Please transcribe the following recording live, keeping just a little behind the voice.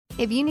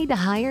If you need to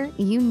hire,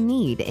 you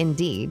need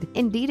Indeed.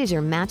 Indeed is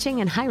your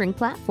matching and hiring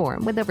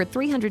platform with over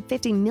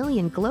 350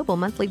 million global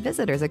monthly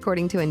visitors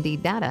according to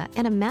Indeed data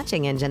and a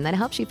matching engine that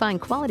helps you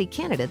find quality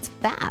candidates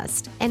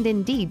fast. And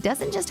Indeed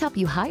doesn't just help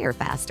you hire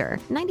faster.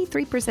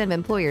 93% of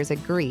employers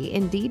agree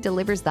Indeed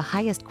delivers the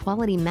highest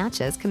quality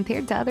matches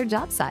compared to other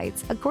job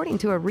sites, according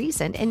to a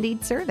recent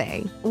Indeed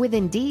survey. With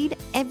Indeed,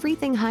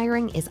 everything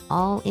hiring is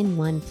all in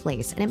one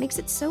place, and it makes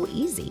it so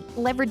easy.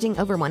 Leveraging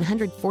over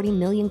 140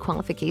 million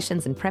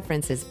qualifications and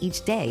preferences each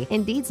day,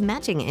 Indeed's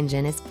matching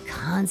engine is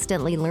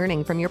constantly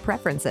learning from your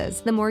preferences.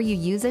 The more you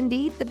use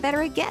Indeed, the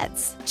better it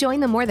gets. Join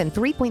the more than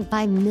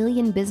 3.5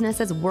 million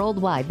businesses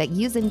worldwide that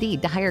use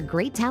Indeed to hire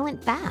great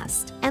talent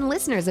fast. And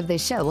listeners of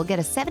this show will get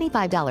a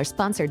 $75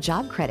 sponsored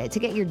job credit to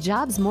get your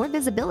jobs more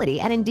visibility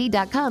at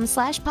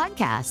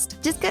Indeed.com/podcast.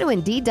 Just go to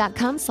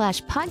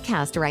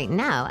Indeed.com/podcast right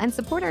now and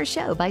support our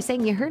show by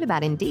saying you heard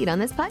about Indeed on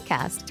this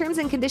podcast. Terms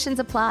and conditions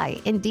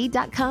apply.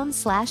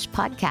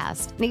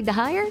 Indeed.com/podcast. Need to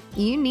hire?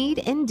 You need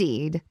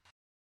Indeed.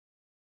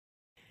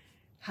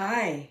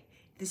 Hi,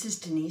 this is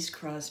Denise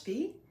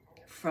Crosby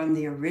from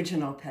the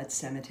original Pet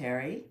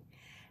Sematary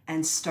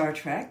and Star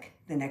Trek: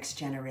 The Next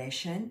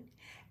Generation,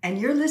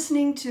 and you're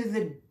listening to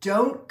the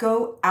Don't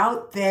Go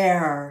Out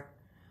There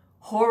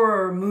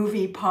horror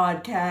movie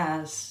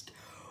podcast.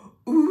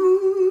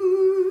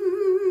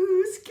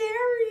 Ooh,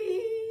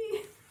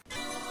 scary!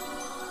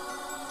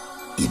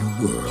 In a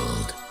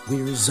world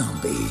where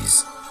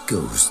zombies,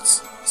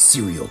 ghosts,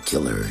 serial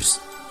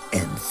killers,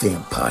 and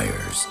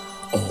vampires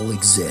all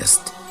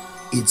exist,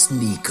 it's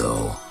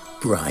Nico,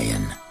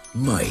 Brian,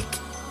 Mike,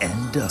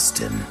 and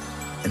Dustin,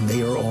 and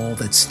they are all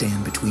that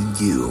stand between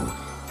you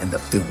and the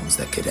films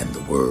that could end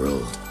the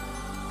world.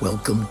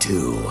 Welcome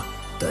to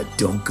the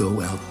Don't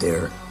Go Out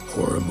There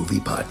Horror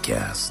Movie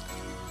Podcast.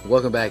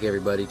 Welcome back,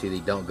 everybody, to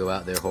the Don't Go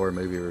Out There Horror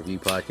Movie Review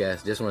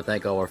Podcast. Just want to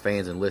thank all our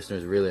fans and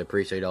listeners. Really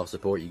appreciate all the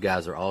support. You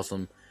guys are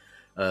awesome.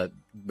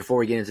 Before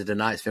we get into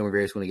tonight's film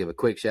review, I just want to give a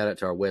quick shout out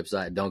to our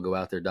website,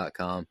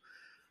 don'tgoouthere.com.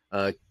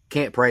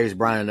 Can't praise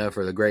Brian enough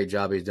for the great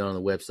job he's done on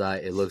the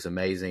website. It looks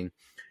amazing.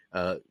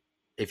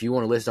 If you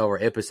want to list all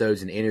our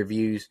episodes and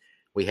interviews,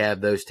 we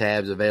have those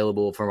tabs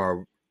available from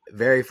our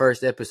very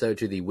first episode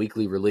to the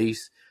weekly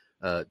release.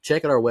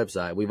 Check out our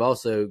website. We've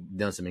also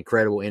done some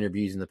incredible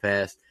interviews in the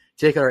past.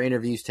 Check out our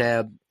interviews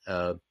tab.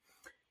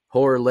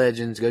 Horror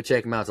Legends, go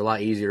check them out. It's a lot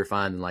easier to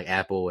find than like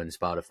Apple and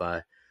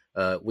Spotify.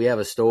 We have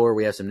a store.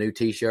 We have some new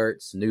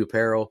t-shirts, new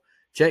apparel.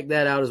 Check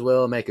that out as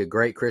well. Make a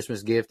great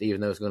Christmas gift,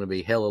 even though it's going to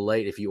be hella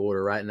late if you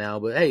order right now.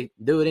 But hey,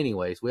 do it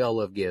anyways. We all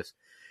love gifts.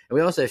 And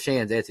we also have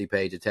Shan's Etsy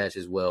page attached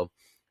as well.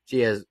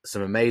 She has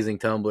some amazing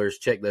tumblers.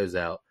 Check those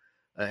out.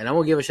 And I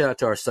want to give a shout out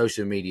to our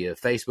social media: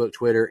 Facebook,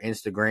 Twitter,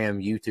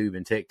 Instagram, YouTube,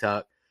 and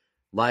TikTok.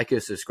 Like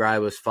us,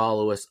 subscribe us,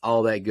 follow us,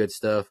 all that good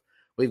stuff.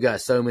 We've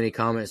got so many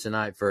comments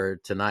tonight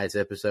for tonight's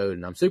episode,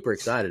 and I'm super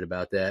excited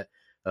about that.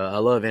 I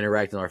love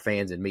interacting with our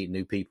fans and meeting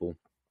new people.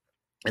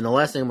 And the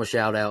last thing I'm going to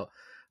shout out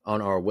on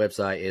our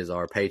website is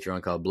our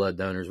Patreon called Blood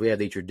Donors. We have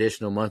the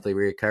traditional monthly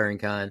recurring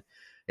kind.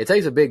 It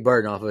takes a big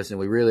burden off us, and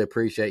we really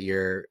appreciate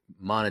your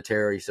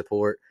monetary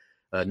support.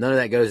 None of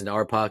that goes into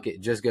our pocket.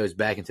 It just goes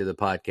back into the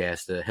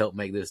podcast to help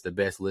make this the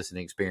best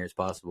listening experience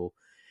possible.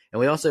 And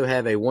we also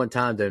have a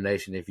one-time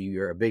donation if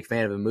you're a big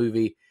fan of a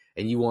movie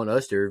and you want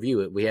us to review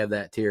it. We have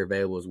that tier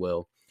available as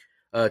well.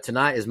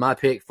 Tonight is my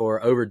pick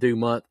for Overdue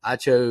Month. I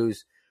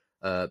chose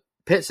Pet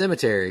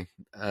Sematary,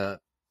 a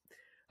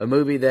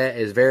movie that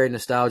is very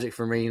nostalgic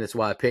for me. That's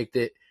why I picked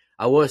it.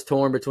 I was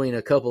torn between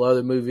a couple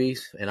other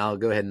movies, and I'll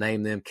go ahead and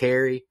name them: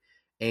 Carrie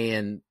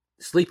and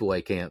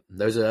Sleepaway Camp.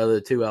 Those are the other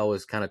two I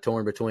was kind of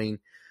torn between,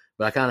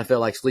 but I kind of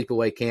felt like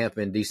Sleepaway Camp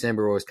in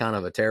December was kind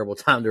of a terrible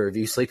time to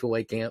review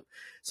Sleepaway Camp.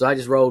 So I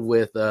just rolled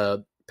with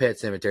Pet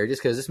Sematary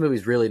just because this movie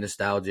is really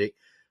nostalgic.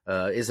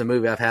 It's a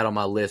movie I've had on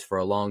my list for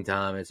a long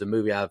time. It's a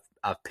movie I've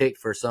picked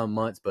for some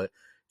months, but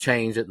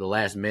changed at the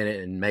last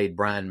minute and made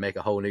Brian make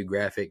a whole new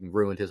graphic and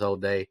ruined his whole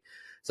day.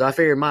 So I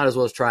figured might as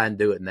well try and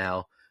do it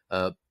now.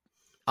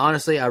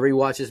 Honestly, I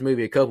rewatched this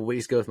movie a couple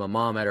weeks ago with my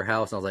mom at her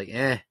house, and I was like,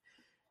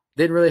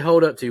 didn't really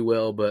hold up too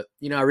well. But,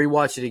 I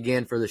rewatched it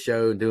again for the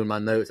show and doing my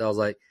notes. I was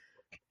like,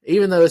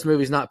 even though this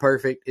movie's not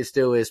perfect, it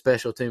still is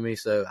special to me.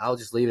 So I'll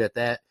just leave it at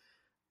that.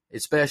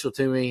 It's special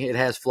to me. It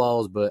has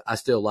flaws, but I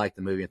still like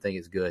the movie and think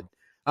it's good.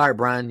 All right,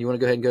 Brian, you want to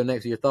go ahead and go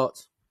next with your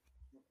thoughts?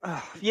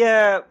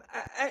 Yeah,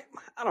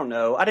 I don't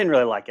know. I didn't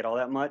really like it all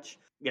that much.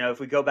 If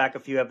we go back a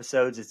few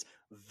episodes, it's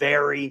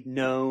very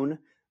known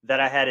that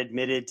I had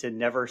admitted to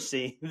never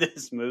seeing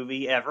this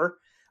movie ever.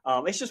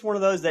 It's just one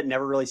of those that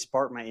never really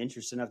sparked my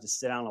interest enough to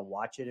sit down and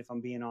watch it, if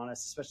I'm being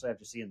honest, especially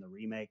after seeing the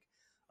remake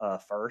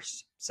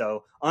first.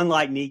 So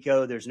unlike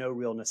Nico, there's no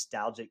real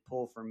nostalgic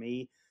pull for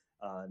me.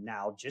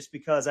 Now, just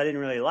because I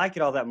didn't really like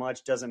it all that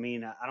much doesn't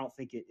mean I don't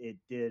think it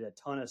did a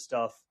ton of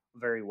stuff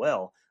very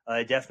well.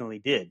 It definitely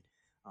did.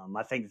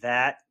 I think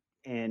that,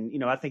 and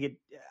I think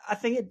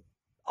it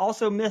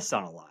also missed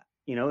on a lot.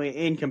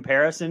 In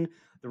comparison,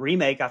 the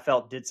remake I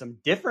felt did some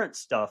different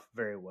stuff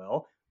very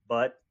well,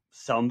 but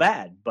some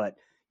bad. But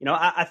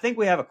I think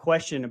we have a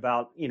question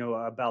about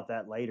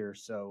that later,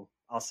 so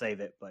I'll save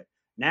it. But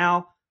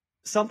now,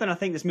 something I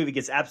think this movie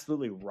gets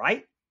absolutely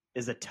right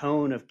is the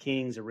tone of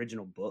King's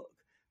original book.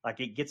 Like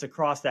it gets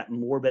across that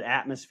morbid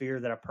atmosphere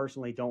that I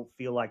personally don't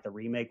feel like the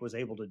remake was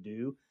able to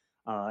do.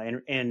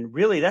 And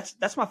really,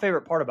 that's my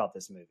favorite part about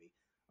this movie.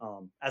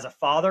 As a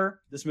father,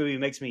 this movie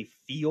makes me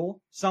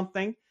feel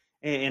something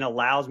and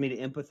allows me to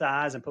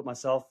empathize and put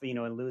myself,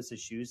 in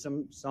Lewis's shoes.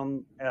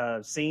 Some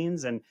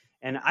scenes, and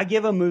I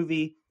give a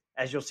movie,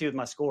 as you'll see with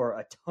my score,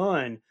 a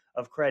ton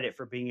of credit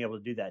for being able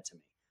to do that to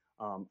me.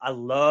 I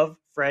love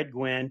Fred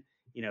Gwynn.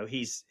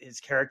 His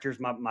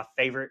character's my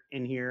favorite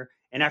in here.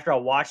 And after I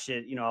watched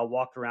it, I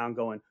walked around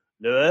going,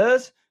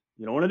 Lewis,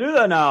 you don't want to do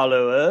that now,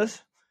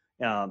 Lewis.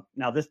 Now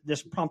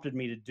this prompted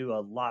me to do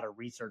a lot of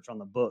research on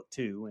the book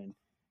too,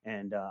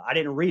 and I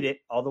didn't read it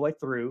all the way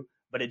through,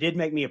 but it did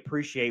make me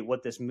appreciate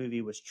what this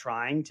movie was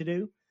trying to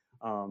do.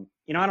 I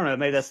don't know,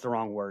 maybe that's the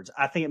wrong words.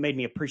 I think it made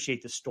me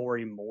appreciate the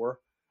story more.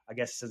 I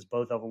guess since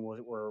both of them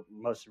were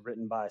mostly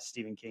written by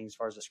Stephen King as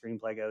far as the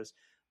screenplay goes.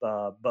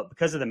 But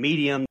because of the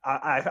medium,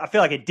 I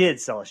feel like it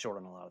did sell us short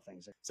on a lot of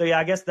things. So, yeah,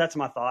 I guess that's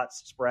my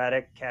thoughts.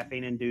 Sporadic,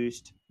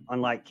 caffeine-induced,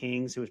 unlike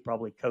King's, who was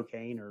probably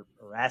cocaine or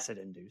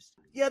acid-induced.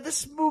 Yeah,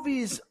 this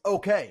movie's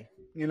okay.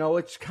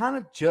 It's kind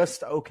of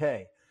just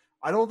okay.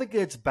 I don't think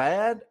it's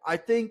bad. I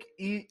think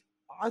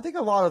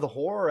a lot of the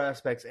horror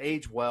aspects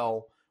age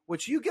well,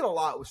 which you get a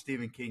lot with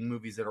Stephen King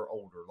movies that are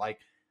older. Like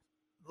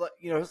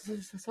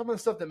some of the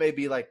stuff that may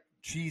be like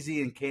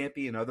cheesy and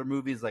campy in other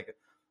movies, like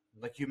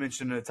you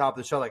mentioned at the top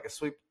of the show, like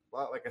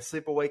a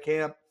sleepaway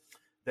camp,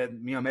 that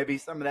maybe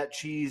some of that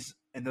cheese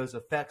and those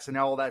effects and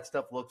all that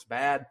stuff looks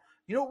bad.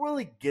 You don't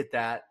really get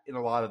that in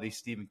a lot of these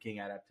Stephen King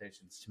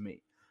adaptations to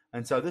me.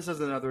 And so this is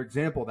another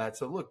example of that.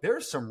 So look,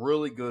 there's some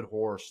really good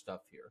horror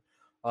stuff here.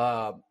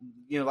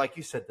 Like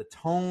you said, the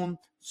tone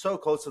so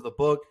close to the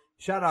book.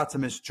 Shout out to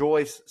Miss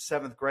Joyce,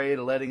 7th grade,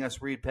 letting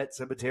us read Pet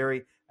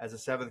Sematary as a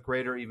 7th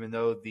grader, even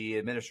though the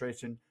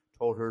administration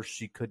told her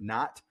she could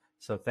not.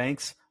 So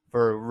thanks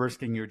for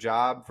risking your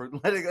job for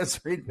letting us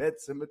read Pet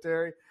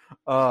Sematary.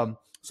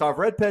 So I've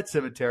read Pet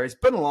Sematary. It's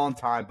been a long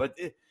time, but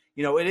it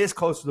is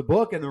close to the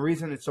book, and the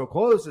reason it's so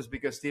close is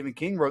because Stephen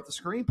King wrote the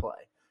screenplay,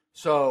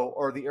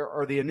 or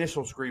the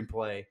initial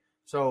screenplay.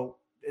 So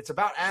it's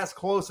about as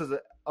close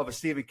of a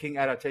Stephen King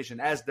adaptation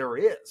as there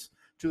is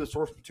to the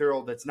source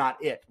material that's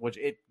not it, which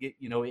it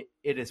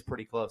is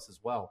pretty close as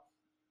well.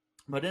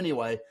 But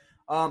anyway,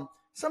 some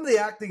of the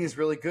acting is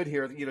really good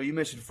here. You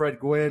mentioned Fred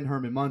Gwynn,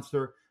 Herman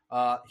Munster.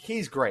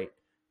 He's great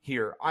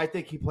here. I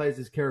think he plays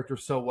his character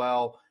so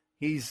well.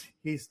 He's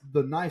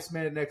the nice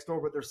man next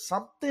door, but there's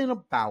something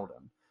about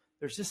him.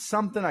 There's just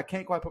something I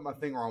can't quite put my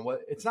finger on.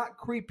 It's not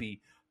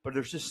creepy, but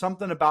there's just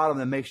something about him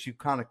that makes you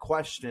kind of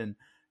question,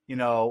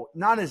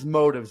 not his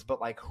motives,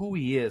 but like who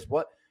he is.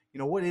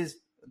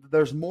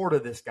 There's more to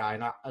this guy,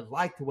 and I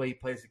like the way he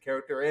plays the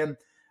character. And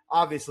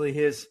obviously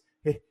his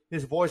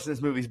voice in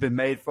this movie has been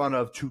made fun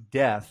of to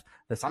death.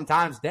 That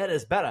sometimes dead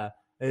is better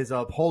is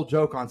a whole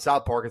joke on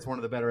South Park. It's one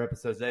of the better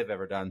episodes they've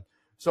ever done.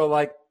 So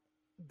like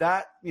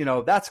that,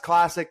 that's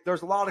classic.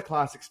 There's a lot of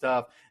classic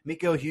stuff.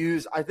 Miko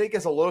Hughes, I think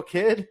as a little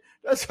kid,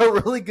 does a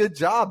really good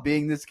job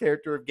being this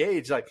character of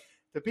Gage. Like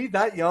to be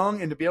that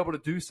young and to be able to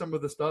do some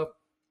of the stuff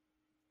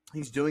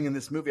he's doing in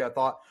this movie, I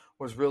thought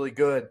was really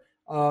good.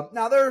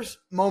 Now, there's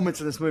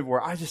moments in this movie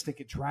where I just think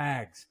it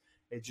drags.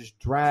 It just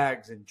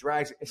drags and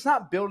drags. It's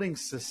not building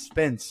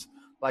suspense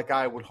like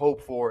I would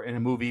hope for in a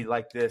movie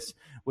like this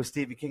with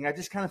Stephen King. I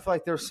just kind of feel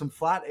like there's some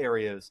flat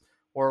areas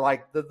or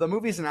like the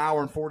movie's an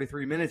hour and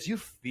 43 minutes. You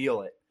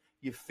feel it.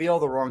 You feel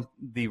the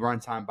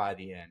runtime by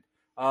the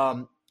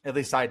end. At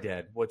least I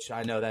did, which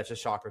I know that's a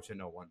shocker to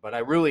no one. But I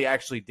really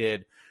actually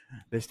did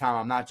this time.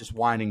 I'm not just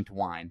whining to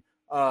whine.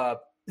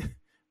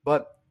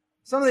 But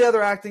some of the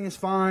other acting is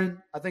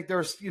fine. I think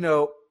there's,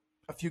 a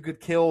few good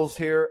kills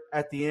here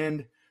at the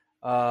end.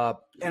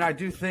 And I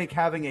do think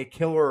having a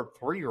killer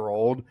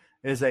 3-year-old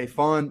is a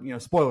fun,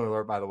 spoiler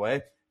alert, by the way.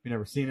 If you've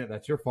never seen it,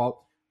 that's your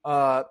fault.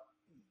 I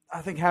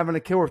think having a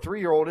killer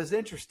 3-year-old is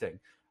interesting.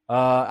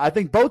 I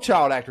think both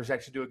child actors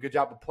actually do a good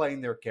job of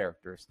playing their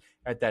characters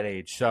at that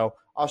age. So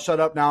I'll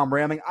shut up now. I'm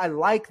ramming. I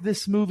like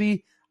this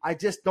movie. I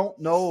just don't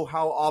know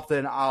how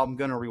often I'm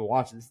going to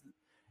rewatch it.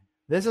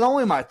 This is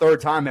only my 3rd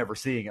time ever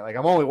seeing it. Like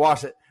I've only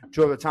watched it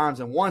 2 other times,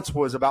 and once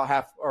was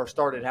about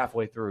started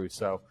halfway through.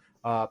 So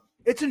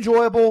it's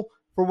enjoyable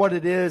for what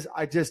it is.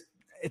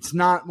 It's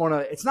not one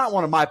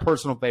of my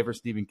personal favorite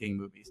Stephen King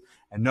movies.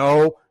 And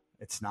no,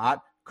 it's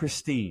not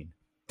Christine.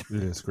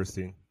 It is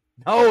Christine.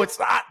 No, it's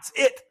not. It's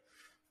it.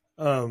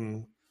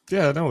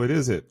 Yeah, no, it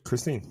is it.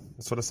 Christine.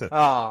 That's what I said.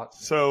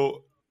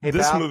 So hey,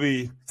 this pal.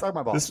 movie, Sorry,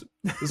 my boss.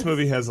 This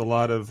movie has a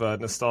lot of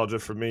nostalgia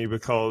for me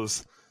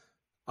because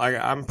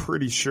I'm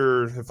pretty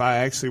sure if I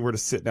actually were to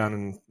sit down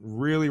and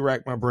really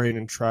rack my brain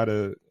and try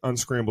to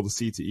unscramble the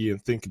CTE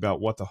and think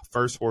about what the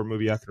first horror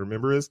movie I can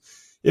remember is,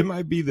 it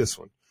might be this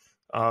one.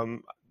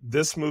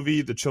 This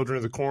movie, The Children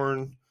of the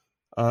Corn,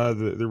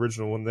 the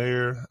original one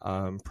there,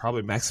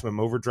 probably Maximum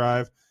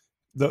Overdrive.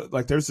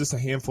 There's just a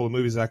handful of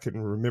movies I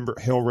can remember.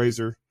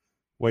 Hellraiser,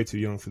 way too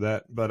young for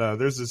that. But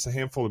there's just a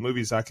handful of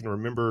movies I can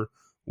remember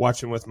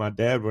watching with my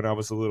dad when I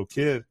was a little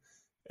kid.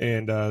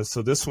 And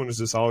so this one has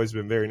just always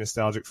been very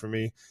nostalgic for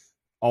me.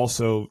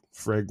 Also,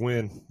 Fred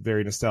Gwynn,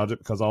 very nostalgic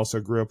because I also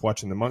grew up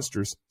watching The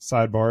Munsters.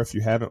 Sidebar, if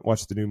you haven't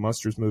watched the new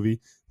Munsters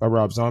movie by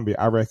Rob Zombie,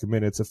 I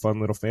recommend it. It's a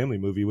fun little family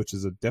movie, which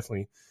is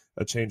definitely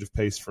a change of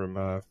pace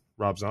from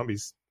Rob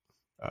Zombie's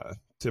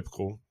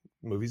typical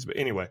movies. But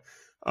anyway,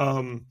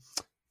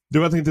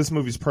 do I think this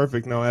movie's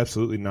perfect? No,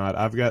 absolutely not.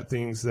 I've got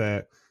things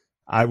that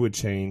I would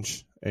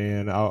change,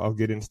 and I'll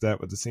get into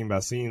that with the scene by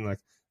scene.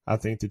 Like, I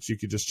think that you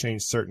could just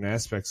change certain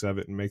aspects of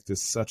it and make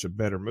this such a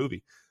better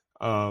movie.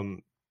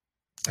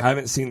 I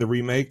haven't seen the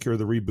remake or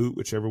the reboot,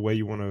 whichever way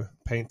you want to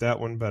paint that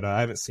one, but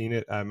I haven't seen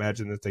it. I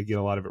imagine that they get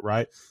a lot of it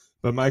right.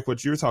 But Mike,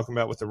 what you were talking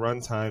about with the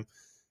runtime,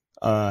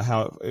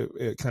 how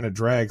it kind of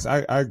drags,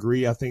 I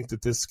agree. I think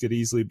that this could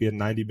easily be a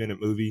 90-minute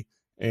movie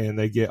and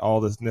they get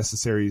all the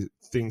necessary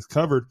things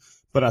covered.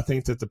 But I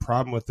think that the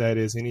problem with that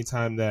is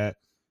anytime that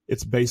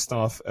it's based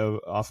off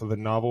of a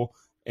novel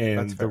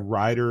and the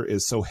writer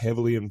is so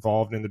heavily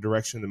involved in the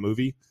direction of the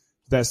movie,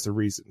 that's the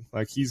reason.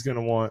 Like, he's going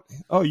to want,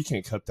 oh, you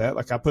can't cut that.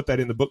 Like, I put that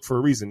in the book for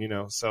a reason, you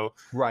know? So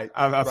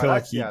I feel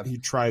like he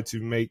tried to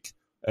make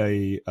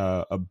a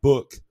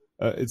book.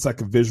 It's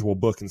like a visual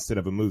book instead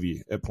of a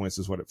movie at points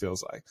is what it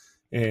feels like.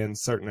 And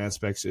certain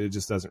aspects, it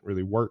just doesn't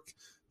really work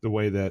the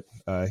way that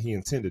he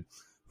intended.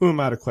 Who am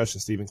I to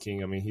question Stephen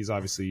King? I mean, he's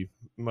obviously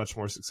much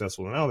more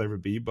successful than I'll ever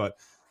be, but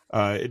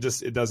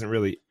it doesn't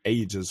really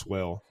age as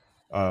well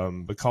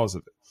because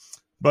of it.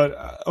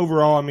 But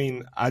overall, I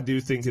mean, I do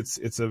think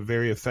it's a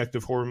very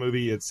effective horror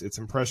movie. It's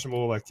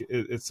impressionable. Like,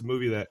 it's a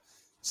movie that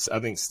I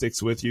think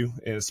sticks with you,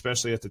 and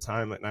especially at the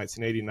time, like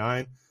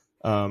 1989.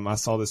 I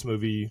saw this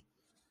movie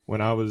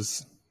when I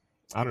was,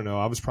 I don't know,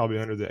 I was probably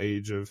under the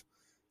age of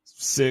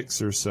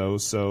 6 or so.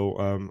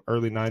 So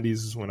early 90s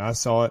is when I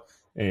saw it,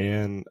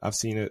 and I've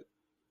seen it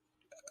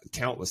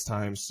countless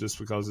times just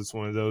because it's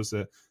one of those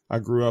that I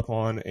grew up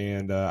on,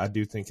 and I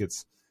do think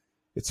it's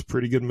a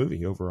pretty good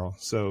movie overall.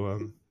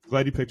 So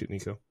glad you picked it,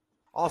 Nico.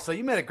 Also,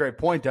 you made a great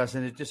point,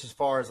 Dustin, just as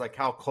far as like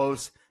how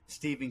close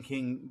Stephen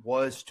King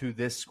was to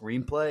this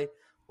screenplay.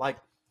 Like,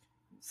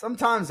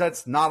 sometimes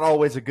that's not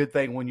always a good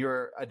thing when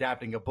you're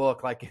adapting a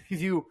book. Like,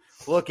 if you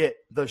look at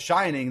The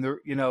Shining,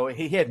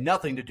 he had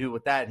nothing to do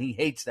with that, and he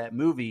hates that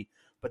movie.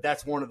 But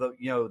that's one of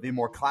the the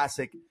more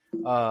classic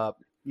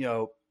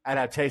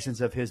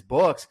adaptations of his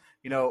books.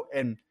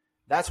 And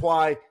that's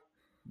why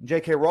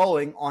J.K.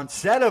 Rowling, on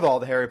set of all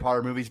the Harry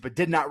Potter movies, but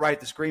did not write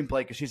the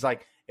screenplay, because she's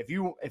like, if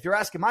you're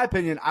asking my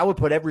opinion, I would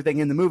put everything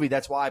in the movie.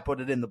 That's why I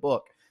put it in the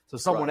book. So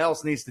someone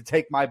else needs to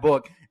take my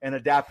book and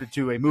adapt it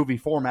to a movie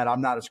format.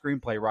 I'm not a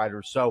screenplay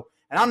writer. So,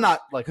 and I'm not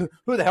like, who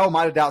the hell am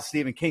I to doubt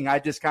Stephen King? I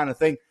just kind of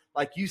think,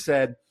 like you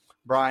said,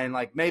 Brian,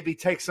 like maybe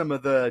take some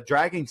of the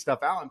dragging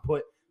stuff out and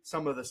put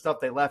some of the stuff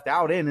they left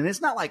out in. And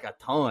it's not like a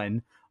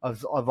ton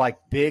of like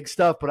big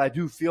stuff, but I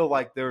do feel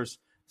like there's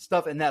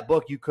stuff in that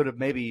book you could have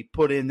maybe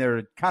put in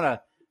there to kind of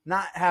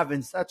not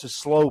having such a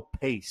slow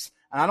pace.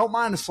 And I don't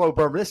mind a slow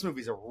burn, but this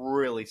movie's a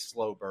really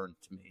slow burn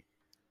to me.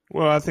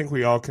 Well, I think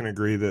we all can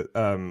agree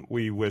that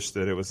we wish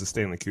that it was a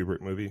Stanley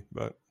Kubrick movie,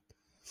 but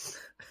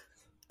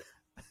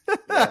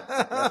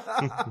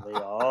we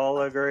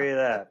all agree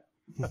that.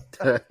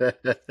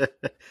 The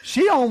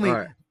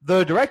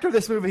director of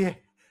this movie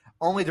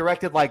only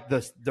directed like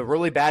the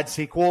really bad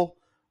sequel,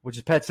 which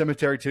is Pet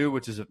Sematary 2,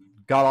 which is a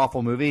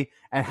god-awful movie,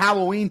 and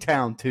Halloween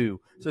Town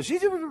 2. So she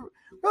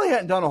really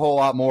hadn't done a whole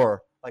lot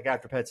more like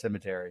after Pet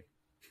Sematary.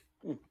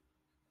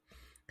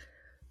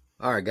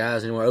 All right,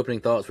 guys, any more opening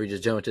thoughts before we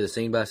just jump into the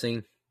scene by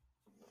scene?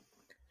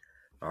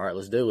 All right,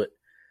 let's do it.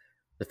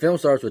 The film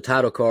starts with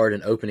title card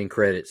and opening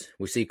credits.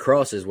 We see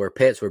crosses where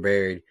pets were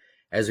buried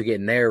as we get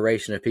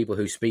narration of people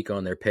who speak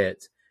on their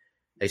pets.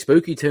 A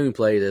spooky tune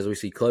plays as we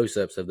see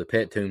close-ups of the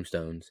pet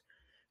tombstones.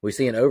 We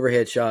see an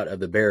overhead shot of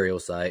the burial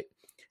site.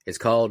 It's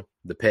called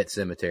the Pet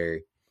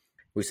Cemetery.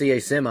 We see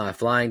a semi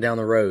flying down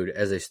the road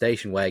as a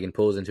station wagon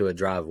pulls into a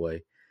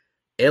driveway.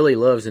 Ellie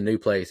loves the new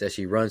place as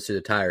she runs to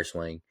the tire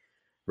swing.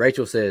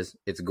 Rachel says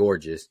it's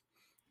gorgeous.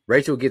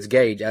 Rachel gets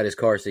Gage out his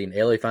car seat and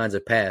Ellie finds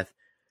a path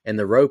and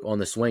the rope on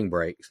the swing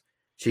breaks.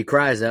 She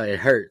cries out it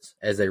hurts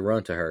as they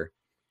run to her.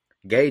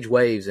 Gage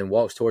waves and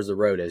walks towards the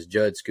road as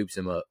Judd scoops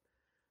him up.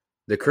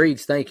 The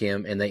Creeds thank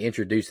him and they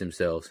introduce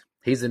themselves.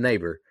 He's the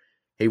neighbor.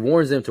 He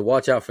warns them to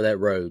watch out for that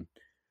road.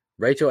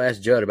 Rachel asks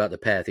Judd about the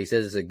path. He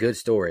says it's a good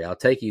story. I'll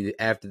take you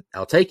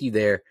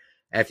there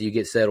after you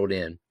get settled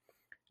in.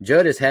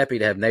 Judd is happy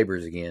to have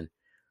neighbors again.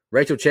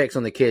 Rachel checks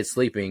on the kids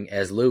sleeping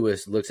as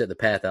Lewis looks at the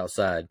path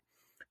outside.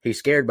 He's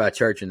scared by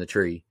Church in the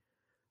tree.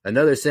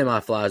 Another semi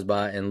flies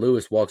by and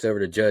Lewis walks over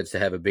to Judd's to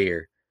have a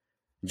beer.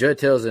 Judd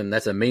tells him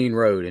that's a mean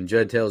road, and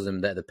Judd tells him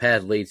that the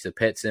path leads to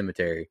Pet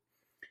Cemetery.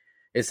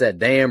 It's that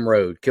damn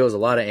road. Kills a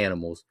lot of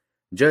animals.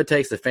 Judd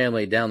takes the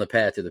family down the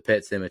path to the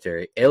Pet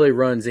Cemetery. Ellie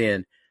runs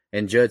in,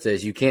 and Judd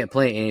says, you can't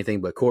plant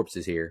anything but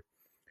corpses here.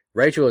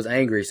 Rachel is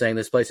angry, saying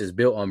this place is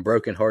built on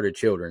broken-hearted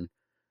children.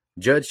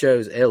 Judd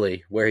shows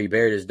Ellie where he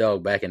buried his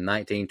dog back in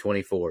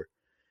 1924.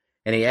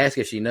 and he asks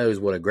if she knows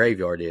what a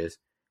graveyard is.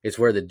 It's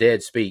where the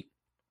dead speak.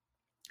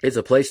 It's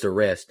a place to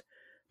rest.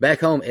 Back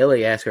home,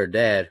 Ellie asks her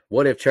dad,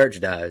 what if Church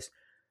dies?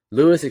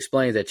 Lewis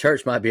explains that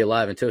Church might be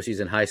alive until she's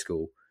in high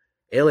school.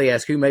 Ellie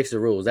asks who makes the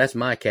rules. That's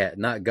my cat,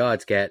 not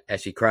God's cat,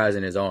 as she cries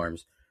in his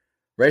arms.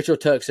 Rachel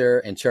tucks her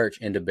and Church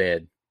into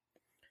bed.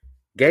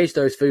 Gage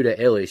throws food at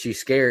Ellie. She's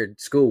scared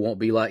school won't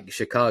be like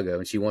Chicago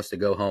and she wants to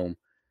go home.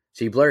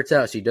 She blurts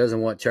out she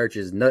doesn't want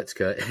Church's nuts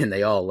cut, and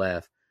they all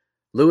laugh.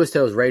 Lewis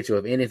tells Rachel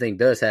if anything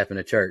does happen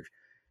to Church.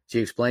 She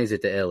explains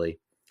it to Ellie.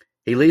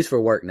 He leaves for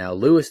work now.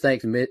 Lewis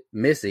thanks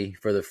Missy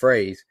for the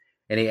phrase,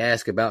 and he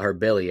asks about her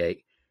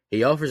bellyache.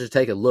 He offers to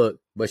take a look,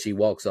 but she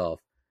walks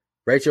off.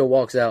 Rachel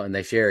walks out, and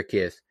they share a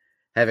kiss.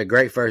 Have a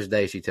great first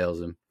day, she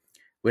tells him.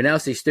 We now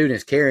see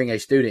students carrying a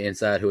student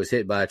inside who was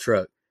hit by a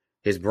truck.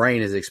 His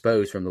brain is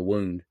exposed from the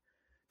wound.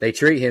 They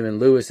treat him, and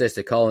Lewis says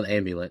to call an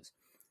ambulance.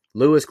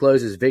 Lewis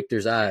closes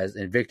Victor's eyes,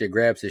 and Victor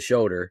grabs his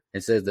shoulder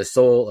and says, the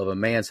soul of a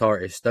man's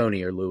heart is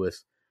stonier,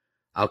 Lewis.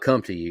 I'll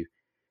come to you.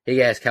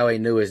 He asks how he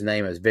knew his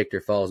name as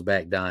Victor falls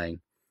back dying.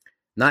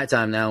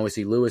 Nighttime now, and we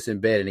see Lewis in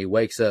bed, and he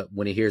wakes up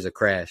when he hears a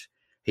crash.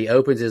 He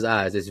opens his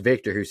eyes. It's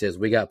Victor who says,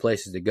 we got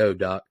places to go,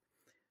 Doc.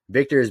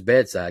 Victor is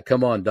bedside.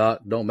 Come on,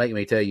 Doc. Don't make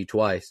me tell you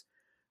twice.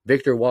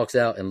 Victor walks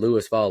out, and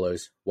Lewis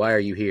follows. Why are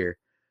you here?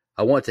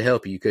 I want to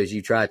help you because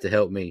you tried to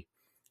help me.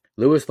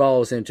 Lewis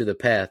follows him to the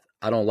path.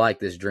 I don't like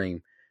this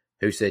dream.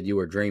 Who said you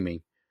were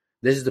dreaming?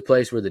 This is the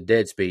place where the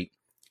dead speak.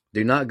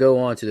 Do not go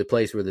on to the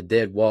place where the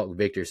dead walk,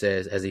 Victor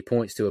says, as he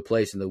points to a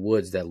place in the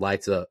woods that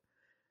lights up.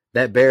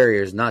 That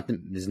barrier is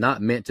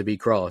not meant to be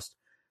crossed.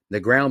 The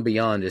ground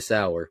beyond is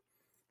sour.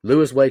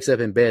 Lewis wakes up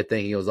in bed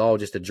thinking it was all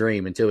just a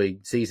dream until he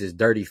sees his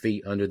dirty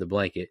feet under the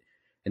blanket,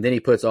 and then he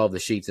puts all the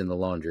sheets in the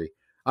laundry.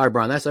 All right,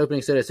 Brian, that's the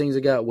opening set of scenes I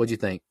got. What'd you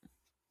think?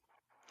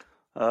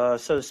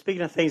 So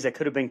speaking of things that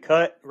could have been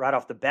cut right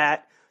off the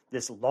bat,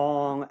 this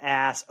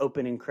long-ass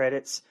opening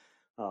credits.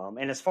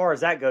 And as far as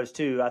that goes,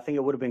 too, I think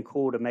it would have been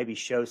cool to maybe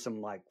show some,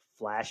 like,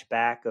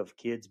 flashback of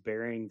kids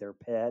burying their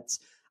pets.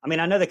 I mean,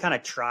 I know they kind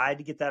of tried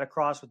to get that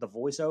across with the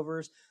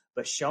voiceovers,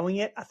 but showing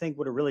it, I think,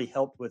 would have really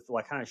helped with,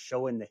 like, kind of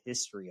showing the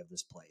history of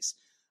this place.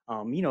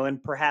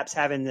 And perhaps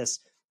having this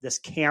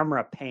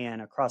camera pan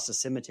across the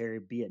cemetery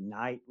be at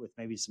night with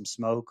maybe some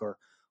smoke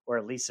or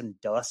at least some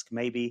dusk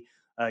maybe,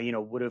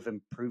 would have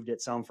improved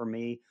it some for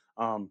me.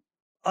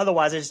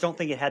 Otherwise, I just don't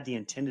think it had the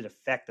intended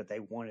effect that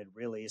they wanted,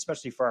 really,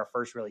 especially for our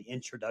first really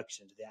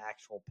introduction to the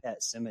actual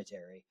pet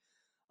cemetery.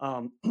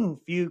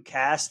 Few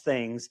cast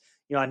things.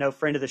 I know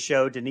friend of the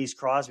show, Denise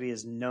Crosby,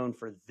 is known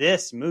for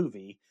this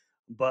movie,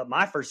 but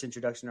my first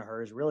introduction to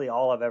her is really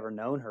all I've ever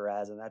known her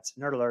as, and that's,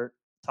 nerd alert,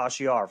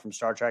 Tasha Yar from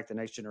Star Trek The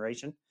Next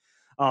Generation.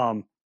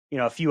 A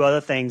few other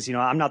things.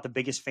 I'm not the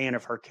biggest fan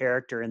of her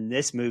character in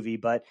this movie,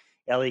 but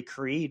Ellie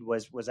Creed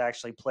was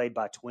actually played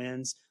by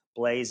twins,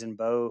 Blaze and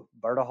Bo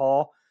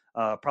Bertahall.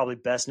 Probably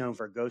best known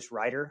for Ghost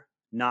Rider,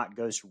 not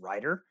Ghost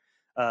Rider,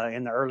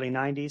 in the early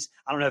 90s.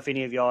 I don't know if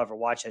any of y'all ever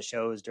watched that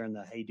show. It was during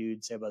the Hey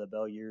Dude, Saved by the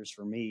Bell years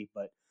for me.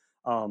 But,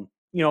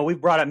 we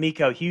brought up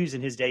Miko Hughes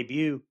in his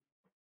debut.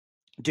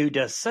 Dude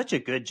does such a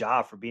good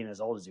job for being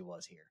as old as he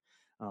was here.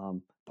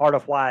 Part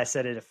of why I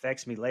said it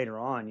affects me later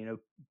on,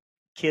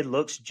 kid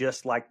looks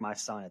just like my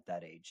son at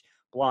that age.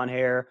 Blonde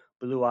hair,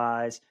 blue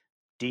eyes,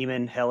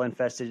 demon,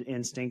 hell-infested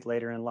instinct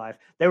later in life.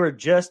 They were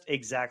just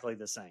exactly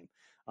the same.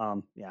 I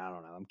don't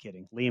know. I'm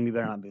kidding. Liam, you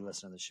better not be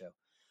listening to the show.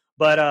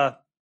 But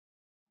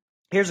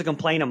here's a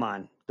complaint of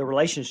mine. The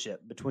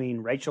relationship between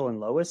Rachel and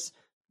Lois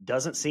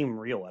doesn't seem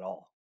real at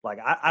all. Like,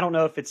 I don't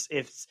know if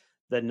it's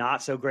the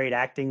not so great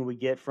acting we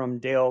get from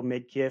Dale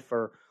Midkiff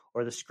or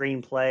the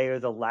screenplay or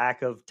the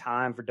lack of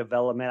time for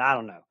development. I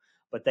don't know.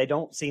 But they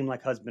don't seem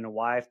like husband and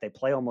wife. They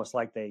play almost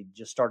like they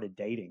just started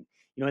dating.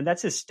 And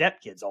that's his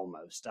stepkids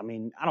almost. I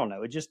mean, I don't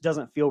know. It just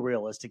doesn't feel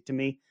realistic to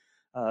me.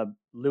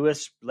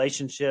 Lewis'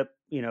 relationship,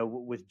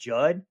 with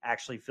Judd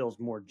actually feels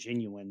more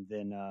genuine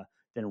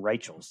than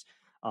Rachel's.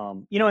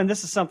 And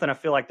this is something I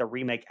feel like the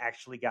remake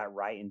actually got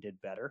right and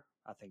did better,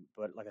 I think.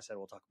 But like I said,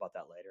 we'll talk about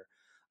that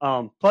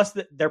later. Plus,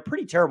 they're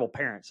pretty terrible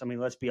parents. I mean,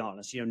 let's be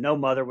honest. No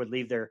mother would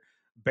leave their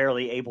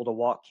barely able to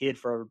walk kid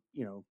for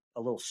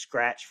a little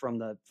scratch from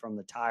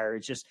the tire.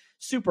 It's just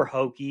super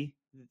hokey.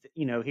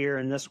 Here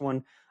in this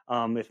one,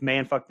 if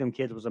Man Fuck Them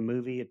Kids was a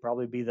movie, it'd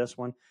probably be this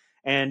one.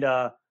 And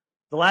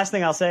the last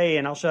thing I'll say,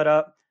 and I'll shut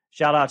up,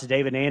 shout out to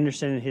David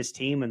Anderson and his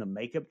team in the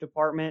makeup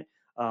department.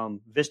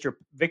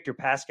 Victor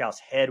Pascal's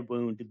head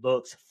wound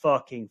looks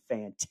fucking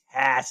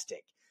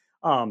fantastic.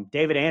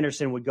 David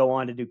Anderson would go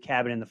on to do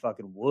Cabin in the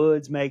Fucking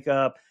Woods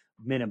makeup,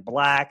 Men in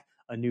Black,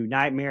 A New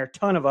Nightmare,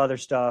 ton of other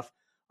stuff.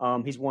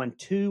 He's won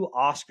 2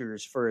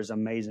 Oscars for his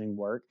amazing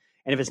work.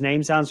 And if his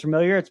name sounds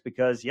familiar, it's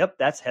because, yep,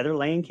 that's Heather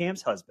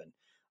Langenkamp's husband.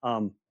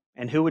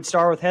 And who would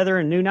star with Heather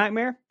in New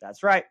Nightmare?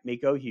 That's right,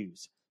 Miko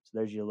Hughes. So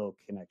there's your little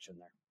connection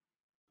there.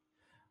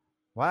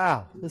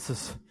 Wow, this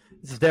is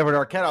David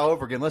Arquette all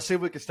over again. Let's see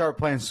if we can start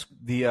playing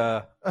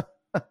the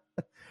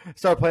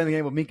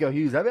game with Miko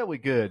Hughes. I bet we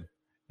could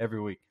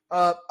every week.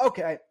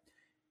 Okay.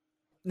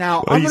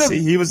 Now Well,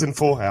 he was in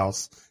Full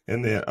House,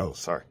 and then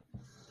sorry.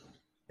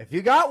 If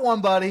you got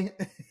one, buddy,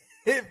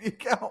 if you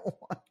got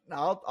one,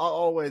 I'll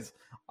always.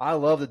 I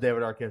love the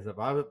David Arquette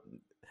stuff.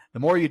 The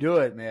more you do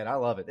it, man, I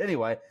love it.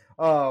 Anyway,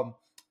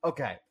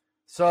 okay,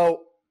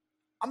 so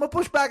I'm gonna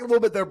push back a little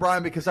bit there,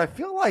 Brian, because I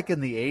feel like in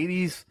the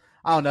 '80s,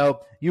 I don't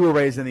know. You were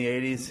raised in the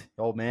 '80s,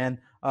 old man.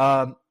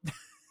 I'm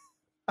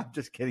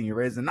just kidding. You're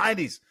raised in the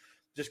 '90s.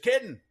 Just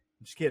kidding,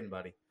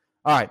 buddy.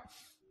 All right.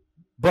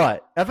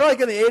 But I feel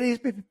like in the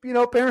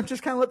 '80s, parents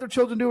just kind of let their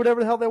children do whatever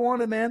the hell they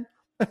wanted, man.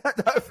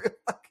 I feel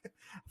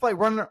like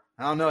running.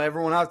 I don't know.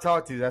 Everyone I've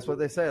talked to, that's what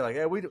they say. Like,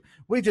 hey,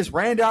 we just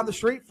ran down the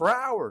street for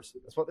hours.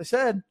 That's what they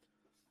said. I'm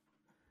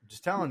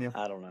just telling you.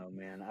 I don't know,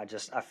 man.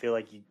 I feel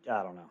like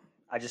I don't know.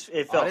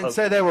 It felt. I didn't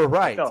say they were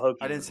right.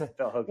 I didn't say.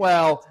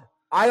 Well,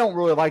 I don't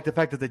really like the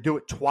fact that they do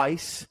it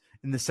twice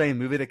in the same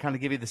movie. They kind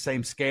of give you the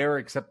same scare,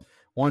 except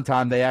one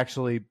time they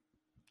actually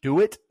do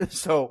it.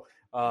 So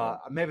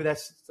maybe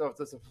that's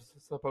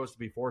supposed to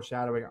be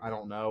foreshadowing. I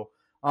don't know.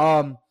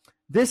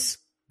 This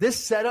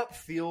setup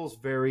feels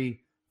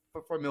very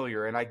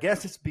familiar, and I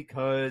guess it's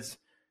because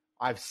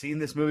I've seen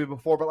this movie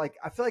before. But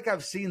I feel like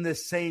I've seen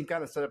this same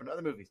kind of setup in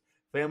other movies.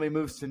 Family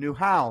moves to new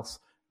house.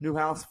 New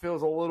house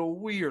feels a little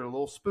weird, a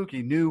little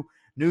spooky. New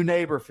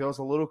neighbor feels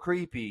a little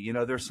creepy.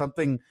 There's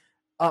something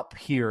up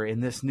here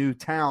in this new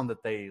town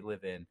that they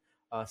live in.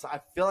 So I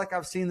feel like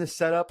I've seen this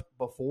setup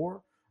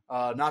before.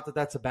 Not that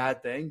that's a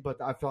bad thing,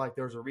 but I feel like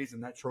there's a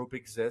reason that trope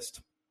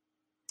exists.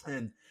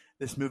 And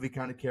this movie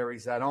kind of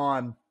carries that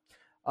on.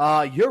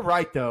 You're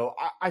right, though.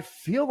 I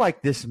feel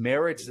like this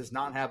marriage does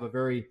not have a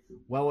very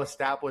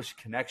well-established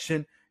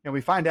connection. And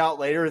we find out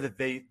later that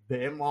the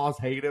in-laws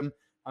hate him.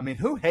 I mean,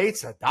 who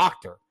hates a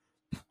doctor?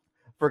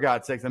 For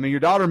God's sakes. I mean, your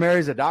daughter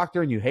marries a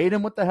doctor and you hate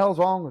him. What the hell's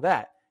wrong with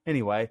that?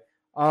 Anyway,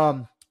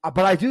 but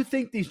I do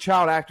think these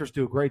child actors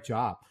do a great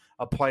job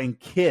of playing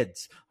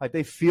kids. Like,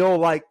 they feel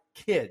like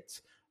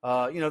kids.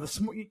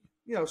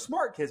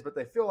 Smart kids, but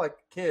they feel like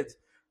kids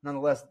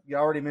nonetheless. You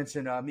already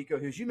mentioned Miko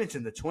Hughes. You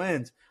mentioned the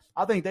twins.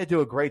 I think they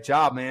do a great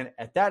job, man.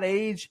 At that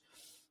age,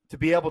 to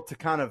be able to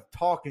kind of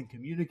talk and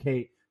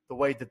communicate the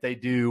way that they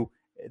do,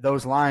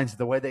 those lines,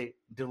 the way they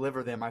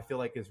deliver them, I feel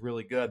like is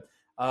really good.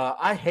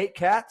 I hate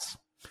cats.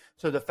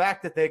 So the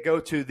fact that they go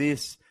to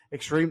this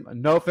extreme,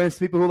 no offense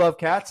to people who love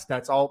cats,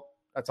 that's all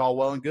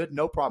well and good.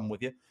 No problem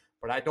with you.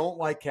 But I don't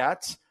like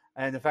cats.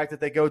 And the fact that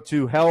they go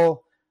to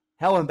hell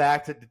and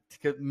back to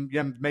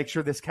make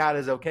sure this cat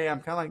is okay,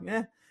 I'm kind of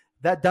like,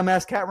 that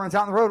dumbass cat runs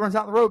out in the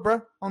road, bro. I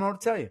don't know what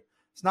to tell you.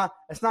 It's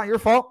not your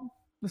fault.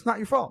 It's not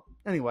your fault.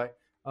 Anyway,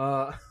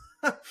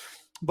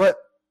 but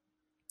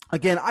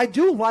again, I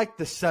do like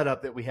the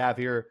setup that we have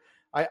here.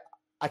 I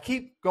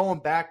keep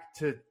going back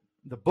to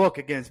the book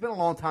again. It's been a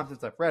long time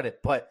since I've read it,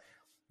 but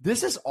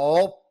this is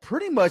all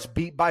pretty much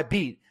beat by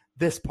beat.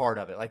 This part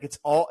of it,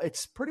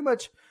 it's pretty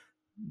much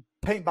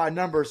paint by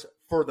numbers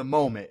for the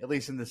moment, at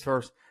least in this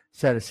first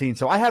set of scenes.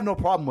 So I have no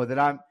problem with it.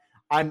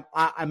 I'm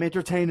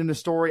entertained in the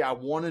story. I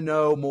want to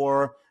know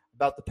more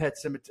about the Pet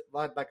Cemetery.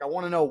 Like, I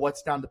want to know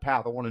what's down the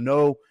path. I want to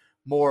know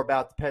more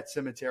about the Pet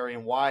Cemetery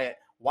and why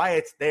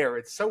it's there.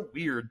 It's so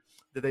weird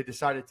that they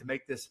decided to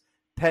make this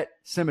Pet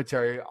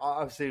Cemetery.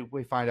 Obviously,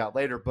 we find out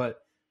later, but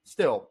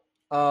still,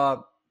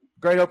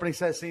 great opening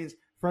set of scenes.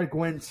 Fred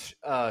Gwynn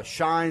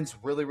shines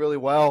really, really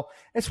well.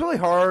 It's really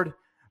hard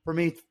for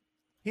me.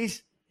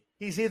 He's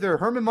either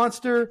Herman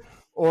Munster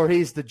or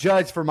he's the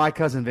judge for My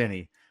Cousin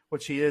Vinny,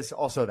 which he is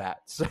also that.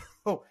 So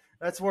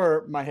that's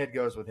where my head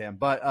goes with him.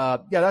 But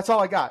that's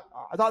all I got.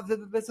 I thought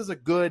this is a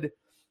good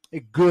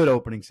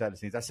opening set of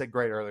scenes. I said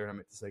great earlier, and I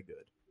meant to say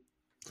good.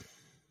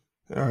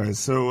 All right,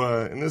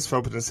 so in this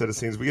opening set of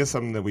scenes, we get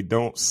something that we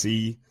don't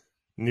see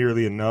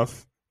nearly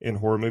enough in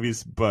horror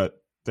movies,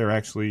 but they're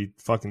actually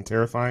fucking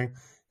terrifying,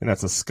 and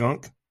that's a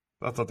skunk.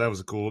 I thought that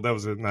was cool. That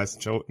was a nice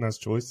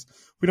choice.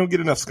 We don't get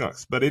enough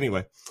skunks, but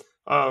anyway,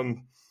 I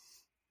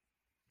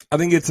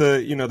think it's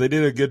they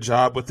did a good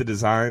job with the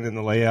design and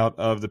the layout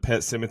of the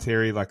Pet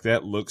Cemetery. Like,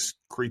 that looks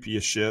creepy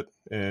as shit,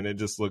 and it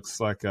just looks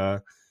like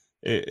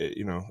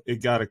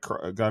it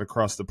got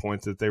across the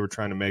point that they were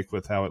trying to make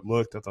with how it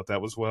looked. I thought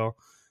that was well.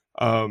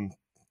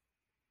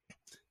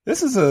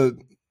 This is a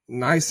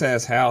nice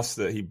ass house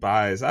that he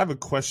buys. I have a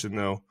question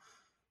though.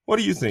 What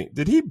do you think?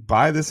 Did he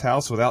buy this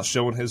house without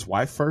showing his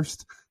wife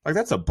first? Like,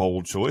 that's a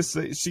bold choice.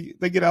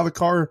 They get out of the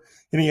car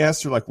and he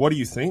asks her, like, what do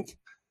you think?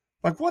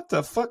 Like, what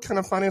the fuck kind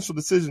of financial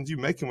decisions you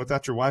making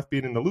without your wife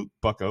being in the loop,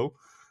 bucko?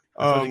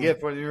 That's what you get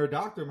for you're a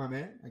doctor, my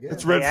man. I guess.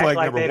 It's red flag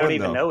number one, they don't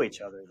even though. know each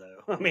other,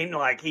 though. I mean,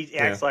 like, he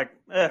acts like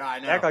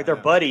they're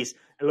buddies.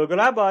 Hey, look what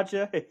I bought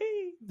you.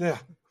 Yeah.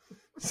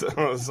 So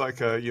it's like,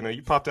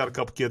 you popped out a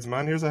couple kids of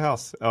mine. Here's a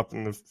house up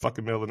in the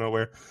fucking middle of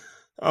nowhere.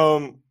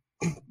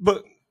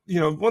 But,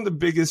 one of the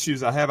big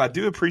issues I have, I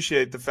do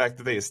appreciate the fact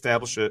that they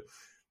establish it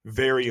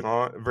very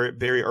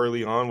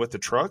early on with the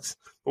trucks.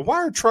 But why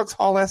are trucks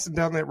haul-assing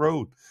down that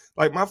road?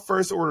 Like, my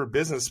first order of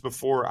business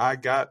before I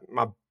got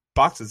my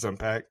boxes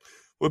unpacked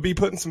would be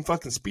putting some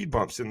fucking speed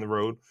bumps in the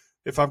road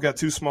if I've got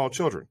two small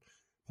children.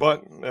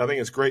 But I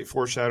think it's great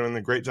foreshadowing,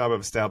 a great job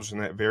of establishing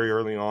that very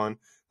early on.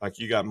 Like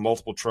you got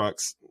multiple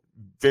trucks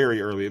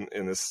very early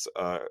in this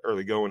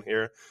early going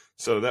here.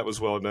 So that was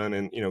well done.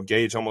 And,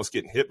 Gage almost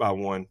getting hit by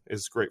one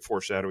is great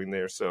foreshadowing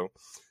there. So,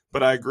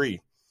 but I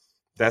agree.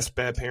 That's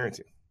bad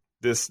parenting.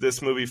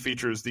 This movie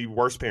features the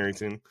worst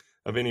parenting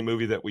of any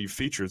movie that we've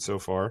featured so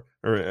far,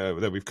 or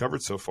that we've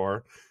covered so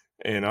far.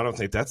 And I don't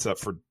think that's up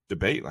for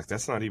debate. Like,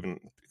 that's not even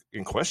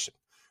in question.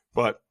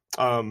 But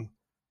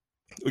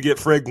we get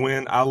Fred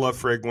Gwynn. I love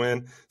Fred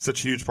Gwynn.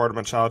 Such a huge part of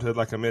my childhood,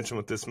 like I mentioned,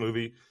 with this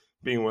movie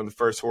being one of the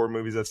first horror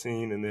movies I've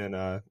seen. And then,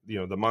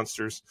 The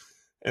Munsters.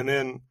 And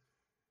then,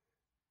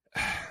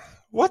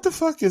 what the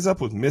fuck is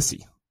up with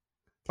Missy?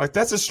 Like,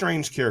 that's a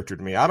strange character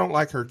to me. I don't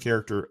like her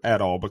character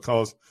at all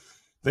because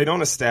they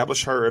don't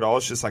establish her at all.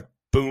 It's just like,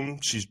 boom,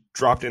 she's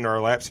dropped into our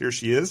laps. Here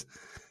she is.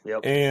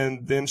 Yep.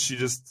 And then she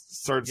just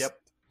starts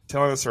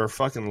telling us her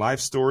fucking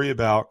life story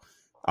about,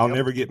 I'll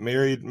never get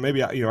married.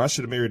 Maybe I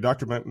should have married a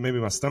doctor. Maybe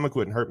my stomach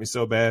wouldn't hurt me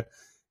so bad.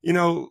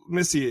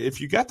 Missy, if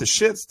you got the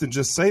shits, then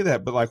just say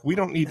that. But like, we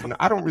don't need.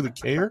 I don't really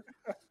care.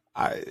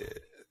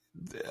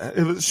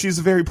 She's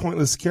a very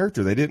pointless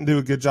character. They didn't do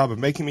a good job of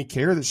making me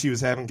care that she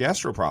was having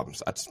gastro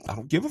problems. I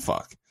don't give a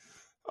fuck.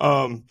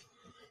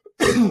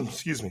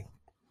 Excuse me.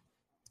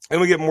 And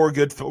we get more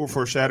good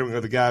foreshadowing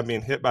of the guy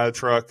being hit by a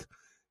truck,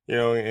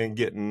 and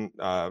getting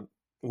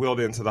wheeled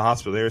into the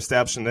hospital. They're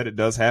establishing that it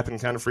does happen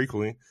kind of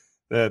frequently,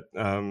 that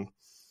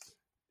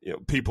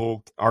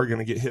people are going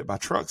to get hit by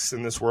trucks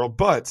in this world.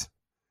 But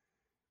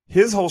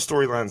his whole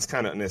storyline is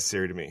kind of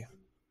unnecessary to me.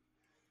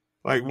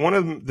 Like, one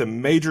of the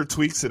major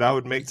tweaks that I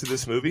would make to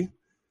this movie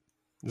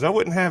is I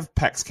wouldn't have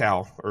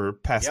Pascal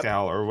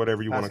or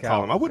whatever you want to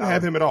call him. I wouldn't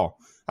have him at all.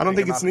 I don't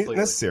think it's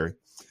necessary.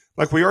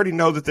 Like, we already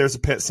know that there's a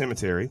pet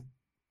cemetery,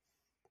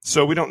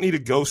 so we don't need a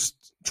ghost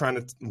trying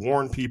to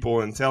warn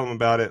people and tell them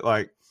about it.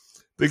 Like,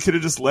 they could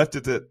have just left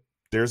it that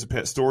there's a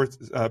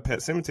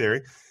pet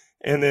cemetery,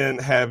 and then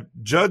have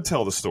Judd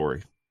tell the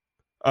story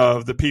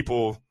of the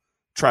people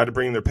try to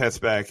bring their pets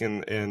back,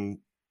 and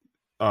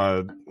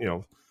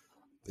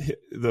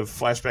the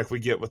flashback we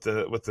get with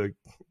the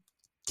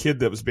kid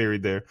that was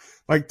buried there.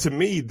 Like, to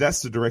me,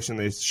 that's the direction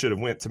they should have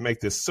went to make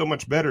this so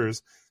much better,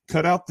 is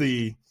cut out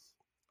the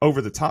over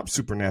the top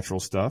supernatural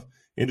stuff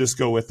and just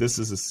go with, this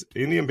is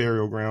an Indian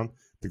burial ground.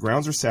 The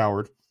grounds are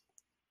soured.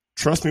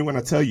 Trust me when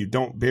I tell you,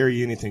 don't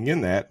bury anything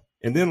in that,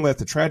 and then let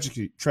the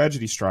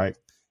tragedy strike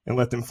and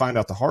let them find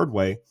out the hard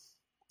way.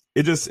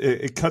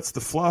 It cuts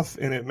the fluff,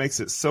 and it makes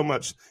it so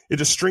much, it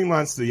just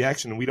streamlines the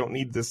action, and we don't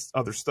need this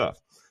other stuff.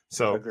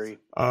 So, agree.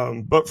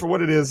 But for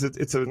what it is,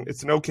 it's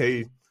an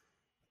okay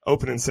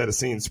opening set of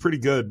scenes. It's pretty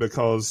good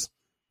because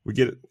we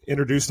get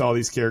introduced to all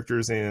these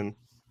characters, and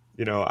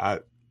I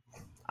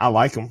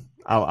like them.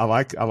 I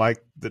like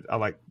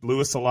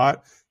Lewis a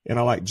lot, and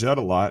I like Judd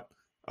a lot.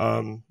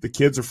 The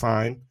kids are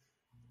fine.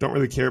 Don't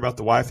really care about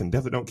the wife, and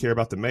definitely don't care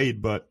about the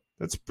maid. But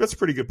that's a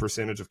pretty good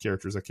percentage of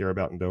characters I care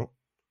about and don't.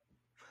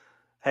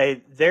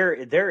 Hey,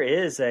 there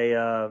is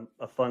a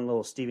fun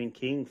little Stephen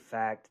King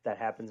fact that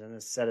happens in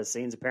this set of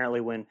scenes. Apparently,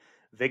 when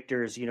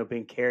Victor's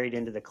being carried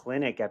into the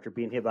clinic after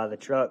being hit by the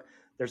truck,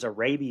 there's a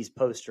rabies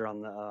poster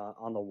on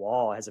the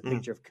wall. It has a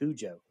picture of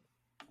Cujo.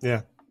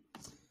 Yeah,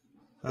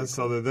 I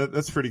saw that.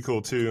 That's pretty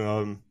cool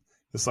too.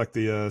 It's like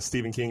the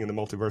Stephen King and the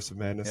Multiverse of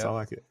Madness. Yep. I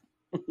like it.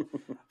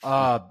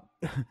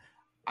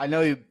 I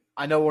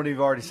know one of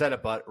you've already said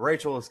it, but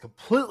Rachel is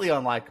completely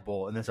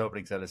unlikable in this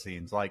opening set of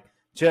scenes. Like,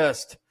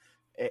 just.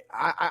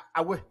 I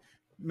would,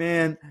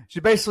 man.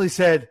 She basically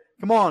said,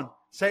 "Come on,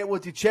 say it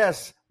with your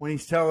chest." When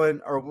she's telling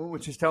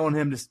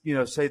him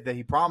to, say that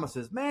he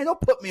promises. Man,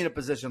 don't put me in a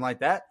position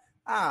like that.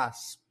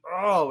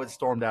 It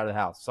stormed out of the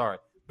house. Sorry,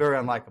 very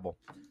unlikable.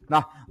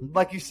 Now,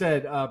 like you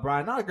said,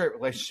 Brian, not a great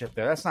relationship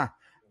there. That's not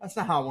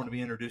how I want to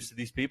be introduced to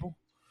these people.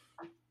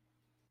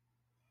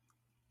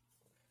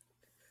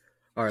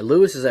 All right,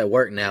 Lewis is at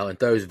work now and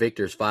throws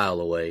Victor's file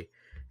away.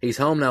 He's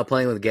home now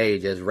playing with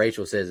Gage, as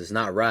Rachel says it's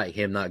not right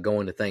him not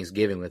going to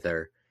Thanksgiving with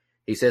her.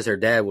 He says her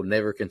dad will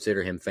never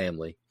consider him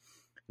family.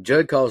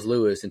 Judd calls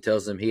Lewis and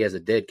tells him he has a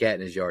dead cat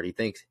in his yard. He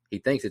thinks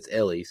it's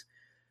Ellie's.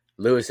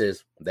 Lewis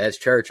says, "That's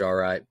church, all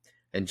right."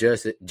 And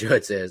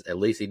Judd says, "At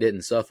least he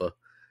didn't suffer."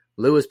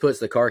 Lewis puts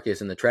the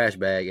carcass in the trash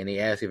bag, and he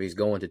asks if he's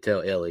going to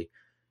tell Ellie.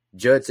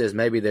 Judd says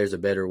maybe there's a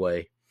better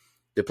way.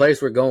 The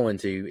place we're going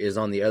to is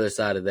on the other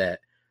side of that.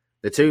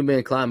 The two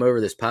men climb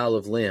over this pile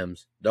of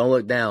limbs. "Don't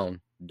look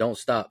down. Don't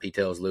stop," he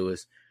tells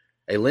Lewis.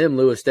 A limb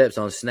Lewis steps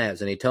on snaps,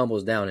 and he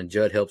tumbles down, and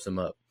Judd helps him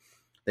up.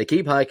 They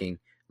keep hiking.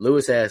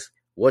 Lewis asks,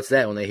 "What's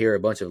that?" when they hear a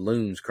bunch of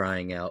loons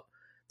crying out.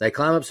 They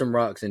climb up some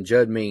rocks, and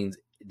Judd means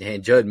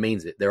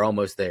it. They're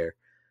almost there.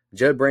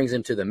 Judd brings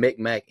him to the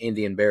Micmac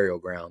Indian burial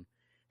ground.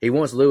 He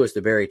wants Lewis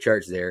to bury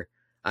Church there.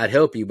 "I'd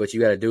help you, but you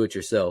got to do it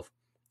yourself."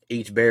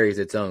 Each buries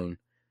its own.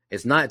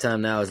 It's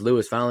nighttime now as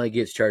Lewis finally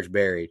gets Church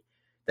buried.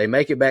 They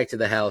make it back to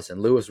the house,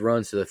 and Lewis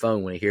runs to the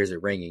phone when he hears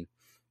it ringing.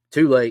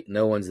 Too late,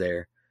 no one's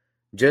there.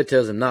 Judd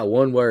tells him not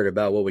one word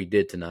about what we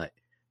did tonight.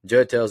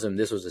 Judd tells him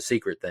this was a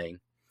secret thing.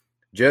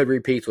 Judd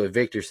repeats what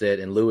Victor said,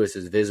 and Lewis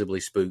is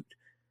visibly spooked.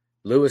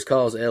 Lewis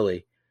calls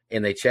Ellie,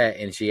 and they chat,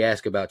 and she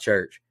asks about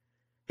Church.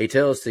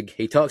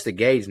 He talks to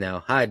Gage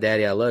now. Hi,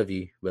 Daddy, I love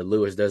you. But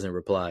Lewis doesn't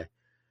reply.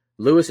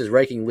 Lewis is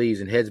raking leaves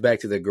and heads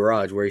back to the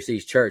garage where he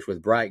sees Church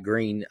with bright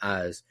green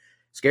eyes.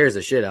 Scares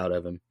the shit out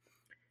of him.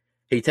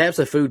 He taps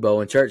a food bowl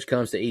and Church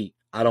comes to eat.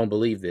 I don't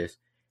believe this.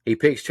 He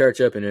picks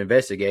Church up and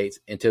investigates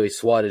until he's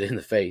swatted in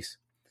the face.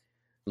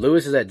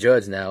 Lewis is at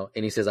Judd's now,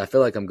 and he says, I feel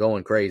like I'm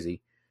going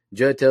crazy.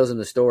 Judd tells him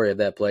the story of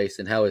that place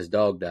and how his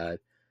dog died.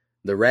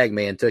 The rag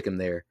man took him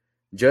there.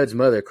 Judd's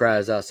mother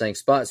cries out, saying,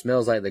 Spot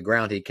smells like the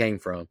ground he came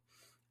from.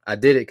 I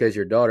did it because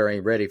your daughter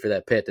ain't ready for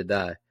that pet to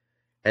die.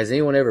 Has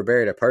anyone ever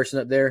buried a person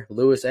up there?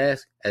 Lewis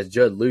asks, as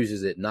Judd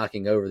loses it,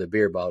 knocking over the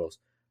beer bottles.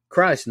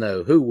 Christ,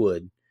 no. Who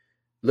would?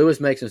 Lewis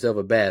makes himself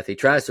a bath. He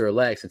tries to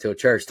relax until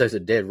Church throws a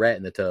dead rat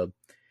in the tub.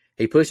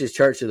 He pushes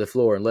Church to the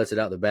floor and lets it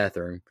out the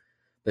bathroom.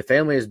 The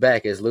family is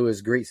back as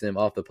Lewis greets them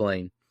off the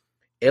plane.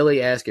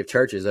 Ellie asks if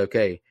Church is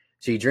okay.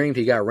 She dreamed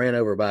he got ran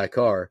over by a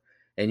car,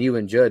 and you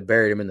and Judd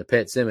buried him in the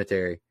pet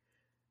cemetery.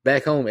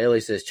 Back home,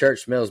 Ellie says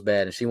Church smells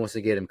bad and she wants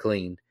to get him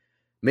cleaned.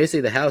 Missy,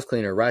 the house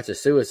cleaner, writes a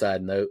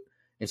suicide note,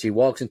 and she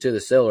walks into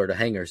the cellar to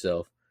hang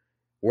herself.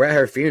 We're at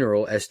her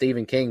funeral as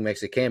Stephen King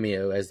makes a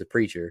cameo as the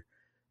preacher.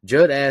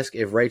 Judd asks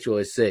if Rachel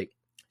is sick.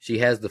 She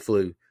has the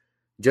flu.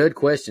 Judd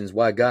questions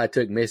why God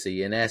took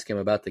Missy and asks him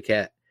about the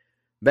cat.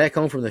 Back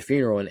home from the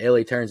funeral, and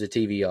Ellie turns the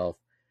TV off.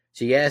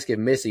 She asks if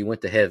Missy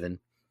went to heaven.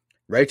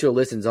 Rachel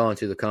listens on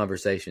to the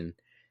conversation.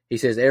 He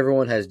says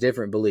everyone has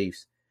different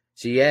beliefs.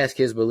 She asks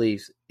his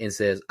beliefs and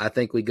says, I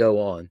think we go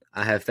on.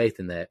 I have faith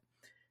in that.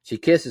 She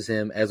kisses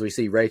him as we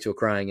see Rachel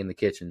crying in the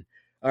kitchen.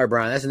 All right,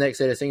 Brian, that's the next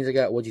set of scenes I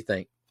got. What'd you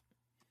think?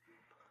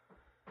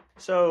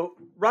 So,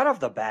 right off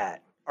the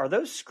bat, are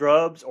those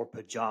scrubs or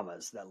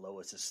pajamas that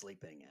Lois is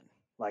sleeping in?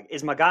 Like,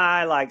 is my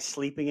guy, like,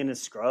 sleeping in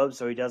his scrubs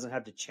so he doesn't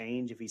have to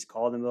change if he's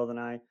called in the middle of the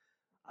night?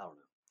 I don't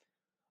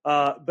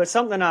know. But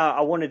something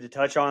I wanted to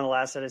touch on in the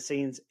last set of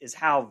scenes is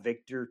how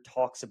Victor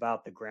talks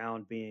about the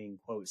ground being,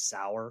 quote,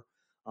 sour.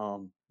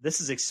 This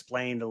is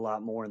explained a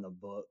lot more in the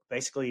book.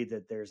 Basically,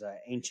 that there's an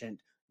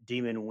ancient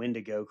demon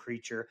Wendigo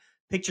creature.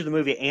 Picture the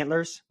movie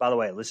Antlers. By the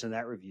way, listen to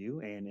that review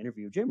and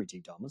interview of Jeremy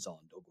T. Thomas on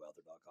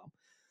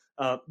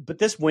dogwowther.com. But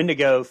this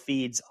Wendigo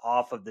feeds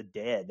off of the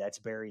dead that's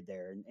buried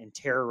there and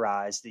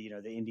terrorized the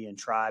Indian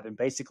tribe. And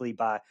basically,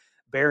 by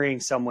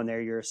burying someone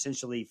there, you're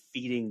essentially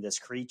feeding this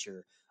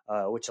creature,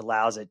 which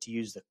allows it to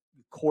use the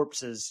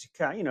corpses to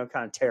kind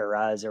of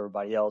terrorize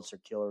everybody else or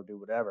kill or do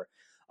whatever.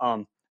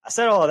 I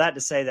said all of that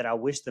to say that I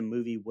wish the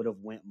movie would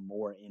have went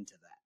more into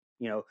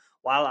that.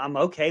 While I'm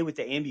okay with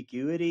the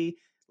ambiguity,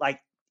 like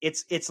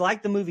it's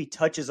like the movie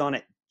touches on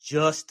it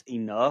just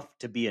enough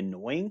to be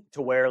annoying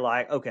to where,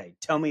 like, okay,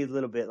 tell me a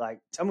little bit, like,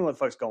 tell me what the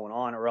fuck's going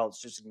on, or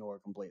else just ignore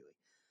it completely,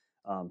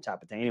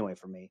 type of thing. Anyway,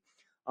 for me,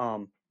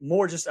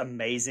 more just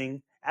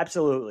amazing,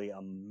 absolutely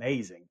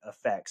amazing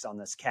effects on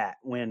this cat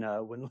when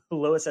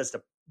Lewis has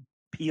to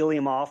peel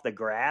him off the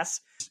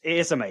grass.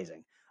 It's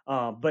amazing.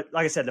 But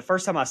like I said, the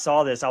first time I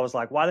saw this, I was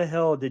like, why the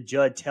hell did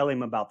Judd tell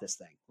him about this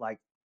thing? Like,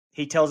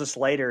 he tells us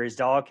later his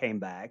dog came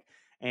back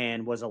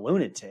and was a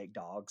lunatic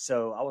dog.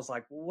 So I was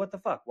like, well, what the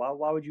fuck?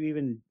 Why would you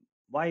even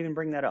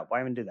bring that up?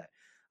 Why even do that?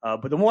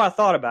 But the more I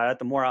thought about it,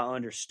 the more I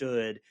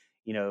understood,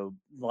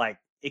 like,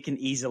 it can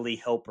easily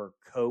help her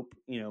cope,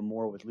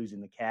 more with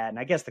losing the cat. And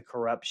I guess the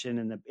corruption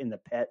in the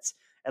pets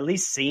at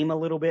least seem a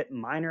little bit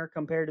minor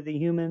compared to the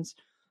humans.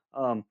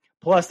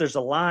 Plus there's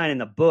a line in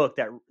the book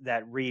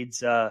that reads,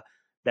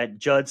 that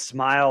Judd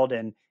smiled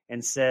and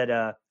said,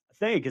 I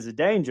think is a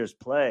dangerous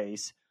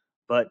place,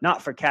 but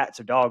not for cats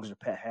or dogs or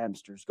pet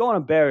hamsters. Go on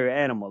and bury your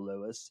animal,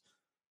 Lewis.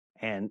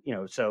 And,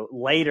 so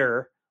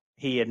later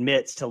he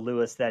admits to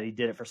Lewis that he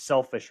did it for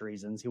selfish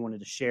reasons. He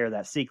wanted to share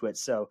that secret.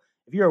 So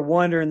if you're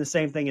wondering the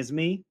same thing as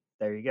me,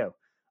 there you go.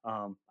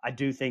 I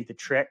do think the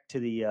trek to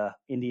the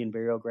Indian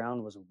burial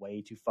ground was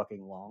way too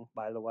fucking long,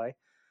 by the way.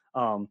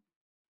 And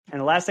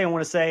the last thing I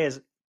want to say is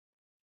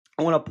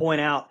I want to point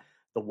out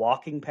the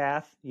walking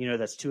path,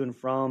 that's to and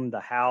from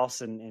the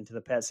house and to the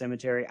pet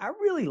cemetery. I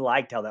really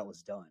liked how that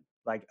was done.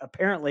 Like,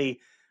 apparently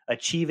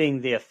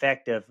achieving the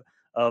effect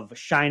of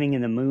shining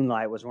in the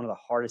moonlight was one of the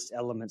hardest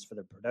elements for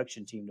the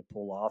production team to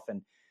pull off.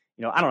 And,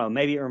 I don't know,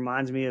 maybe it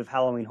reminds me of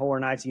Halloween Horror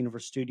Nights,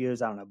 Universal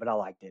Studios. I don't know, but I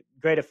liked it.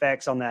 Great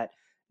effects on that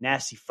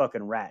nasty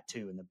fucking rat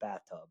too in the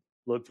bathtub.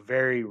 Looked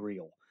very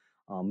real.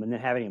 And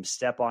then having him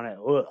step on it,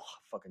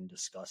 fucking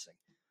disgusting.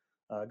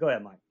 Go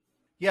ahead, Mike.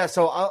 Yeah,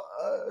 so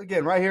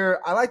again, right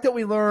here, I like that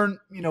we learn,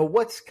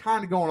 what's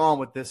kind of going on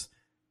with this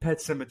pet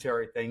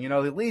cemetery thing.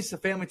 They lease the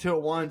family to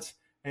it once,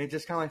 and it's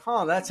just kind of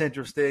like, that's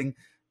interesting.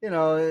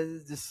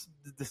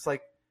 This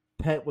like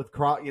pet with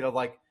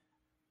like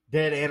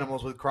dead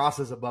animals with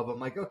crosses above them.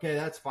 Like, okay,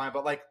 that's fine,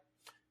 but like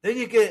then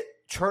you get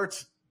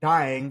Church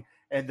dying,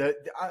 and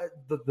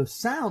the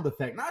sound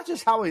effect, not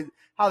just how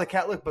the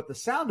cat looked, but the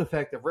sound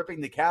effect of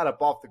ripping the cat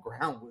up off the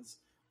ground was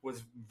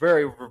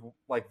very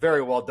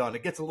well done.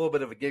 It gets a little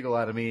bit of a giggle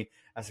out of me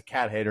as a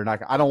cat hater.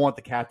 I don't want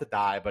the cat to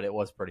die, but it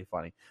was pretty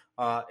funny.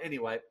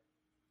 Anyway,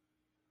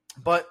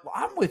 but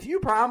I'm with you,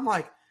 Brian. I'm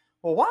like,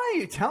 well, why are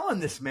you telling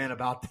this man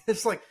about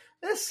this? Like,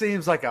 this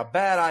seems like a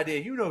bad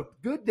idea.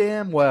 Good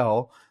damn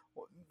well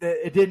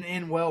it didn't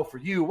end well for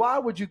you. Why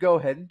would you go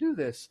ahead and do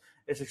this?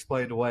 It's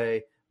explained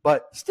away,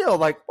 but still,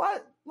 like,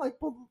 what? Like,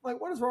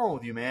 what is wrong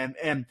with you, man?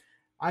 And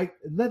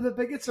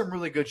they get some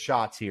really good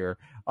shots here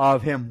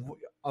of them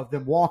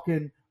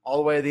walking all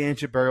the way to the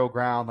ancient burial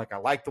ground. Like, I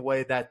love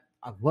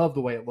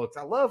the way it looks.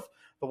 I love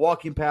the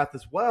walking path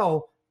as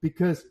well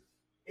because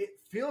it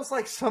feels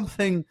like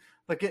something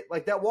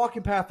like that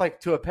walking path, like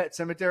to a pet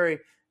cemetery,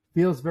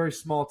 feels very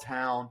small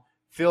town,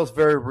 feels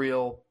very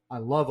real. I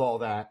love all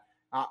that.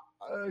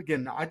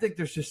 Again, I think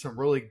there's just some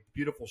really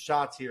beautiful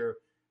shots here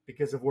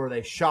because of where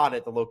they shot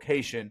it, the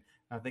location.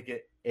 I think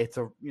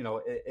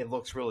it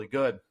looks really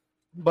good.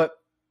 But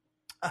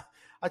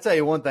I tell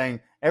you one thing: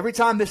 every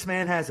time this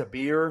man has a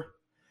beer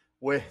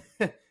with,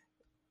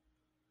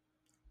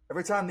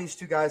 every time these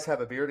two guys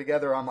have a beer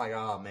together, I'm like,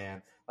 oh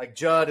man. Like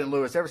Judd and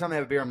Lewis, every time they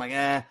have a beer, I'm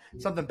like,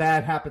 something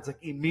bad happens like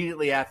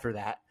immediately after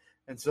that.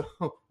 And so,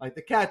 like,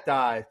 the cat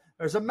dies.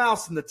 There's a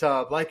mouse in the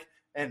tub. Like,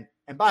 and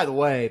by the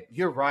way,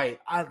 you're right.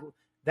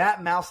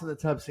 That mouse in the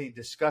tub scene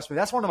disgusts me.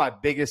 That's one of my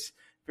biggest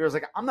fears.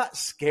 Like, I'm not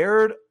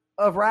scared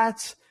of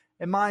rats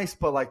and mice,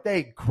 but like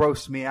they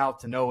gross me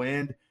out to no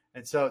end.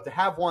 And so to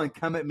have one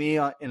come at me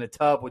in a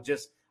tub would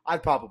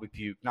I'd probably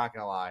puke, not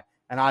gonna lie,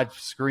 and I'd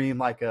scream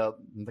like a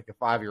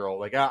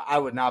 5-year-old. Like I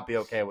would not be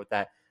okay with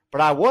that. But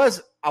I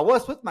was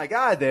with my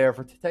guy there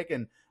for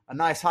taking a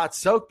nice hot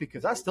soak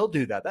because I still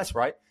do that. That's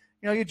right.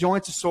 Your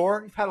joints are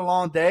sore. You've had a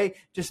long day.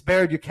 Just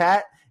buried your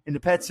cat in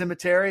the pet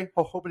cemetery,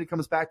 hoping he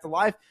comes back to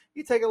life.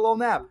 You take a little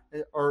nap,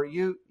 or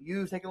you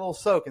take a little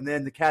soak, and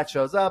then the cat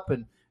shows up,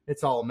 and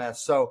it's all a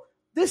mess. So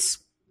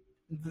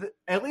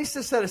at least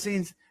this set of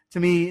scenes, to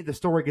me, the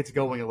story gets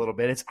going a little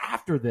bit. It's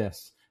after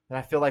this that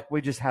I feel like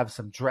we just have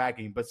some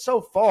dragging. But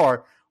so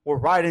far, we're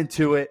right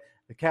into it.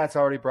 The cat's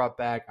already brought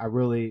back. I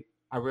really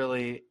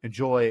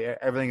enjoy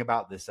everything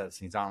about this set of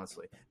scenes,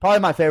 honestly. Probably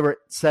my favorite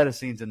set of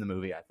scenes in the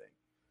movie, I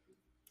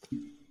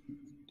think.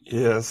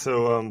 Yeah,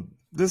 so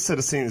this set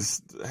of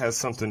scenes has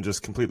something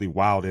just completely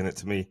wild in it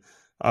to me.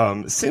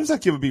 It seems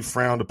like it would be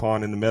frowned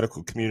upon in the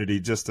medical community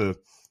just to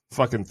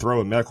fucking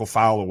throw a medical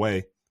file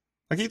away.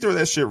 Like, he threw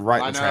that shit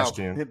right in the trash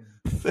can.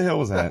 What the hell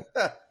was that?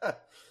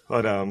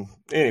 But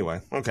anyway,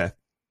 okay.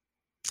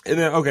 And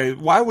then, okay,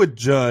 why would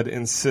Judd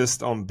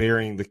insist on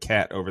burying the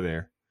cat over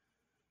there?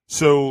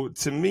 So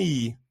to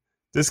me,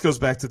 this goes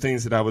back to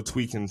things that I would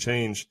tweak and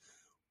change.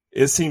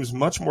 It seems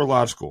much more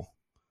logical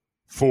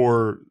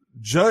for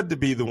Judd to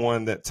be the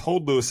one that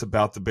told Lewis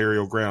about the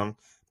burial ground,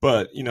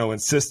 but,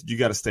 insisted you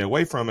got to stay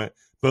away from it.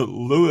 But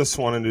Lewis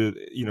wanted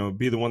to,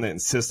 be the one that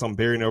insists on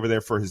burying over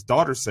there for his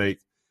daughter's sake,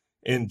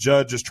 and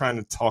Judd just trying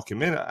to talk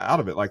him out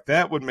of it. Like,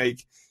 that would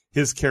make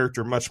his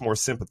character much more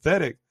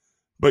sympathetic,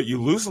 but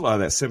you lose a lot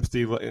of that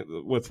sympathy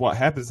with what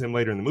happens to him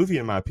later in the movie,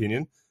 in my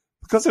opinion.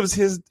 Because it was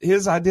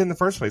his idea in the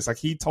first place. Like,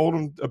 he told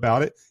him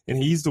about it, and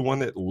he's the one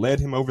that led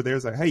him over there.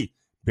 It's like, hey,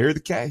 bury the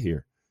cat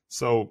here.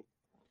 So,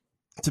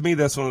 to me,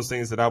 that's one of those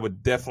things that I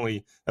would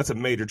definitely, that's a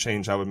major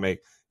change I would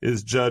make,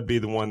 is Judd be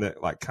the one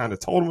that, like, kind of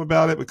told him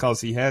about it because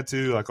he had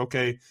to. Like,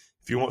 okay,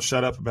 if you won't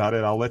shut up about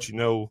it, I'll let you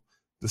know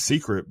the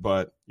secret,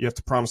 but you have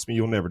to promise me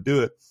you'll never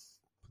do it.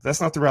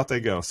 That's not the route they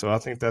go. So I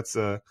think that's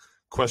a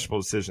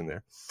questionable decision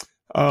there.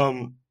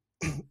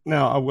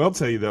 Now, I will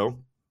tell you, though,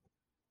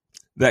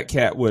 that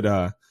cat would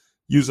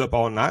use up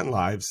all 9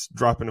 lives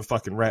dropping a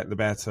fucking rat in the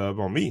bathtub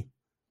on me.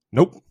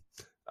 Nope.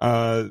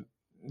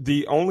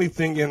 The only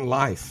thing in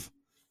life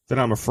that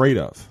I'm afraid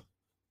of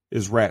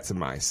is rats and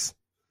mice.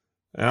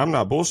 And I'm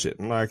not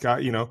bullshitting. Like,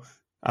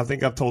 I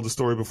think I've told the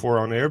story before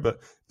on air, but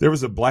there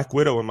was a black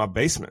widow in my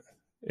basement,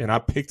 and I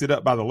picked it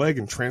up by the leg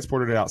and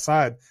transported it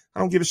outside. I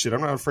don't give a shit.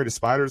 I'm not afraid of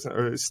spiders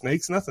or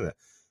snakes, nothing of that.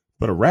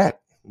 But a rat,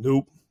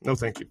 nope. No,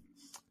 thank you.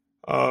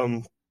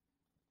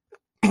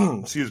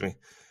 Excuse me.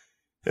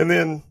 And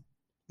then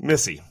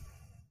Missy,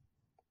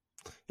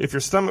 if your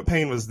stomach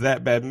pain was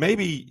that bad,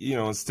 maybe,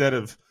 instead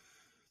of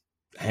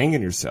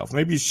hanging yourself,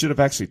 maybe you should have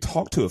actually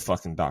talked to a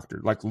fucking doctor.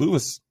 Like,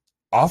 Lewis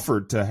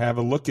offered to have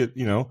a look at,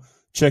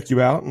 check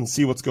you out and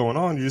see what's going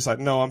on. You're just like,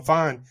 no, I'm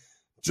fine.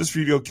 Just for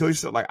you to go kill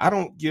yourself. Like, I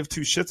don't give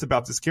 2 shits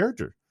about this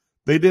character.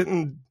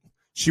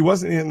 She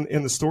wasn't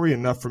in the story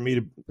enough for me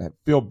to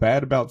feel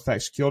bad about the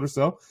fact she killed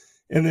herself.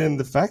 And then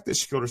the fact that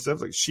she killed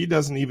herself, like, she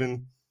doesn't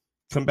even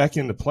come back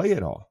into play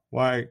at all.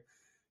 Like,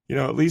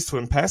 at least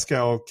when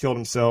Pascal killed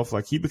himself,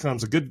 like, he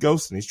becomes a good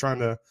ghost and he's trying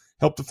to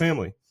help the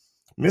family.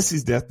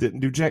 Missy's death didn't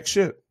do jack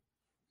shit.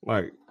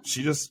 Like,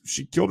 she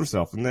killed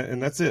herself,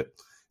 and that's it.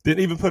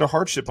 Didn't even put a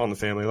hardship on the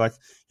family. Like,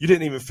 you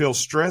didn't even feel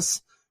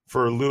stress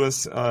for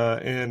Lewis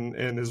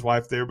and his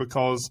wife there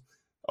because,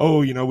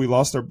 we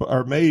lost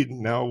our maid.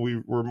 Now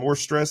we're more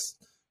stressed.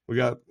 We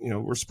got,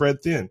 we're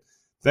spread thin.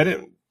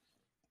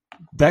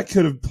 That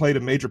could have played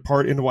a major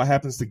part into what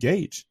happens to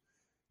Gage.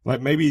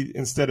 Like, maybe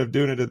instead of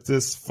doing it at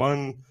this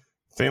fun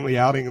family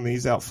outing and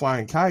he's out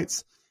flying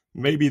kites,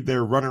 maybe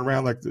they're running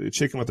around like the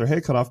chicken with their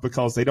head cut off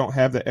because they don't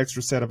have the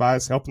extra set of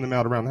eyes helping them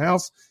out around the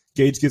house.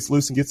 Gage gets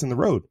loose and gets in the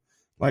road.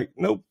 Like,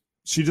 nope,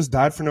 she just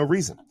died for no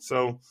reason.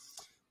 So,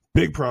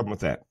 big problem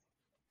with that.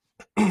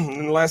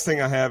 And the last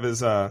thing I have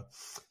is,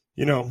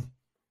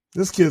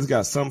 This kid's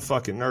got some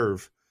fucking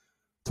nerve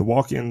to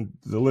walk in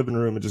the living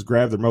room and just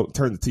grab the remote and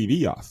turn the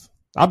TV off.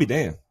 I'll be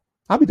damned.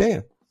 I'd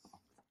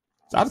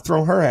have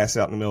thrown her ass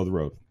out in the middle of the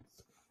road.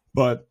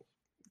 But,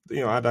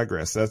 I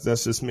digress.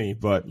 That's just me.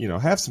 But,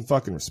 have some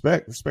fucking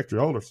respect. Respect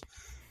your elders.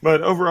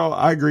 But overall,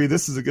 I agree.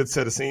 This is a good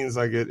set of scenes.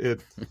 Like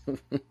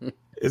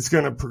it's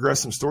going to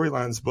progress some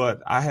storylines,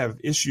 but I have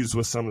issues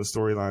with some of the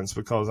storylines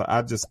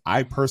because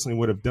I personally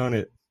would have done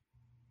it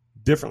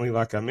differently,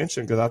 like I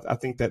mentioned, because I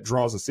think that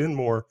draws us in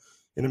more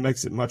and it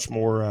makes it much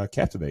more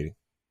captivating.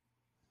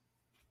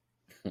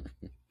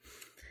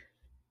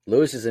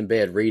 Lewis is in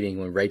bed reading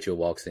when Rachel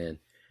walks in.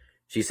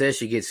 She says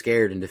she gets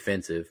scared and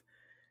defensive.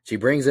 She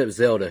brings up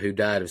Zelda, who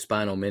died of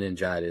spinal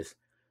meningitis.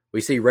 We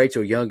see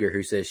Rachel younger,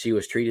 who says she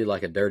was treated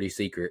like a dirty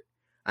secret.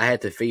 I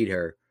had to feed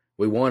her.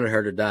 We wanted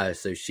her to die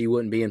so she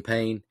wouldn't be in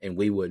pain and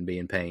we wouldn't be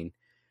in pain.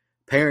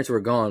 Parents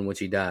were gone when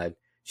she died.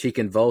 She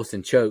convulsed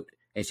and choked,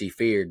 and she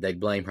feared they'd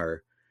blame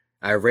her.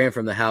 I ran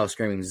from the house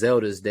screaming,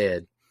 "Zelda's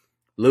dead."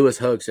 Lewis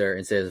hugs her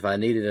and says, "If I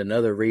needed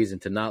another reason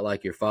to not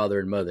like your father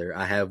and mother,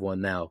 I have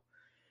one now."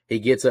 He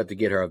gets up to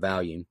get her a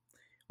Valium.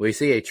 We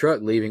see a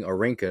truck leaving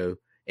Orenco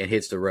and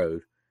hits the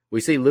road.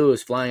 We see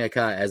Lewis flying a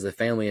kite as the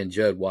family and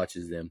Judd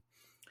watches them.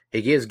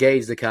 He gives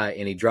Gage the kite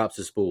and he drops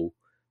the spool.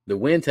 The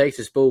wind takes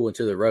the spool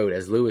into the road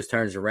as Lewis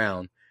turns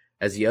around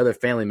as the other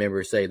family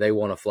members say they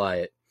want to fly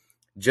it.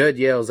 Judd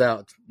yells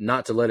out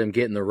not to let him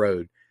get in the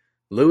road.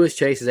 Lewis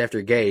chases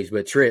after Gage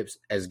but trips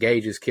as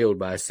Gage is killed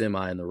by a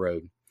semi in the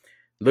road.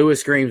 Lewis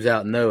screams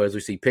out no as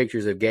we see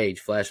pictures of Gage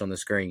flash on the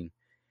screen.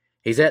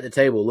 He's at the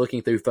table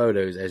looking through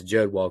photos as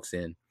Judd walks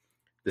in.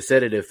 The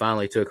sedative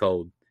finally took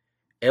hold.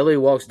 Ellie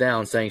walks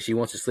down saying she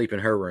wants to sleep in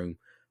her room.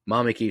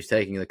 Mommy keeps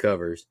taking the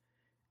covers.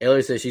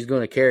 Ellie says she's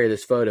going to carry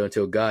this photo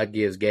until God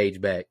gives Gage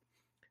back.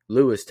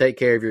 Lewis, take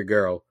care of your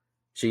girl.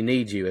 She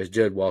needs you as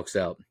Judd walks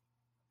out.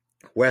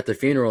 We're at the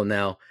funeral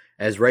now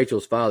as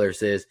Rachel's father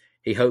says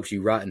he hopes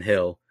you rot in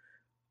hell.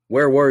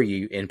 Where were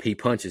you? And he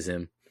punches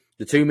him.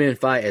 The two men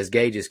fight as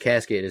Gage's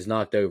casket is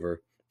knocked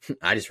over.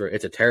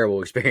 It's a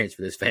terrible experience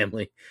for this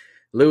family.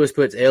 Lewis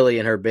puts Ellie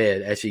in her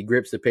bed as she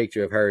grips the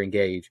picture of her and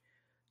Gage.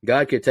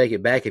 God could take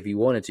it back if he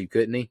wanted to,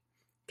 couldn't he?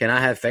 Can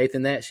I have faith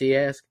in that? She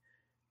asks.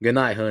 Good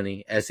night,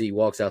 honey, as he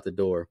walks out the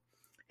door.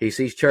 He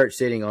sees Church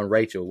sitting on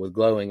Rachel with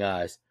glowing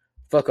eyes.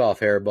 Fuck off,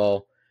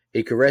 hairball.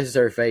 He caresses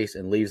her face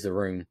and leaves the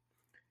room.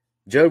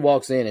 Judd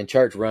walks in and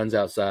Church runs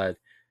outside.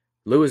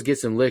 Lewis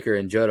gets some liquor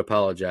and Judd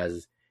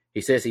apologizes.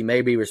 He says he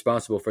may be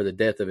responsible for the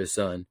death of his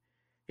son.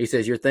 He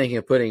says, you're thinking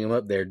of putting him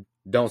up there.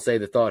 Don't say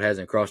the thought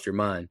hasn't crossed your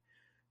mind.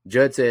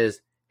 Judd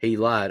says he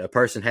lied. A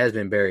person has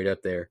been buried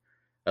up there.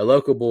 A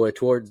local boy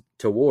towards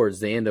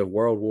the end of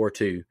World War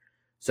II.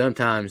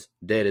 Sometimes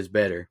dead is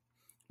better.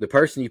 The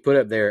person you put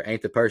up there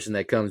ain't the person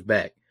that comes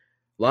back.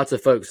 Lots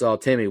of folks saw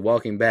Timmy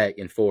walking back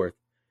and forth.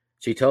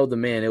 She told the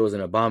men it was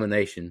an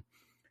abomination.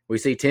 We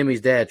see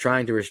Timmy's dad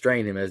trying to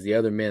restrain him as the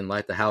other men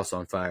light the house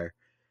on fire.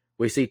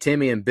 We see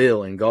Timmy and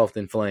Bill engulfed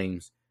in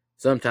flames.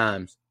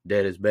 Sometimes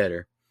dead is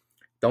better.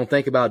 Don't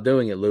think about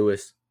doing it,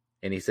 Lewis.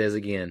 And he says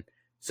again,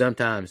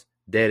 sometimes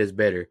dead is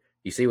better.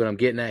 You see what I'm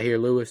getting at here,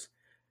 Lewis?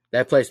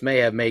 That place may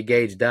have made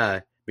Gage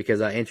die because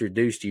I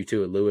introduced you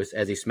to it, Lewis,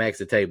 as he smacks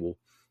the table.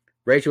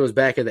 Rachel is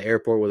back at the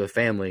airport with her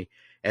family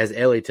as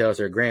Ellie tells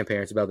her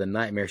grandparents about the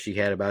nightmare she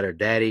had about her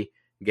daddy,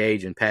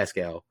 Gage, and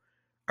Pascal.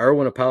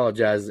 Erwin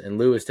apologizes and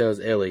Lewis tells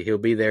Ellie he'll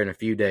be there in a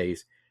few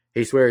days.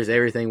 He swears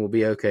everything will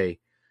be okay.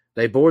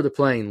 They board the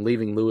plane,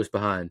 leaving Lewis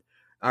behind.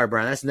 All right,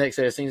 Brian, that's the next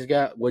set of scenes,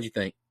 guy. What'd you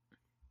think?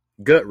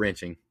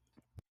 Gut-wrenching.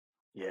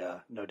 Yeah,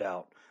 no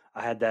doubt.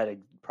 I had that I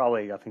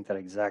think that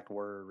exact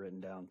word written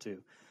down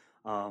too.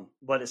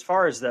 But as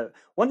far as the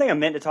one thing I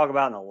meant to talk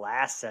about in the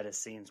last set of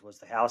scenes was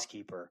the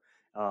housekeeper.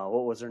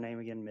 What was her name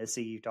again?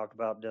 Missy, you talked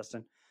about,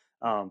 Dustin.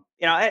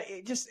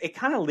 It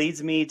kind of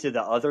leads me to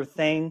the other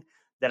thing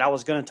that I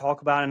was going to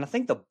talk about. And I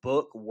think the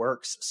book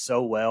works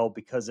so well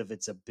because of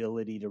its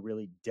ability to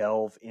really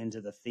delve into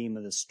the theme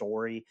of the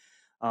story.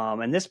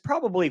 And this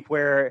probably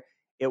where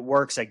it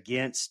works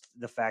against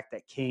the fact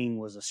that King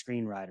was a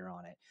screenwriter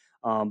on it.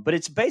 But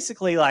it's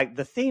basically like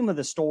the theme of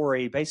the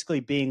story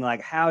basically being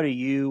like, how do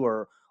you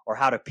or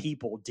how do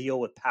people deal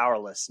with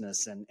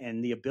powerlessness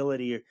and the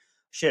ability,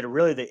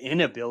 really the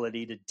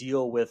inability to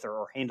deal with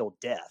or handle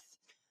death.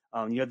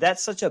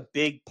 That's such a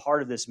big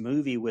part of this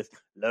movie with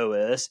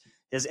Lois,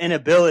 his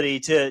inability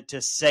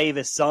to save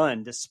his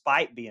son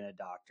despite being a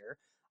doctor.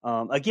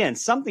 Again,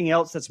 something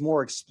else that's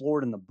more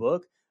explored in the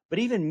book, but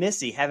even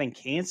Missy having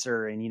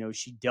cancer and,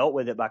 she dealt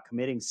with it by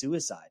committing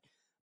suicide.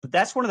 But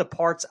that's one of the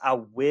parts I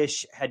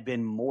wish had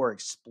been more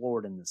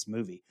explored in this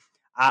movie.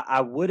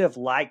 I would have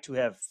liked to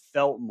have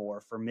felt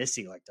more for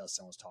Missy, like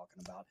Dustin was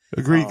talking about.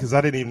 Agreed, because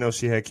I didn't even know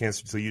she had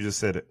cancer until you just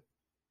said it.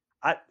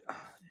 I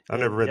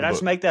never read the book. Did I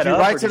just make that She up,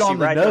 writes or did it she on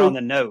the write it note, on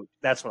the note?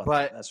 That's what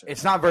But that's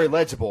it's not very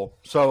legible,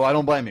 so I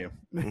don't blame you.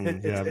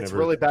 It's never-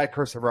 really bad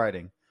cursive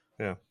writing.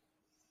 Yeah.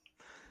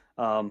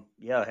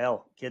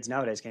 Hell, kids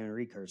nowadays can't even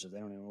read cursive. They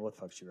don't even know what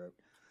the fuck she wrote.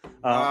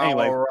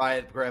 Anyway. All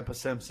right, Grandpa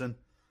Simpson.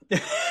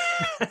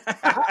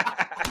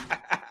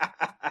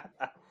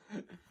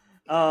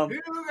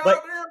 You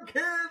But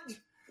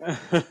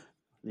goddamn kids!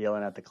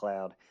 yelling at the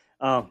cloud.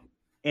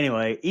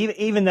 Anyway,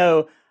 even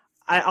though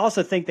I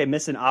also think they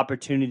miss an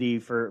opportunity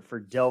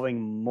for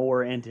delving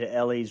more into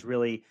Ellie's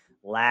really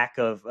lack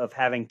of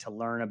having to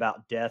learn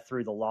about death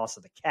through the loss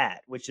of the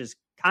cat, which is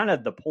kind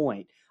of the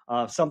point.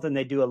 Something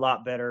they do a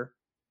lot better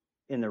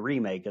in the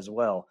remake as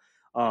well.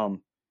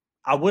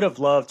 I would have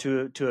loved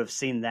to have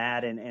seen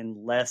that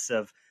and less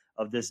of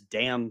this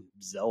damn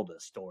Zelda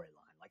storyline.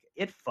 Like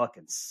it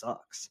fucking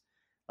sucks.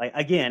 Like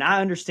again,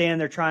 I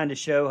understand they're trying to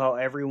show how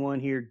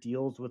everyone here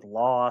deals with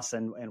loss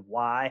and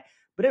why,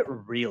 but it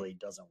really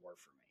doesn't work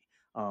for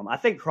me. I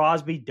think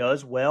Crosby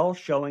does well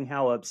showing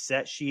how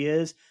upset she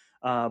is,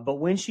 but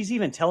when she's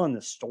even telling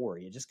the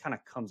story, it just kind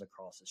of comes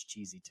across as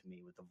cheesy to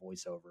me with the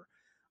voiceover.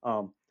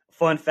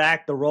 Fun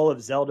fact: the role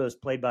of Zelda is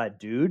played by a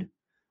dude.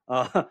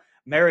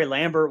 Mary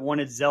Lambert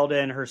wanted Zelda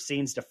in her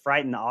scenes to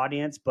frighten the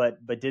audience,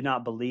 but did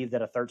not believe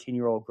that a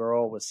 13-year-old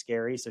girl was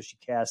scary, so she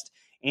cast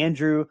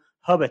Andrew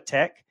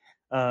Hubatek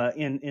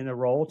in the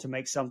role to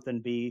make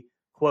something be,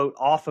 quote,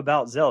 off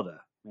about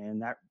Zelda.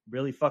 And that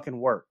really fucking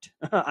worked.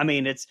 I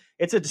mean, it's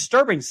a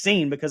disturbing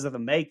scene because of the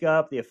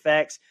makeup, the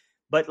effects,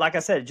 but like I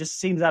said, it just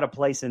seems out of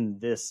place in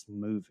this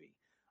movie.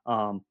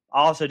 I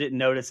also didn't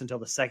notice until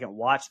the second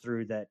watch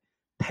through that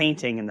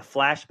painting in the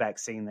flashback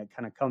scene that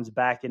kind of comes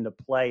back into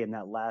play in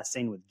that last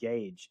scene with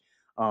Gage.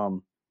 A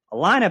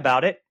line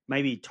about it,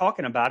 maybe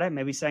talking about it,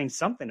 maybe saying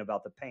something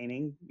about the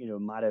painting,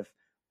 might have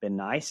been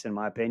nice in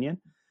my opinion.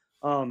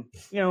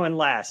 And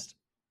last,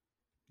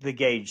 the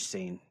Gage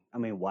scene. I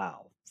mean,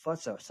 wow,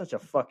 such a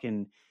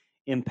fucking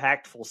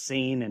impactful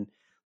scene. And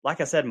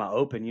like I said in my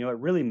open, it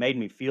really made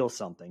me feel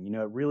something.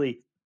 It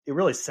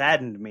really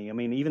saddened me. I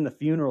mean, even the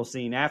funeral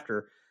scene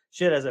after,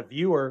 shit, as a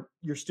viewer,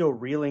 you're still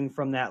reeling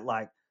from that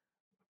like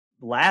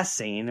last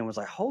scene and was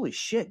like, holy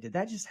shit, did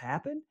that just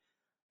happen?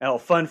 Oh,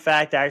 fun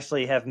fact, I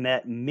actually have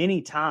met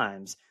many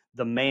times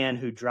the man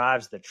who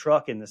drives the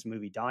truck in this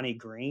movie, Donnie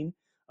Green.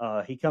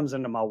 He comes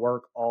into my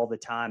work all the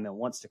time and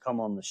wants to come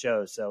on the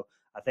show. So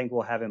I think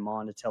we'll have him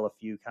on to tell a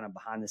few kind of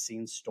behind the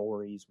scenes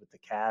stories with the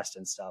cast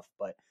and stuff.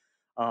 But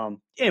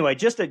anyway,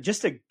 just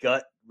a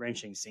gut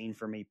wrenching scene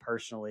for me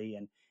personally.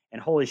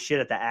 And holy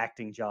shit at the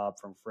acting job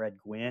from Fred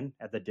Gwynn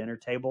at the dinner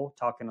table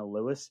talking to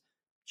Lewis.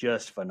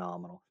 Just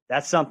phenomenal.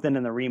 That's something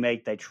in the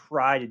remake they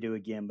try to do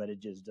again, but it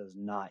just does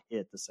not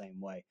hit the same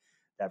way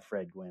that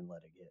Fred Gwynn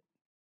let it get.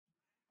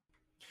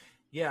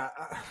 Yeah.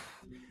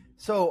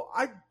 So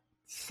I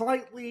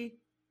slightly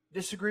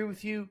disagree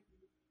with you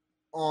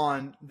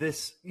on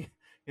this,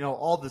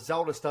 all the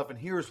Zelda stuff, and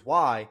here's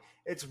why.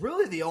 It's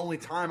really the only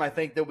time I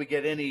think that we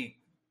get any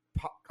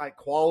like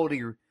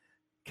quality or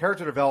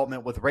character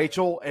development with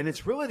Rachel, and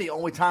it's really the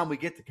only time we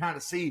get to kind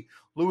of see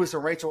Lewis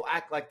and Rachel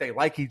act like they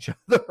like each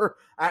other,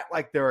 act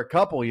like they're a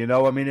couple,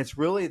 I mean, it's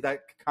really that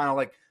kind of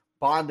like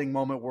bonding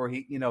moment where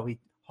he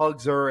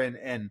hugs her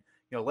and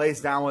lays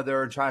down with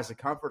her and tries to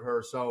comfort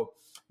her. So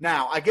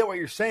now I get what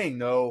you're saying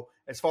though,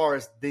 as far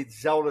as the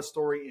Zelda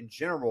story in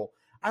general.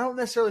 I don't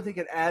necessarily think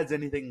it adds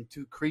anything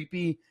too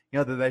creepy,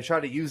 that they try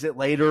to use it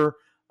later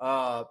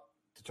to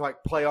try to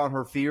play on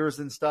her fears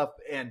and stuff.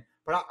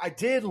 But I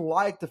did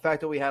like the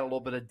fact that we had a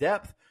little bit of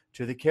depth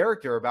to the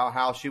character about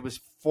how she was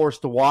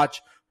forced to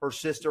watch her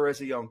sister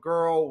as a young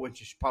girl, when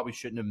she probably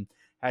shouldn't have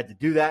had to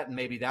do that. And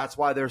maybe that's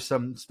why there's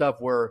some stuff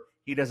where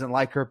he doesn't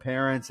like her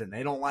parents and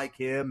they don't like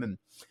him. And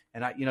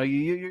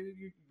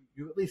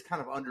you at least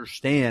kind of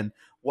understand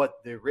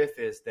what the riff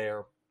is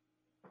there.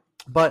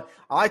 But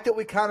I like that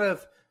we kind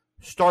of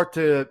start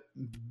to,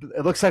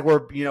 it looks like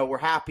we're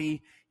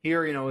happy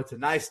here. It's a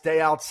nice day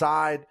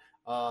outside.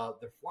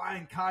 They're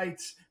flying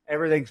kites.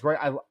 Everything's great.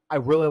 I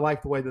really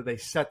like the way that they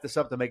set this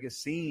up to make it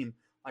seem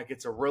like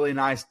it's a really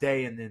nice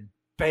day, and then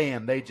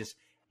bam, they just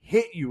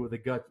hit you with a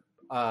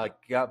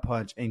gut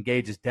punch and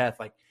Gage's death.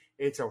 Like,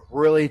 it's a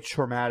really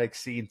traumatic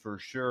scene for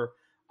sure.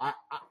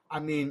 I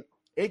mean,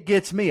 it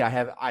gets me.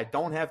 I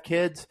don't have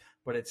kids,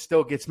 but it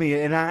still gets me.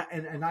 And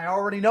I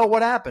already know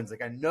what happens.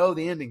 Like, I know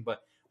the ending, but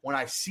when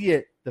I see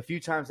it, the few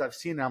times I've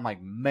seen it, I'm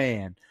like,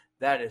 man,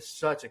 that is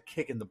such a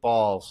kick in the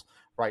balls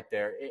right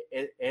there.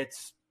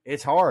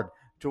 It's hard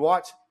to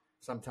watch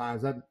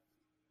sometimes.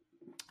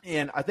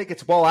 And I think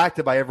it's well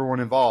acted by everyone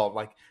involved.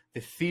 Like,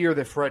 the fear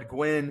that Fred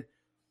Gwynn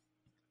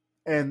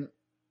and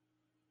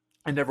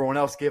everyone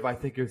else give, I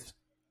think is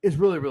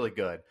really, really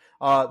good.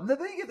 Then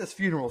you get this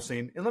funeral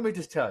scene, and let me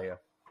just tell you,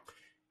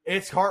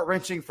 it's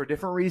heart-wrenching for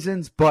different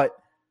reasons, but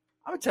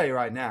I'm going to tell you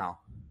right now,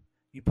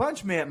 you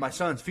punch me at my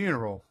son's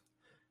funeral,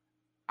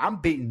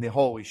 I'm beating the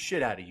holy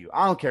shit out of you.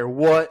 I don't care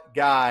what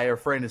guy or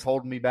friend is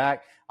holding me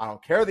back. I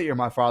don't care that you're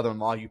my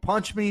father-in-law. You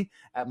punch me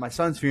at my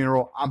son's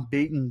funeral, I'm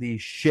beating the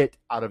shit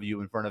out of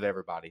you in front of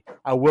everybody.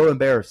 I will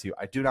embarrass you.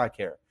 I do not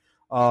care.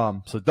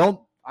 So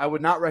I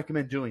would not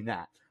recommend doing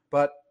that.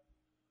 But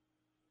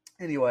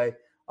anyway,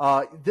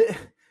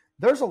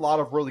 there's a lot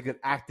of really good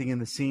acting in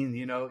the scene.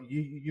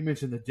 You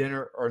mentioned the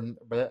dinner, or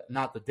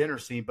not the dinner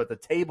scene, but the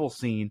table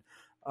scene.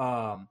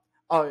 Hold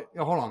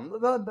on.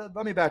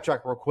 Let me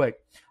backtrack real quick.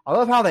 I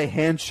love how they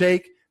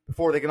handshake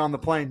before they get on the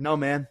plane. No,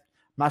 man,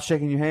 I'm not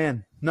shaking your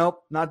hand.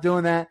 Nope, not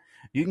doing that.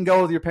 You can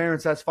go with your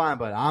parents, that's fine,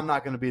 but I'm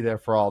not going to be there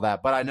for all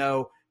that. But I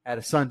know had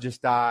a son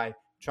just die,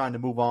 trying to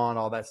move on,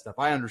 all that stuff.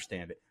 I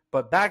understand it.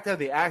 But back to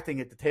the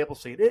acting at the table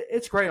seat,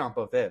 it's great on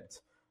both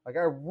ends. Like,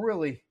 I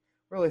really,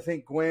 really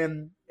think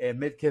Gwen and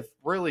Midkiff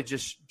really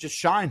just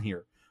shine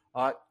here.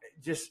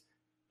 Just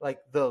like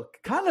the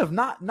kind of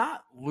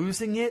not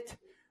losing it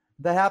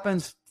that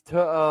happens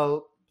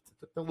to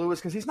Lewis,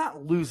 because he's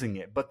not losing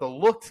it, but the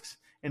looks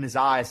in his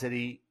eyes that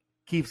he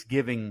keeps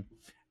giving,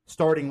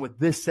 starting with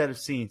this set of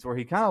scenes where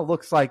he kind of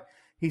looks like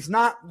he's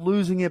not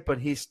losing it, but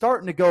he's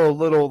starting to go a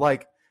little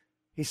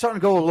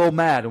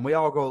mad, and we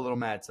all go a little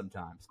mad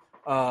sometimes.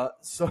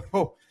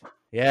 So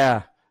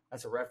yeah,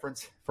 that's a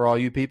reference for all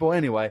you people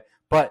anyway.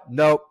 But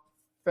nope,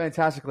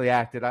 fantastically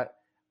acted.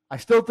 I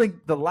still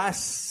think the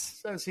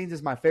last set of scenes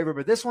is my favorite,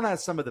 but this one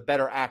has some of the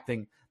better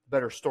acting,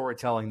 better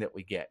storytelling that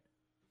we get.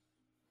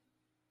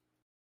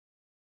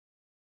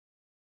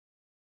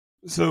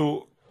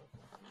 So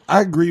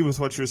I agree with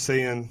what you're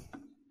saying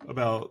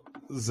about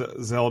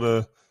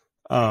Zelda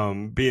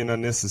being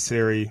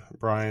unnecessary,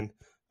 Brian.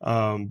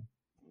 But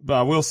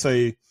I will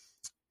say,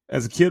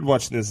 as a kid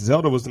watching this,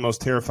 Zelda was the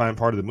most terrifying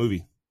part of the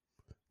movie.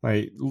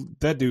 Like,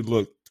 that dude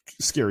looked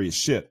scary as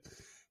shit.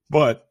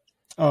 But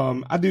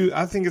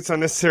I think it's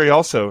unnecessary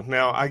also.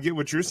 Now, I get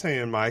what you're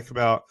saying, Mike,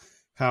 about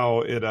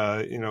how it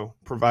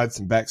provides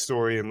some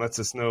backstory and lets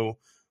us know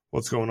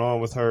what's going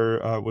on with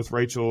her, with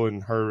Rachel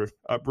and her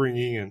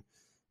upbringing, and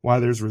why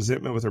there's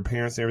resentment with her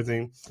parents and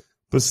everything.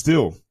 But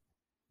still,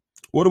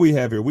 what do we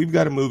have here? We've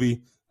got a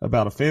movie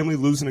about a family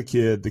losing a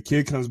kid. The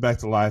kid comes back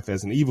to life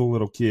as an evil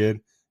little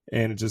kid,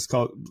 and it just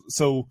called.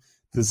 So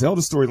the Zelda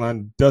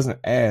storyline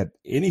doesn't add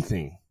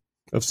anything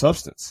of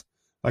substance.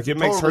 Like, it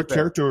makes her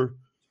character,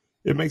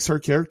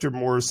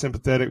 more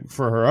sympathetic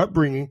for her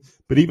upbringing,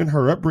 but even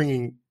her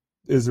upbringing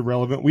is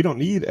irrelevant. We don't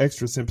need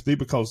extra sympathy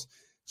because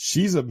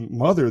she's a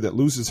mother that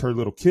loses her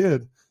little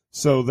kid.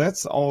 So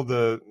that's all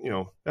the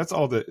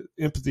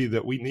empathy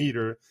that we need,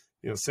 or,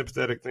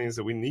 sympathetic things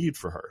that we need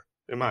for her,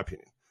 in my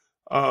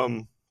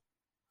opinion.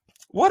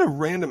 What a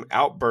random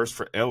outburst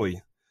for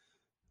Ellie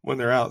when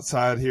they're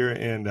outside here,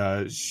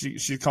 and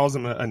she calls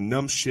him a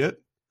numb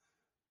shit.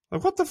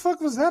 Like, what the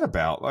fuck was that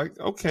about? Like,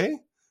 okay,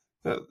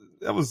 that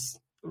was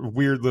a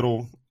weird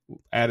little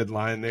added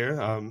line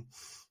there.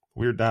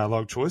 Weird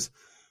dialogue choice.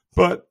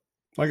 But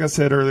like I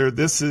said earlier,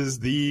 this is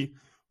the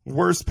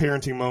worst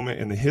parenting moment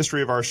in the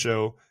history of our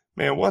show.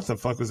 Man, what the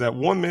fuck was that?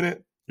 1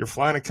 minute, you're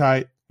flying a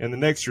kite, and the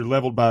next, you're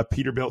leveled by a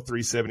Peterbilt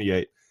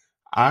 378.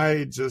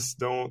 I just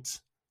don't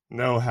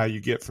know how you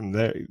get from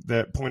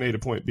that point A to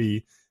point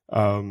B,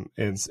 and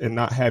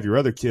not have your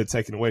other kid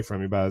taken away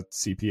from you by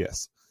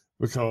CPS,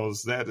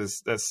 because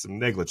that's some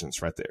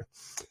negligence right there.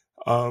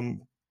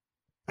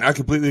 I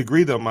completely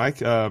agree, though,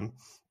 Mike.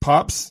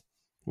 Pops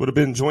would have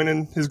been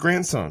joining his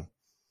grandson.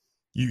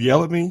 You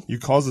yell at me, you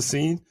cause a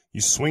scene, you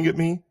swing at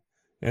me,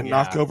 and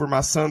knock over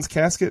my son's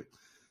casket.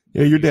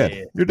 Yeah, you're dead.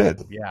 Yeah. You're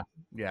dead.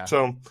 Yeah.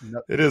 So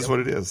it is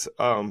what it is.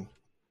 And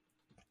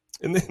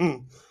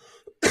then,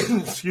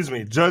 excuse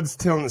me, Judd's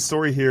telling the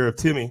story here of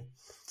Timmy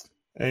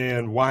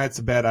and why it's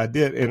a bad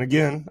idea. And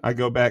again, I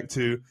go back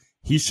to,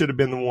 he should have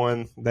been the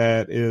one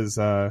that is,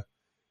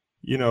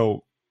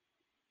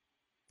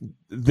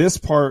 this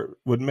part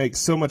would make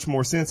so much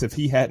more sense if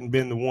he hadn't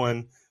been the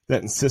one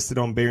that insisted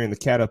on burying the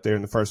cat up there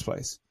in the first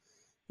place.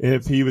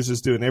 If he was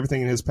just doing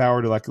everything in his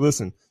power to, like,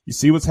 listen, you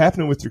see what's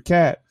happening with your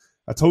cat?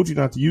 I told you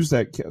not to use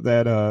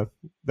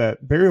that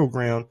burial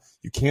ground.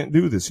 You can't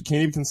do this. You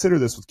can't even consider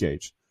this with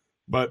Gage.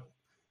 But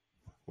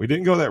we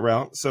didn't go that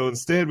route. So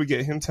instead, we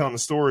get him telling the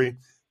story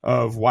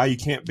of why you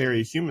can't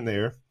bury a human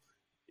there.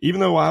 Even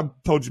though I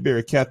told you to bury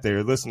a cat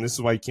there, listen, this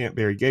is why you can't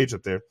bury Gage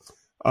up there.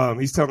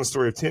 He's telling the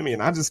story of Timmy,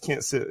 and I just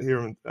can't sit here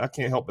and I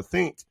can't help but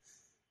think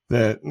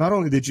that not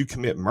only did you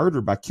commit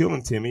murder by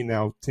killing Timmy,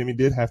 now Timmy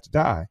did have to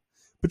die,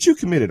 but you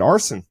committed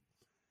arson.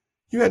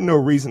 You had no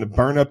reason to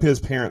burn up his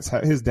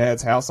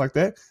dad's house like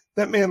that.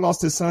 That man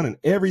lost his son and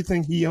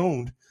everything he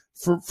owned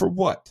for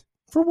what?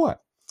 For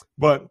what?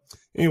 But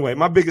anyway,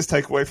 my biggest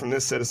takeaway from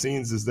this set of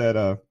scenes is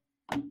that,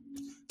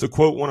 to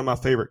quote one of my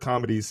favorite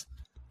comedies,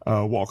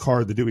 Walk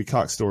Hard, the Dewey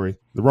Cox story,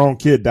 the wrong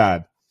kid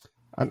died.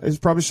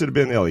 It probably should have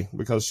been Ellie,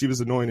 because she was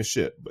annoying as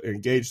shit.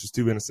 And Gage was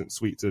too innocent and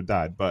sweet to have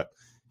died. But,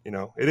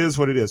 it is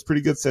what it is.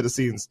 Pretty good set of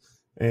scenes.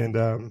 And,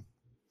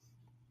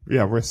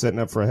 we're setting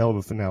up for a hell of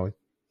a finale.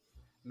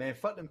 Man,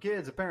 fuck them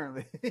kids,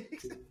 apparently.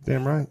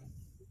 Damn right.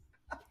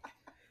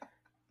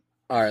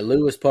 All right,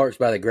 Lewis parks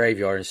by the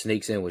graveyard and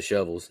sneaks in with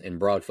shovels in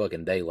broad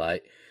fucking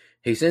daylight.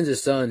 He finds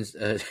his son's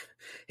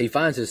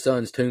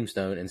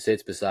tombstone and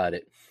sits beside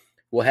it.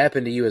 What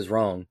happened to you is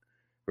wrong.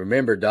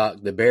 Remember, Doc,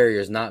 the barrier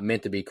is not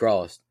meant to be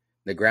crossed.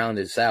 The ground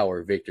is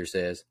sour, Victor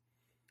says.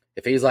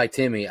 If he's like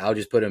Timmy, I'll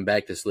just put him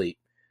back to sleep.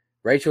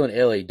 Rachel and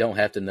Ellie don't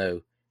have to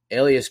know.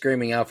 Ellie is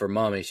screaming out for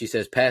Mommy. She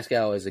says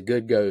Pascal is a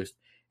good ghost,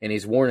 and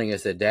he's warning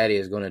us that Daddy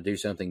is going to do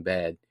something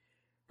bad.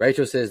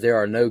 Rachel says there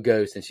are no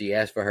ghosts, and she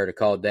asks for her to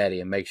call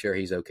Daddy and make sure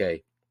he's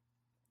okay.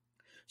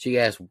 She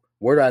asks,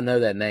 where do I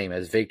know that name,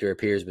 as Victor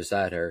appears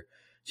beside her.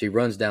 She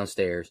runs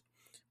downstairs.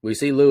 We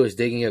see Lewis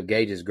digging up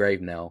Gage's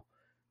grave now.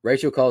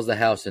 Rachel calls the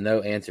house to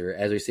no answer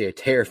as we see a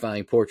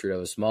terrifying portrait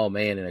of a small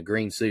man in a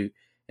green suit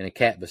and a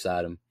cat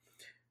beside him.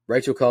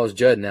 Rachel calls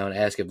Judd now and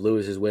asks if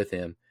Lewis is with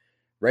him.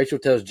 Rachel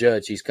tells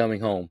Judd she's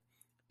coming home.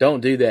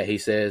 Don't do that, he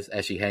says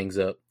as she hangs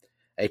up.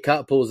 A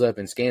cop pulls up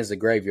and scans the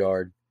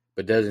graveyard,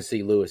 but doesn't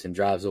see Lewis and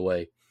drives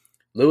away.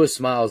 Lewis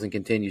smiles and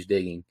continues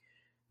digging.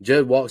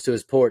 Judd walks to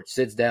his porch,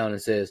 sits down,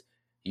 and says,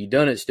 "You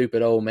done it,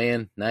 stupid old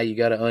man. Now you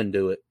gotta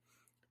undo it."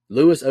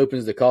 Lewis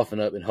opens the coffin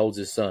up and holds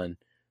his son.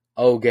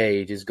 "Oh,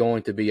 Gage, it's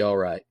going to be all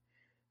right."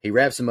 He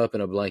wraps him up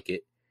in a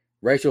blanket.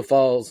 Rachel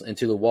falls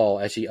into the wall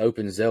as she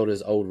opens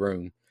Zelda's old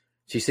room.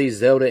 She sees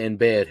Zelda in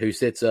bed, who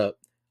sits up.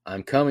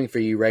 "I'm coming for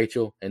you,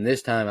 Rachel, and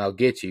this time I'll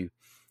get you.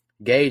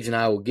 Gage and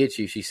I will get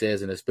you," she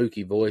says in a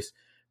spooky voice,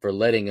 "for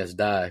letting us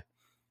die."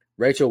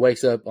 Rachel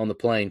wakes up on the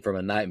plane from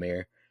a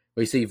nightmare.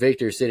 We see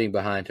Victor sitting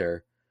behind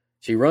her.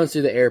 She runs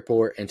through the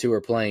airport and to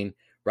her plane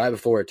right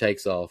before it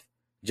takes off.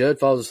 Judd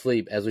falls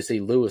asleep as we see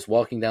Lewis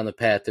walking down the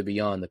path to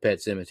beyond the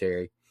pet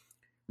cemetery.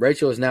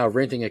 Rachel is now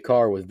renting a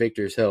car with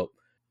Victor's help.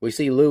 We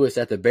see Lewis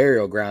at the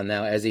burial ground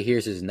now as he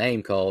hears his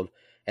name called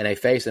and a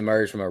face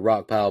emerge from a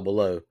rock pile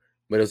below.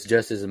 But it's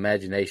just his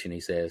imagination, he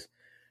says.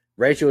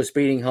 Rachel is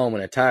speeding home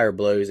when a tire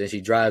blows and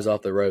she drives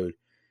off the road.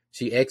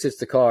 She exits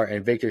the car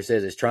and Victor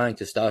says it's trying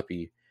to stop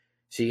you.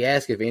 She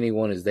asks if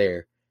anyone is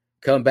there.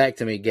 "Come back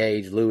to me,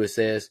 Gage," Lewis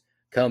says.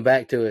 "Come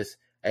back to us,"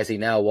 as he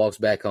now walks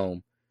back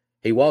home.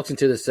 He walks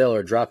into the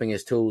cellar, dropping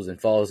his tools, and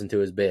falls into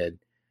his bed.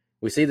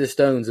 We see the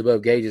stones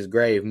above Gage's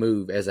grave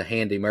move as a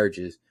hand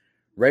emerges.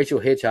 Rachel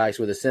hitchhikes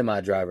with a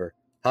semi-driver.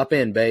 "Hop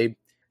in, babe."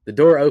 The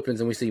door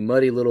opens and we see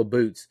muddy little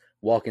boots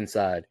walk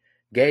inside.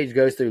 Gage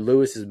goes through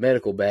Lewis's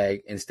medical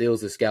bag and steals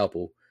the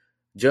scalpel.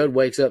 Judd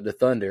wakes up to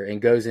thunder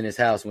and goes in his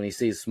house when he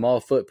sees small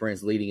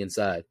footprints leading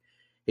inside.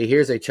 He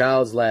hears a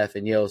child's laugh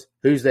and yells,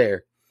 "Who's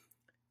there?"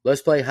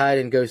 "Let's play hide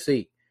and go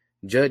seek."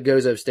 Judd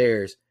goes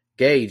upstairs.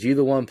 "Gage, you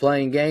the one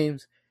playing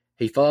games?"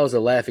 He follows the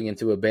laughing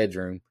into a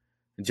bedroom.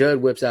 Judd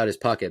whips out his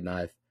pocket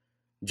knife.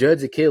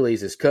 Judd's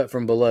Achilles is cut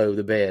from below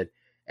the bed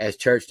as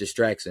Church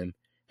distracts him.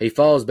 He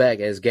falls back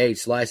as Gage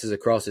slices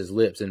across his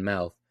lips and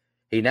mouth.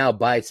 He now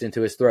bites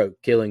into his throat,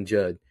 killing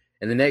Judd.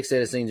 And the next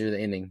set of scenes are the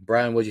ending.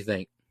 Brian, what'd you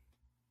think?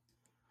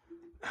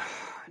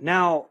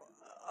 Now,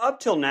 up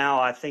till now,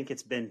 I think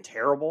it's been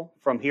terrible.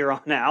 From here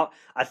on out,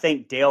 I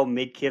think Dale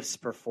Midkiff's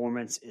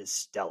performance is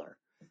stellar.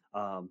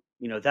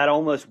 That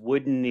almost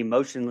wooden,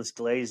 emotionless,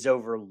 glazed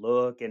over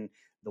look and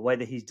the way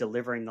that he's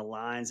delivering the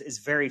lines is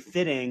very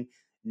fitting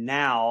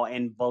now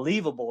and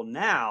believable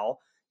now,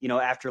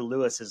 after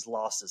Lewis has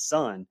lost his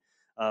son.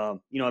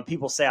 And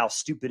people say how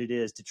stupid it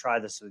is to try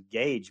this with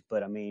Gage,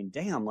 but I mean,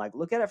 damn,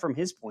 look at it from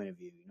his point of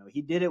view.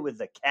 He did it with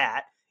the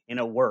cat and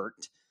it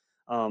worked.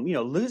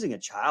 Losing a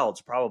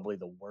child's probably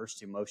the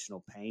worst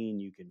emotional pain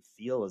you can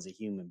feel as a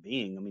human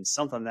being. I mean,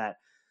 something that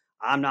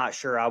I'm not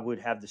sure I would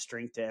have the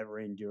strength to ever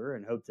endure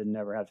and hope to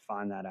never have to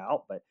find that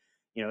out. But,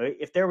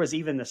 if there was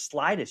even the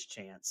slightest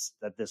chance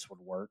that this would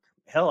work,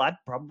 hell, I'd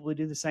probably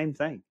do the same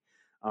thing.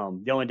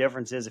 The only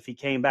difference is if he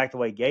came back the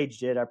way Gage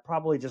did, I'd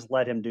probably just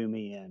let him do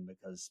me in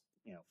because,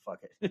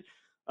 fuck it.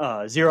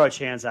 Zero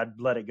chance I'd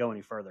let it go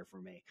any further for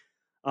me.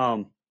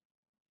 I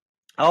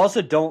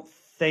also don't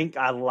think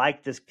I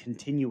like this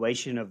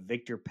continuation of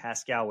Victor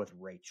Pascal with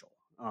Rachel.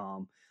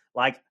 I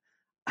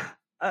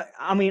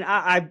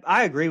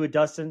agree with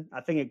Dustin.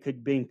 I think it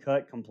could be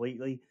cut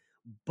completely.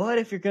 But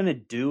if you're going to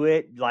do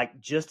it,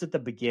 just at the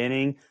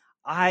beginning,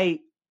 I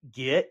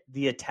get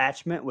the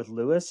attachment with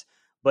Lewis,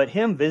 but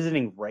him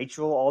visiting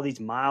Rachel all these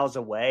miles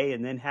away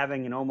and then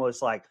having an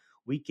almost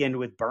Weekend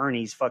with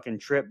Bernie's fucking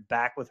trip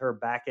back with her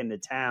back into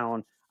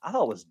town, I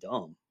thought was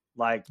dumb.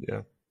 And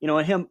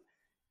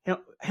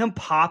him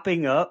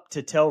popping up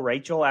to tell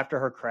Rachel after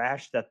her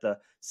crash that the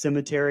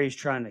cemetery is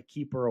trying to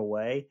keep her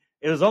away.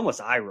 It was almost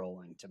eye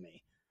rolling to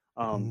me.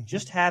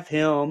 Just have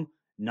him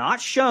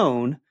not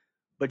shown,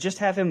 but just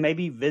have him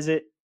maybe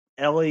visit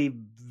Ellie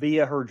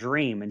via her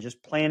dream and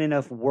just plan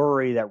enough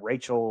worry that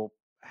Rachel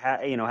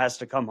has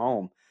to come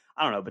home.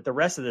 I don't know, but the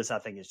rest of this I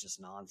think is just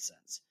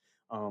nonsense.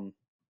 I'm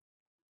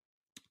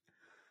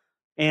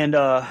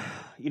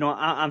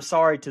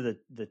sorry to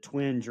the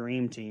twin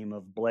dream team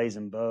of Blaze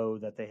and Bo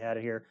that they had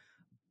here,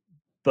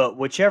 but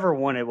whichever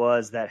one it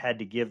was that had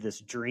to give this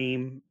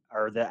dream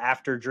or the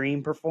after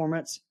dream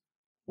performance,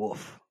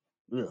 woof,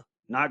 ugh,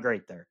 not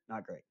great there,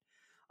 not great.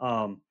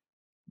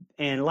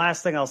 And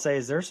last thing I'll say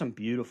is there's some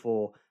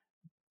beautiful,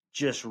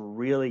 just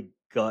really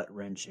gut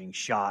wrenching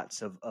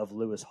shots of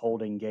Lewis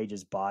holding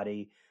Gage's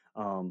body.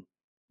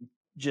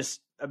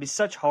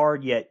 Such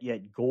hard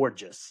yet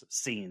gorgeous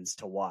scenes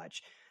to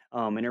watch.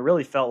 And it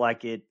really felt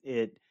like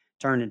it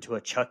turned into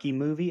a Chucky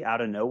movie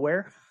out of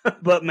nowhere.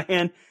 But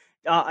man,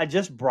 I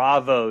just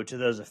bravo to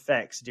those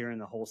effects during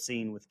the whole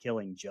scene with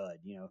killing Judd.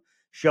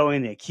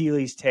 Showing the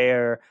Achilles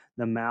tear,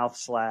 the mouth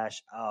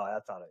slash. Oh, I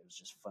thought it was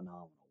just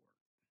phenomenal.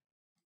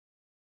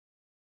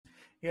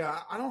 Yeah,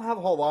 I don't have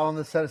a whole lot on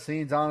this set of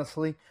scenes,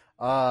 honestly.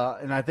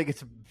 And I think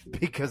it's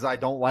because I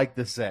don't like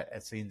this set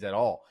of scenes at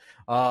all.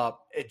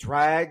 It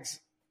drags.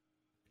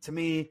 to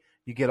me,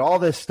 you get all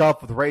this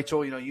stuff with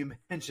Rachel. You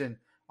mentioned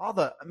all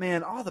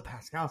the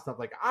Pascal stuff.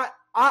 Like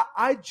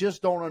I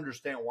just don't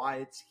understand why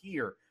it's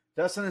here.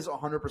 Dustin is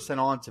 100%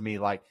 on to me.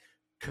 Like,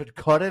 could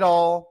cut it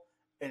all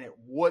and it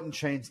wouldn't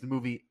change the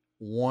movie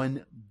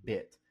one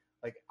bit.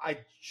 Like, I'm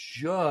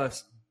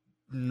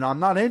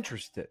not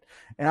interested.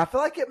 And I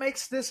feel like it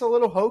makes this a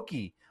little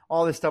hokey,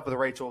 all this stuff with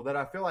Rachel that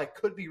I feel like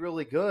could be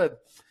really good.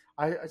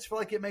 I just feel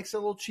like it makes it a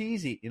little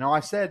cheesy. I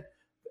said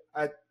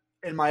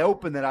in my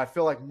open that I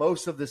feel like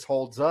most of this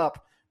holds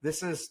up.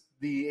 This is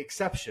the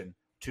exception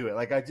to it.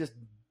 Like, it's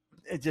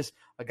just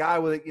a guy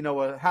with,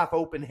 a half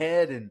open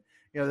head and,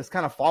 that's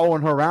kind of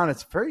following her around.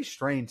 It's very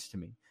strange to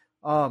me.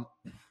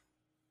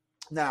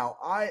 Now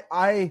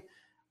I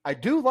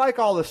do like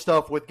all this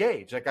stuff with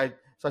Gage. So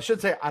I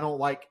shouldn't say I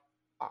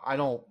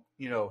don't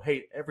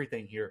hate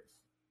everything here.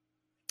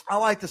 I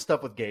like the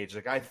stuff with Gage.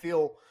 Like, I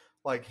feel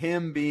like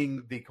him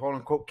being the quote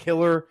unquote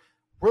killer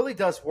really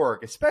does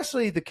work,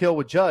 especially the kill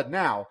with Judd.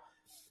 Now,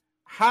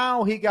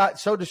 how he got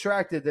so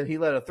distracted that he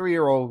let a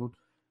 3-year-old,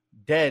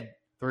 dead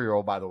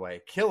 3-year-old, by the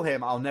way, kill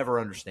him, I'll never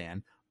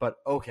understand. But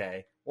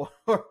okay. Or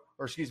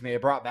excuse me,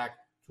 it brought back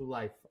to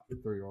life a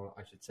 3-year-old,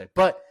 I should say.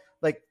 But,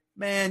 like,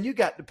 man, you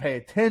got to pay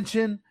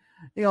attention.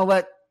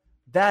 Let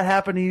that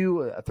happen to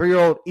you. A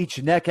 3-year-old eat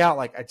your neck out.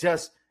 Like,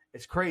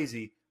 it's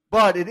crazy.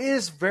 But it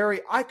is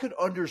I could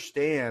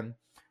understand,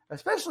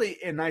 especially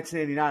in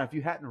 1989, if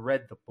you hadn't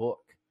read the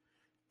book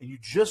and you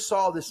just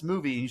saw this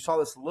movie and you saw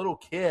this little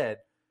kid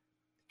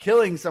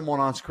killing someone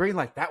on screen,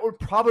 like, that would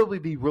probably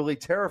be really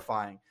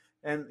terrifying.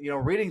 And,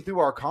 reading through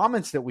our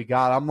comments that we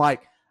got, I'm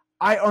like,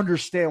 I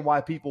understand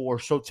why people were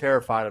so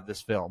terrified of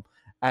this film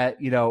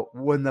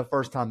when the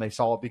first time they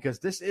saw it, because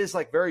this is,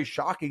 like, very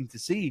shocking to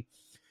see.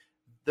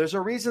 There's a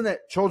reason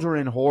that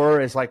children in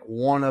horror is, like,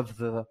 one of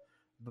the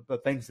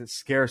things that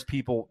scares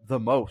people the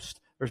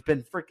most. There's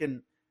been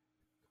freaking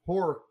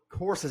horror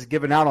courses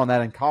given out on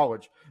that in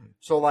college.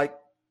 So, like,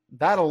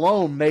 that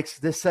alone makes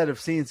this set of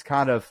scenes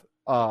kind of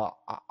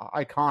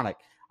iconic.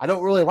 I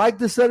don't really like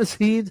this set of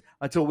scenes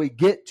until we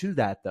get to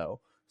that,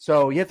 though.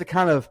 So you have to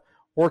kind of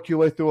work your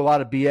way through a lot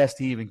of BS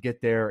to even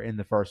get there in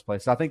the first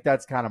place. So I think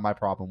that's kind of my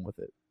problem with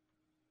it.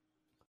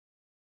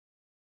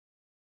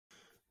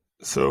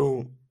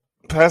 So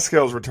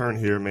Pascal's return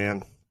here,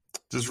 man,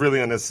 just really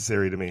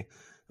unnecessary to me.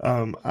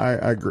 I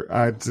agree.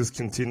 I just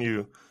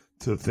continue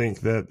to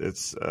think that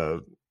it's a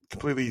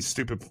completely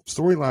stupid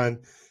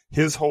storyline.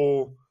 His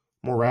whole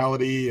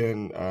morality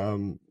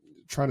and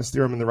trying to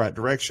steer him in the right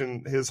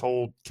direction, his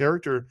whole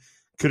character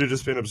could have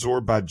just been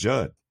absorbed by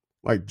Judd.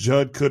 Like,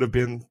 Judd could have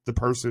been the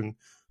person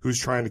who's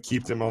trying to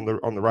keep them on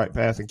the right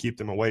path and keep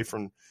them away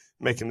from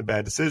making the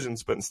bad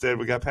decisions. But instead,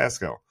 we got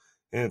Pascal,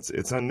 and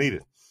it's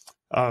unneeded.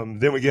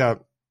 Then we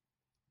got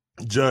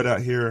Judd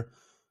out here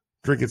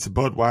drinking some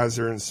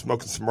Budweiser and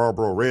smoking some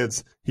Marlboro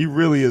Reds. He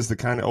really is the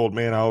kind of old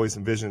man I always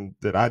envisioned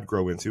that I'd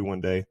grow into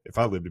one day if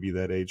I lived to be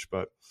that age.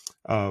 But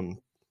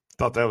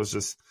thought that was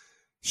just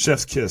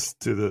chef's kiss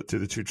to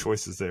the two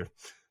choices there.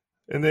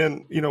 And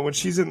then, when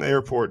she's in the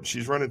airport,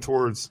 she's running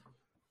towards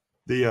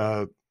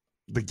the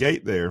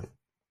gate there.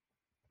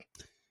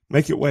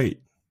 Make it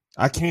wait.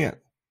 I can't.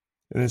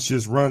 And then she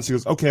just runs. She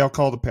goes, okay, I'll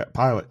call the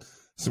pilot.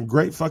 Some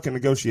great fucking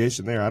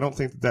negotiation there. I don't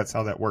think that's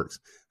how that works.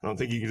 I don't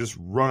think you can just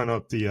run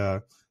up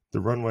the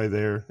runway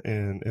there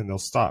and they'll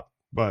stop.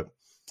 But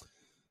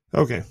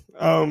okay.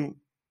 And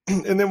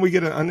then we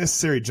get an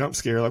unnecessary jump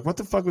scare. Like, what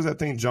the fuck was that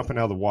thing jumping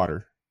out of the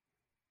water?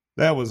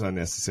 That was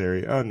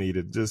unnecessary,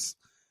 unneeded. Just,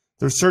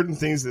 there's certain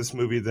things in this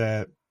movie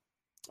that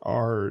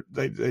are,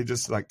 they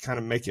just like kind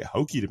of make it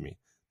hokey to me.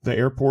 The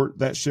airport,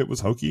 that shit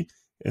was hokey.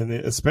 And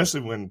then,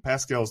 especially when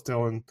Pascal's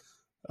telling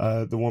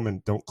the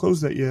woman, don't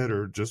close that yet,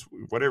 or just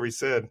whatever he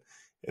said.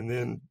 And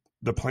then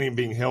the plane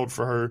being held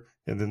for her,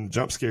 and then the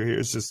jump scare here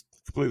is just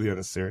completely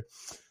unnecessary.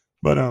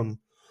 But,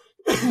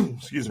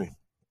 excuse me,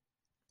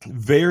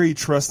 very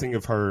trusting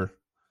of her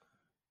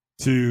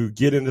to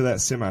get into that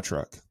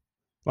semi-truck.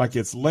 Like,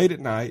 it's late at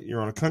night,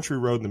 you're on a country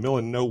road in the middle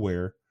of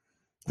nowhere.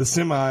 The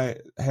semi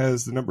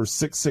has the number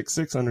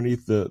 666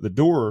 underneath the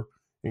door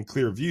in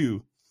clear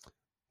view.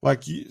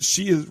 Like,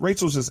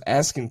 Rachel's just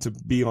asking to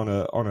be on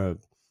a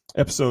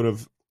episode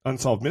of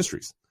Unsolved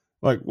Mysteries.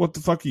 Like, what the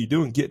fuck are you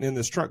doing getting in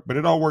this truck? But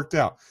it all worked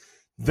out.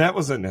 That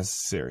was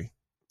unnecessary.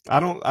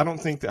 I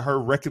don't think that her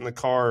wrecking the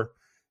car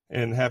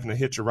and having to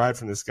hitch a ride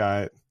from this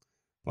guy,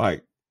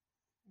 like,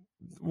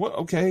 what?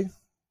 Okay,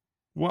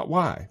 what?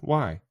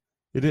 Why?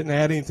 It didn't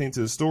add anything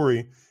to the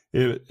story.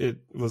 It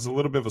was a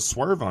little bit of a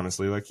swerve,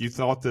 honestly. Like, you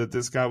thought that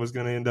this guy was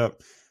going to end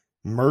up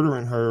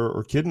murdering her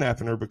or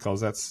kidnapping her, because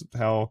that's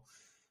how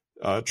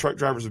truck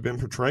drivers have been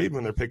portrayed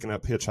when they're picking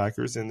up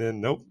hitchhikers. And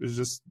then, nope, it was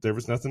just, there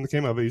was nothing that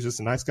came of it. He's just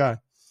a nice guy.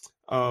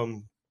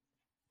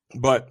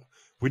 But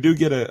we do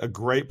get a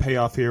great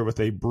payoff here with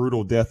a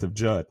brutal death of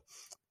Judd.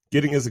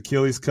 Getting his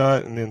Achilles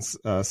cut and then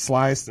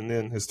sliced and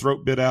then his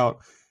throat bit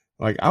out.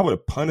 Like, I would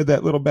have punted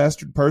that little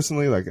bastard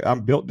personally. Like,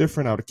 I'm built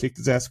different. I would have kicked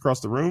his ass across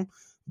the room.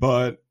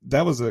 But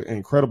that was an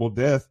incredible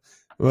death.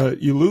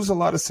 But you lose a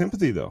lot of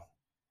sympathy, though.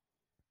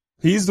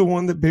 He's the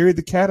one that buried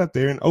the cat up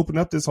there and opened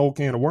up this whole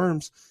can of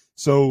worms.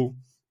 So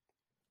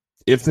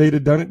if they'd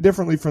have done it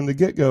differently from the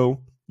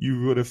get-go,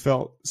 you would have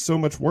felt so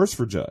much worse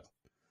for Judd.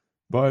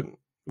 But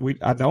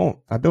I don't.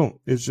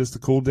 It's just a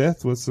cool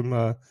death with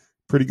some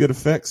pretty good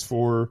effects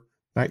for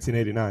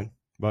 1989.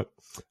 But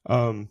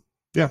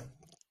yeah,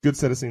 good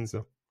set of scenes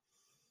though.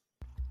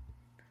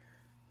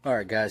 All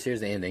right, guys,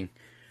 here's the ending.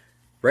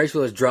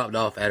 Rachel is dropped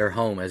off at her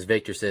home as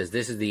Victor says,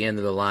 "This is the end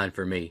of the line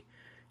for me."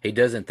 He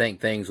doesn't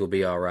think things will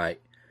be all right.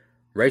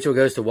 Rachel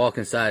goes to walk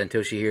inside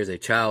until she hears a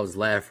child's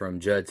laugh from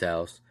Judd's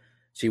house.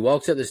 She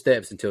walks up the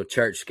steps until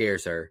Church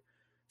scares her.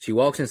 She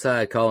walks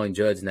inside calling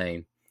Judd's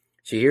name.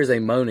 She hears a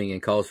moaning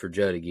and calls for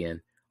Judd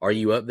again. "Are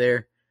you up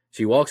there?"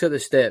 She walks up the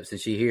steps and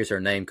she hears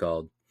her name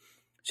called.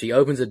 She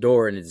opens the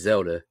door and it's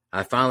Zelda.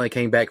 "I finally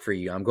came back for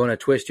you. I'm going to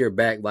twist your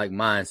back like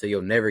mine so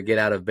you'll never get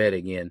out of bed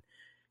again."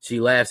 She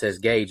laughs as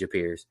Gage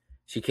appears.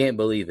 She can't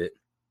believe it.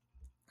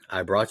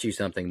 "I brought you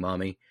something,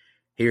 Mommy."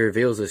 He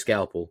reveals a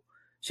scalpel.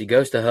 She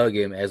goes to hug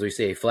him as we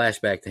see a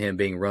flashback to him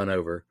being run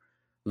over.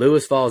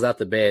 Lewis falls out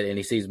the bed and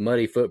he sees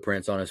muddy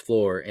footprints on his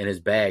floor and his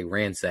bag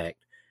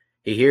ransacked.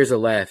 He hears a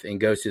laugh and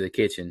goes to the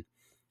kitchen.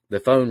 The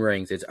phone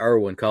rings. It's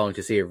Erwin calling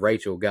to see if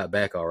Rachel got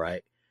back all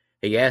right.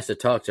 He asks to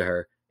talk to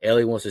her.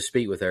 Ellie wants to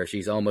speak with her.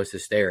 She's almost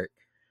hysteric.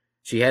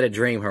 She had a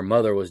dream her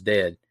mother was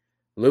dead.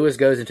 Lewis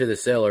goes into the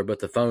cellar, but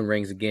the phone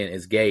rings again.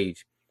 It's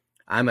Gage.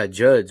 "I'm at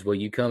Judd's. Will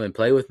you come and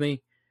play with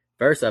me?"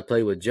 "First I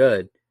play with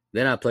Judd.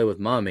 Then I play with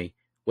Mommy.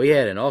 We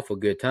had an awful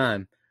good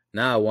time.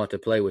 Now I want to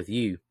play with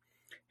you."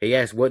 He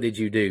asks, "What did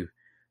you do?"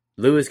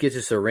 Lewis gets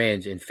a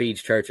syringe and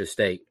feeds Church a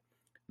steak.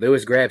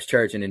 Lewis grabs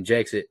Church and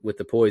injects it with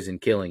the poison,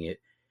 killing it.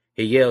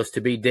 He yells,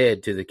 "To be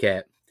dead," to the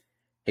cat.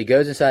 He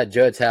goes inside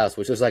Judd's house,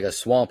 which looks like a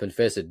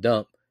swamp-infested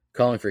dump,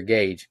 calling for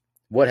Gage.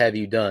 "What have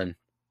you done?"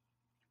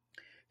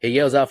 He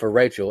yells out for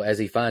Rachel as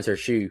he finds her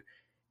shoe,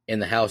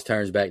 and the house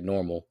turns back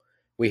normal.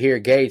 We hear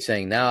Gage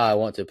saying, "Now I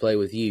want to play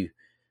with you."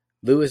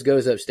 Lewis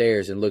goes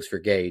upstairs and looks for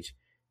Gage.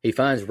 He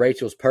finds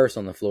Rachel's purse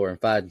on the floor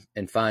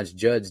and finds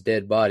Judd's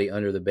dead body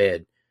under the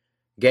bed.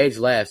 Gage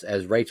laughs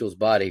as Rachel's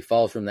body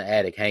falls from the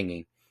attic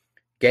hanging.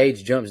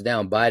 Gage jumps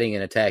down, biting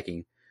and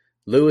attacking.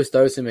 Lewis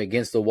throws him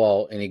against the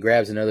wall and he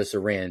grabs another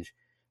syringe.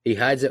 He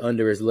hides it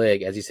under his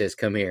leg as he says,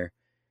 "Come here."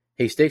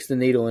 He sticks the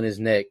needle in his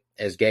neck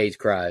as Gage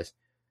cries.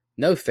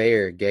 "No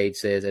fair," Gage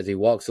says as he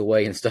walks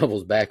away and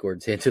stumbles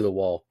backwards into the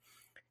wall.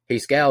 He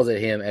scowls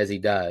at him as he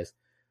dies.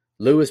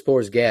 Lewis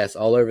pours gas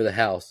all over the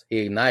house. He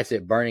ignites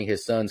it, burning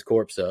his son's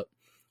corpse up.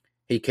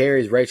 He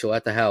carries Rachel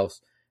at the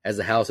house as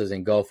the house is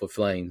engulfed with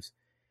flames.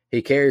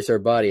 He carries her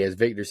body as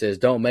Victor says,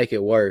 "Don't make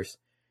it worse."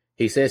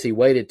 He says he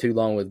waited too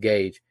long with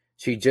Gage.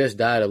 She just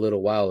died a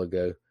little while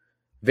ago.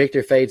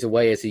 Victor fades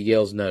away as he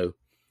yells no.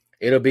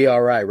 "It'll be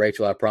all right,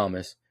 Rachel, I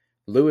promise."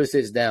 Lewis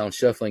sits down,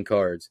 shuffling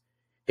cards.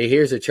 He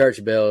hears the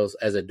church bells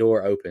as a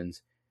door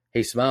opens.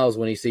 He smiles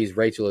when he sees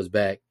Rachel is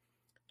back.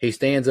 He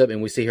stands up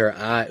and we see her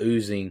eye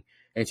oozing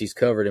and she's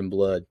covered in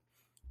blood.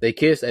 They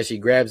kiss as she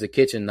grabs a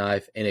kitchen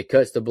knife and it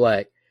cuts to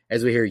black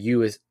as we hear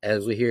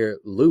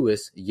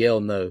Lewis yell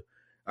no.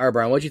 All right,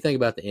 Brian, what'd you think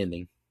about the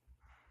ending?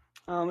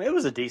 It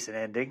was a decent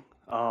ending.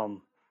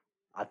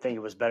 I think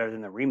it was better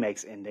than the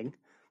remake's ending,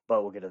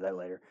 but we'll get to that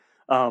later.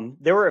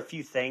 There were a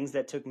few things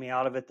that took me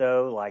out of it,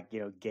 though, like,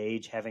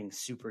 Gage having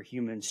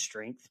superhuman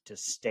strength to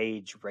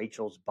stage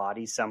Rachel's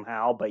body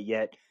somehow, but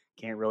yet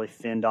can't really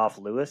fend off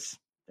Lewis.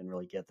 Didn't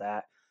really get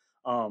that.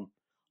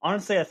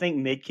 Honestly, I think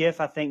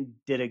Midkiff,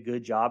 did a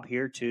good job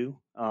here, too.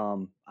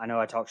 I know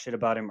I talked shit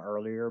about him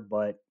earlier,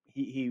 but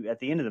he at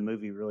the end of the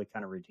movie really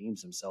kind of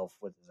redeems himself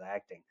with his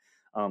acting.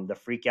 The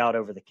freak out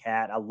over the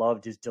cat. I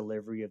loved his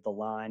delivery of the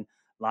line,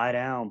 "Lie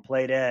down,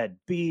 play dead,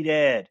 be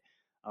dead."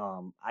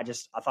 I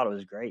thought it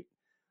was great.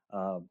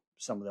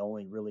 Some of the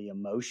only really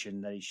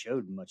emotion that he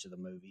showed in much of the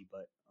movie,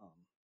 but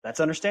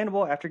that's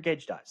understandable after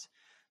Gage dies.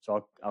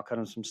 So I'll cut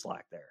him some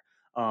slack there.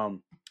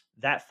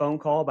 That phone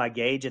call by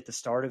Gage at the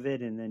start of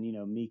it, and then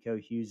Miko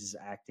Hughes'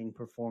 acting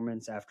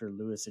performance after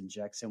Lewis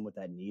injects him with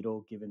that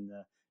needle, given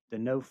the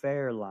no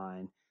fair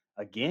line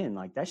again,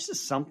 like that's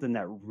just something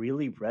that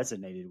really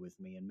resonated with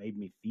me and made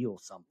me feel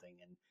something.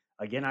 And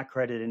again, I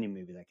credit any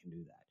movie that can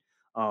do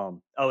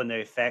that. And the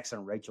effects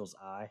on Rachel's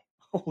eye,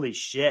 holy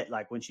shit!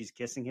 Like when she's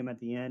kissing him at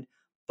the end,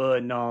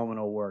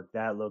 phenomenal work.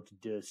 That looked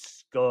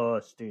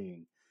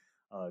disgusting.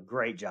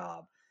 Great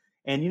job.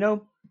 And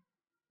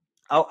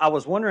I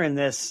was wondering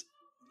this.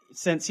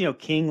 Since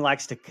King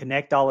likes to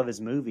connect all of his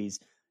movies,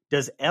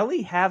 does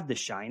Ellie have The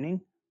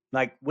Shining?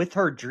 Like with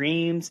her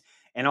dreams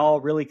and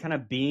all really kind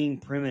of being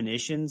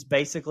premonitions,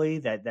 basically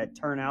that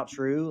turn out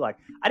true. Like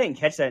I didn't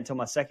catch that until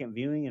my second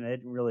viewing, and I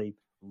didn't really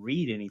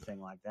read anything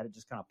like that. It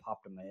just kind of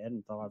popped in my head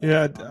and thought.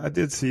 I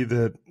did see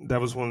that. That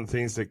was one of the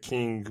things that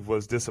King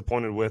was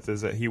disappointed with,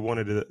 is that he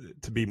wanted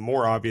it to be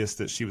more obvious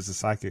that she was a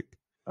psychic.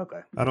 Okay.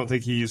 I don't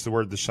think he used the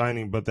word The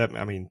Shining, but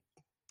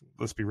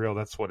let's be real.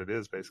 That's what it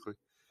is, basically.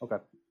 Okay.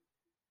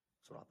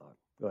 What I thought.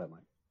 Go ahead, Mike.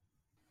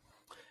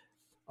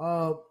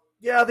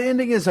 Yeah, the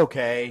ending is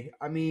okay.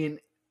 I mean,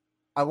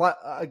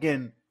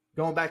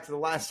 going back to the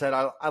last set,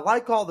 I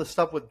like all the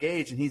stuff with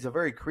Gage, and he's a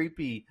very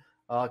creepy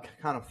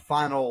kind of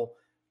final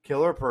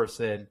killer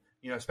person,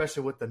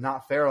 especially with the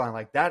not fair line.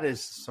 Like, that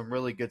is some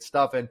really good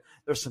stuff, and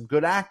there's some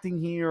good acting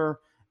here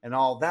and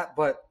all that.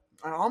 But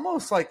I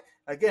almost like,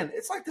 again,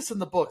 it's like this in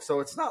the book, so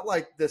it's not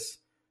like this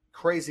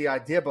crazy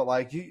idea, but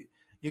like you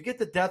get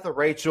the death of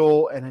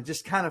Rachel, and it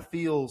just kind of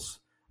feels,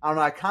 I don't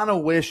know, I kind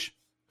of wish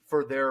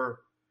for their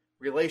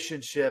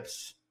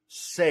relationship's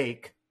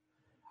sake,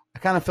 I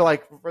kind of feel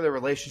like for their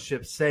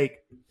relationship's sake,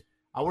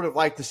 I would have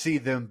liked to see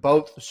them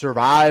both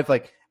survive,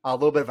 like a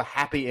little bit of a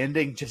happy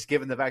ending, just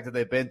given the fact that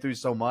they've been through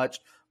so much.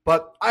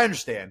 But I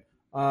understand.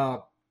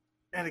 And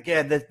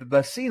again,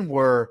 the scene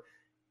where,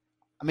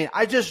 I mean,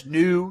 I just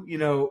knew,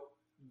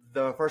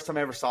 the first time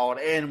I ever saw it,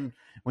 and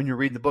when you're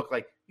reading the book,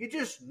 like, you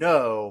just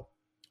know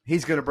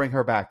he's going to bring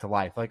her back to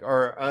life, like,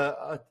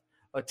 or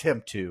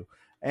attempt to.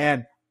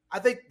 And I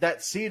think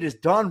that scene is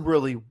done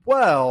really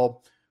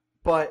well,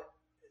 but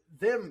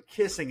them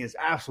kissing is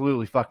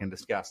absolutely fucking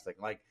disgusting.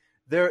 Like,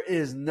 there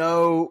is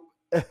no,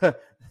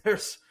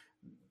 there's,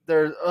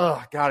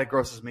 oh God, it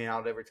grosses me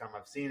out every time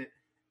I've seen it.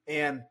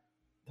 And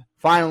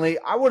finally,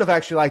 I would have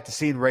actually liked to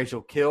seen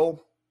Rachel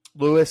kill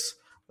Lewis.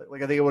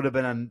 Like, I think it would have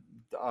been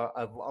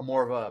a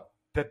more of a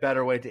bit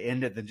better way to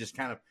end it than just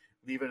kind of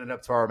leaving it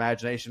up to our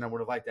imagination. I would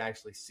have liked to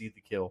actually see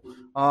the kill.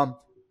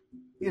 All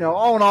in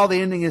all,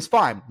 the ending is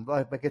fine.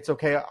 Like it's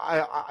okay.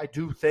 I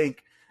do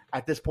think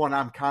at this point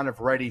I'm kind of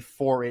ready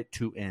for it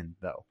to end,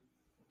 though.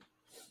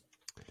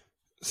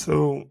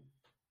 So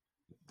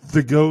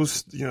the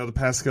Ghost, the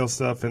Pascal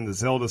stuff and the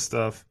Zelda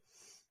stuff,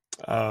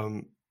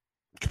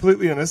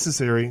 completely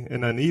unnecessary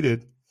and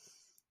unneeded.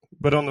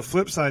 But on the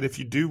flip side, if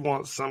you do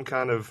want some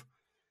kind of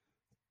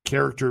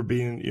character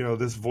being,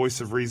 this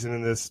voice of reason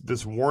and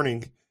this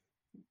warning,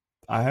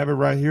 I have it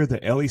right here.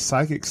 The Ellie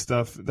psychic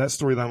stuff, that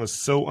storyline was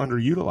so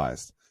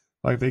underutilized.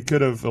 Like, they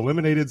could have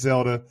eliminated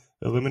Zelda,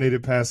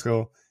 eliminated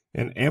Pascal,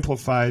 and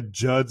amplified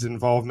Judd's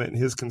involvement and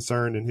his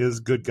concern and his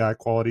good guy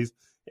qualities,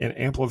 and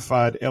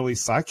amplified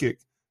Ellie's psychic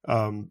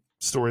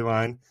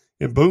storyline,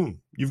 and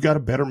boom, you've got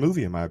a better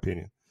movie, in my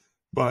opinion.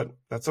 But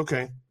that's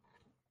okay.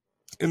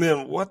 And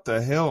then what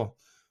the hell?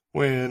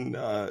 When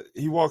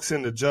he walks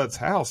into Judd's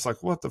house,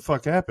 like, what the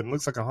fuck happened?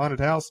 Looks like a haunted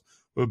house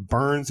with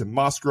burns and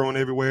moss growing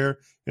everywhere,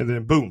 and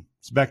then boom,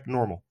 it's back to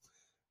normal.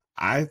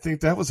 I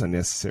think that was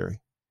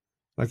unnecessary.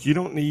 Like, you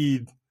don't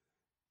need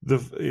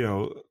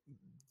the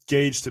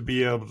Gage to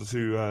be able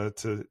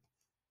to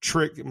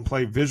trick and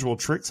play visual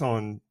tricks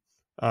on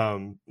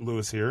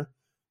Lewis here.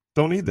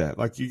 Don't need that.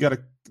 Like, you got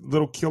a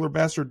little killer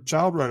bastard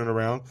child running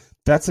around.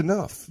 That's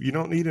enough. You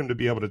don't need him to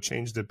be able to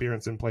change the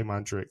appearance and play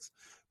mind tricks.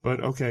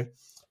 But okay.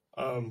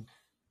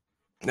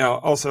 Now,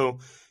 also,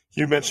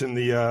 you mentioned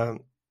the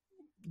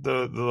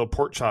little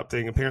pork chop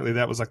thing. Apparently,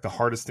 that was like the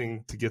hardest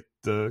thing to get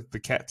the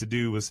cat to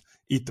do, was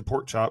eat the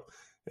pork chop.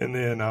 And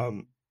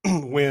then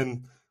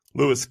when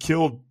Lewis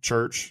killed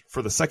Church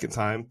for the second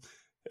time,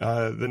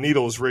 the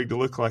needle is rigged to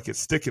look like it's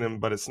sticking him,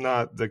 but it's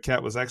not. The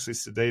cat was actually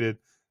sedated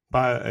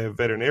by a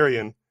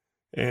veterinarian,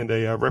 and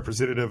a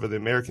representative of the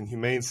American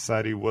Humane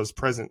Society was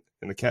present,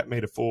 and the cat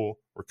made a full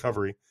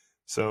recovery.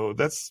 So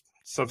that's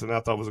something I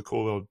thought was a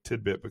cool little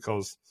tidbit,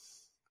 because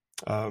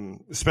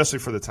especially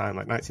for the time,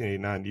 like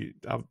 1989,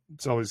 I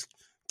was always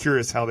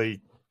curious how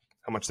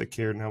much they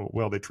cared and how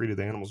well they treated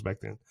the animals back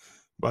then.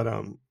 But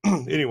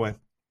anyway,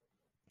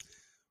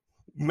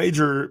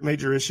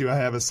 major issue I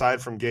have,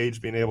 aside from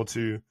Gage being able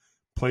to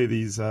play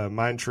these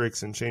mind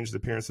tricks and change the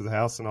appearance of the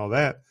house and all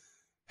that,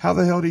 how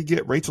the hell did he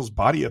get Rachel's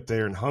body up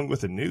there and hung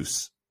with a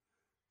noose?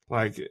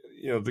 Like,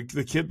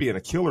 the kid being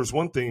a killer is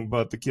one thing,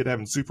 but the kid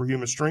having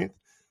superhuman strength,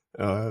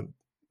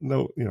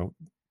 no,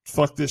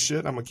 fuck this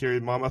shit. I'm gonna carry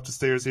mom up the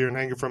stairs here and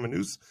hang her from a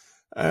noose.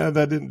 That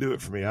didn't do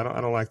it for me. I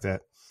don't like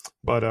that.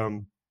 But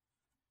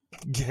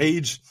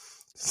Gage,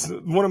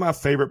 one of my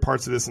favorite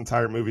parts of this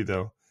entire movie,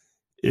 though,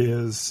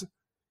 is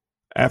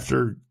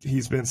after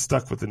he's been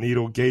stuck with the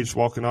needle, Gage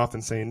walking off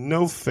and saying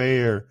 "no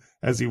fair"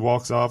 as he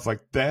walks off.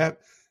 Like, that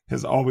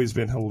has always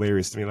been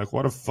hilarious to me. Like,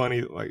 what a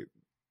funny, like,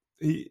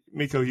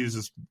 Miko Hughes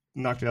just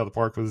knocked it out of the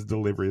park with his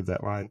delivery of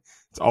that line.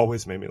 It's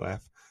always made me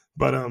laugh.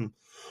 But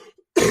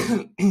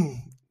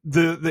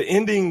the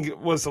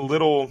ending was a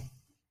little,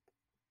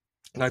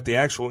 like, the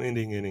actual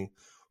ending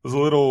was a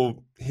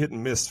little hit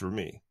and miss for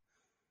me,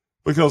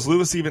 because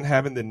Lewis even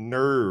having the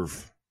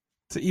nerve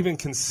to even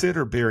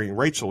consider burying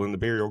Rachel in the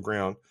burial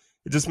ground,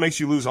 it just makes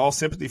you lose all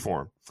sympathy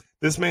for him.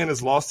 This man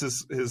has lost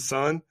his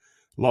son,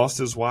 lost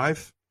his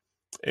wife,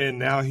 and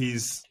now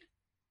he's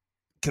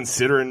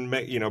considering,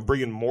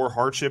 bringing more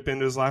hardship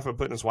into his life by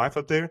putting his wife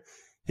up there.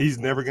 He's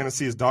never going to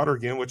see his daughter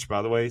again, which,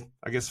 by the way,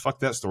 I guess fuck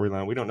that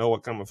storyline. We don't know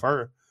what come of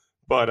her.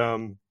 But,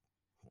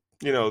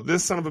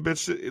 this son of a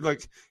bitch,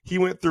 like, he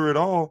went through it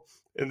all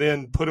and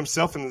then put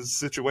himself in the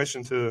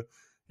situation to,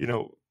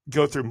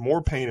 go through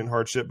more pain and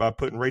hardship by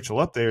putting Rachel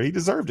up there. He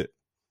deserved it.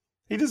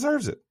 He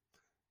deserves it.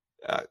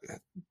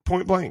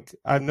 Point blank.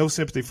 I have no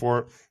sympathy for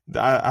it.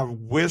 I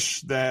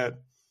wish that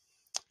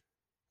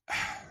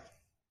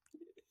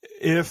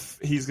if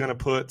he's going to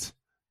put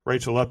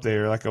Rachel up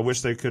there. Like, I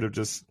wish they could have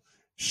just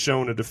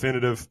shown a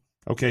definitive,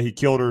 okay, he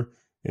killed her,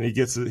 and he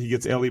gets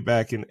Ellie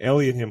back, and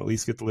Ellie and him at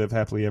least get to live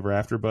happily ever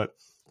after. But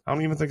I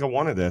don't even think I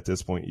wanted that at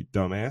this point, you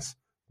dumbass.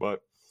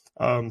 But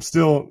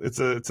still, it's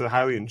a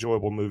highly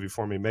enjoyable movie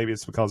for me. Maybe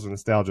it's because of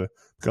nostalgia,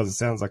 because it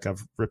sounds like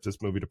I've ripped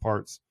this movie to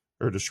parts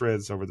or to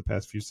shreds over the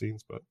past few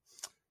scenes, but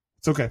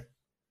it's okay.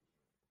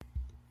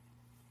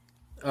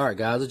 All right,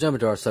 guys, let's jump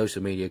into our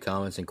social media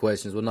comments and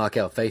questions. We'll knock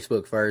out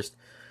Facebook first.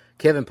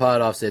 Kevin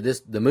Podoff said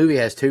the movie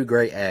has 2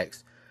 great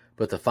acts,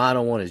 but the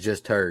final one is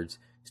just turds.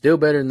 Still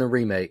better than the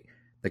remake.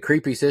 The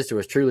creepy sister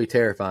was truly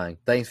terrifying.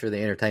 Thanks for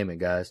the entertainment,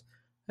 guys.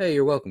 Hey,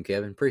 you're welcome,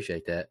 Kevin.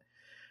 Appreciate that.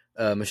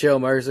 Michelle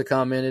Merza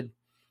commented,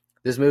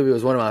 this movie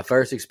was one of my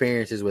first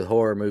experiences with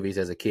horror movies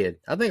as a kid.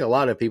 I think a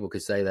lot of people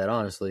could say that,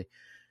 honestly.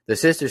 The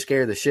sister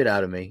scared the shit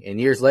out of me, and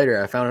years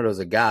later I found out it was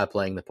a guy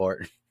playing the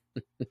part.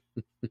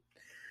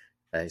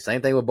 Hey,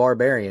 same thing with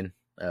Barbarian.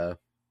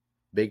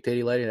 Big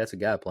titty lady, that's a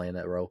guy playing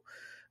that role.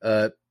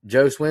 Joe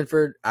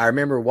Swinford, I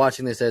remember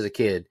watching this as a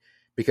kid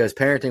because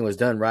parenting was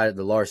done right at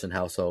the Larson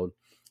household.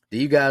 Do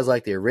you guys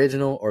like the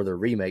original or the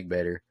remake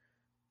better?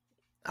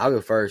 I'll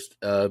go first.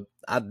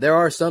 There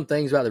are some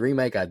things about the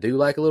remake I do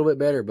like a little bit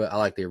better, but I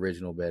like the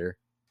original better.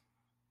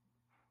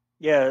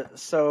 Yeah,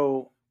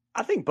 so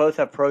I think both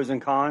have pros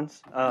and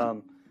cons.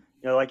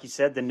 Like you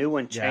said, the new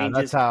one changes.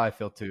 Yeah, that's how I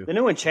feel too. The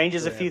new one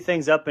changes a few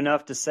things up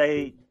enough to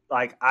say,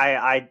 like,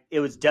 it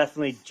was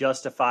definitely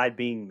justified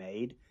being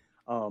made.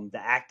 The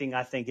acting,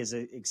 I think, is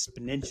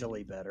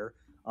exponentially better.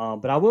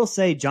 But I will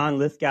say John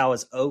Lithgow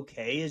is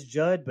okay as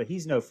Judd, but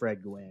he's no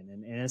Fred Gwynn,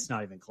 and it's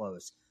not even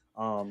close.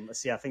 Let's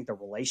see, I think the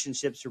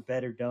relationships are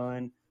better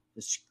done.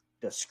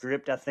 The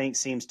script, I think,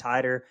 seems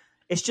tighter.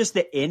 It's just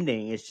the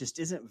ending. It just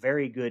isn't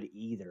very good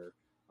either.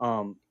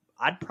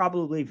 I'd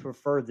probably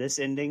prefer this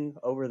ending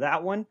over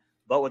that one.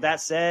 But with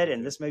that said,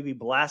 and this may be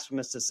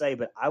blasphemous to say,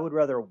 but I would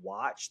rather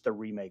watch the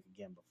remake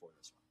again before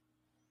this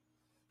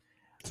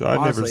one. So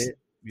Honestly,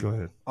 go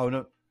ahead. Oh,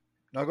 no,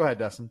 go ahead,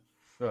 Dustin.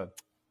 Go ahead.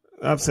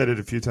 I've said it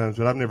a few times,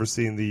 but I've never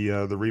seen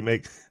the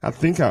remake. I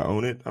think I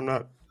own it. I'm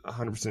not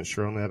 100%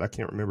 sure on that. I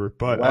can't remember.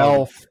 But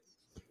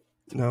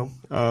no.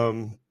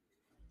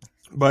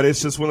 But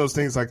it's just one of those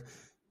things, like,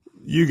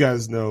 you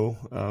guys know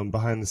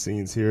behind the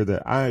scenes here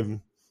that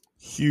I'm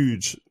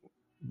huge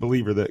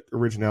believer that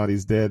originality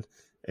is dead.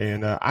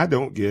 And I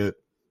don't get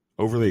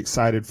overly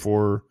excited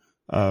for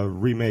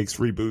remakes,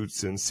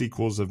 reboots, and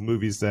sequels of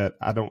movies that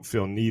I don't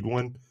feel need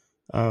one.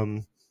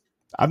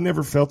 I've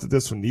never felt that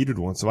this one needed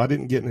one, so I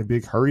didn't get in a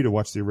big hurry to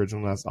watch the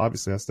original.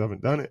 Obviously, I still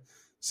haven't done it,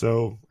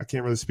 so I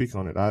can't really speak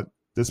on it.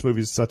 This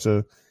movie is such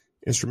a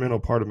instrumental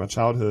part of my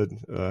childhood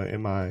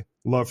and my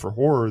love for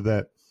horror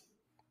that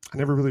I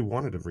never really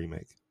wanted a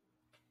remake.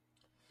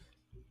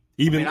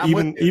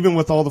 Even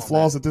with all the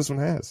flaws that this one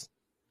has.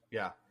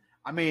 Yeah,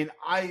 I mean,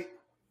 I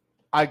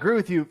agree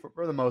with you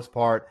for the most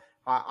part.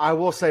 I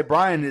will say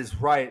Brian is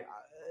right.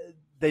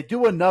 They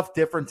do enough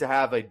different to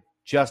have a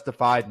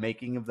justified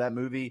making of that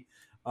movie.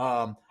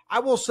 I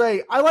will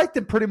say I liked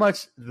it pretty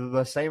much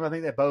the same. I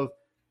think they both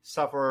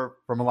suffer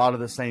from a lot of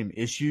the same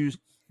issues.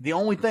 The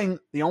only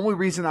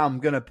reason I'm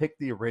going to pick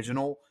the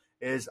original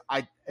is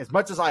as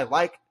much as I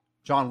like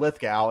John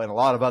Lithgow and a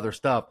lot of other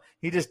stuff,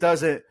 he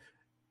doesn't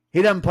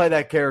play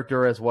that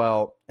character as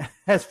well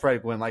as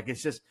Fred Gwynn. Like,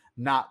 it's just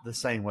not the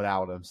same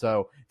without him.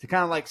 So to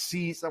kind of like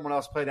see someone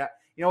else play that,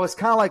 it's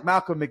kind of like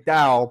Malcolm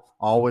McDowell.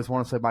 I always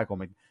want to say Michael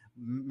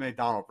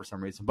McDonald for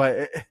some reason,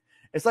 but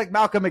it's like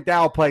Malcolm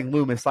McDowell playing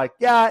Loomis. Like,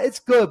 yeah, it's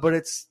good, but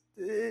it's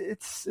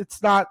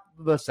not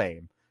the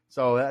same.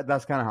 So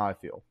that's kind of how I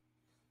feel.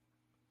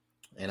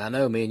 And I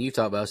know me and you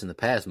talked about this in the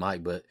past,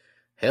 Mike, but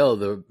hell,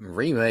 the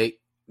remake,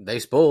 they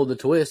spoiled the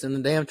twist in the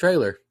damn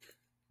trailer.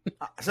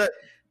 So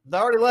they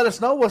already let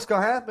us know what's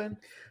going to happen.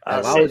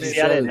 Why would you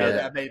I didn't know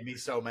that. Made me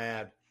so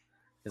mad.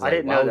 It's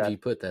like, why would you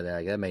put that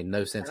out? That made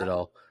no sense at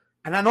all.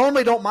 And I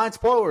normally don't mind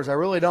spoilers. I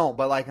really don't.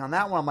 But like on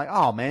that one, I'm like,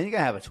 oh, man, you got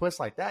to have a twist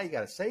like that. You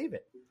got to save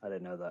it. I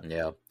didn't know that.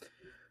 Yeah.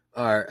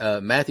 All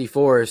right. Matthew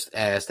Forrest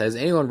asked, has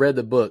anyone read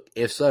the book?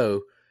 If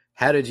so,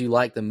 how did you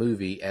like the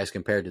movie as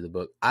compared to the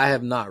book? I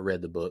have not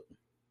read the book.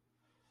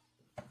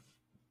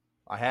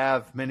 I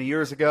have many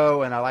years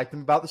ago, and I liked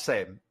them about the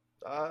same.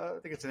 I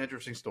think it's an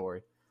interesting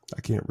story. I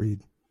can't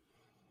read.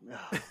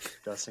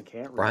 Dustin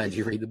can't read. Brian, did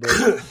you read the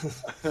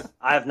book?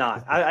 I have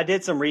not. I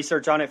did some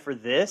research on it for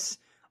this,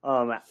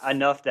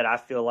 enough that I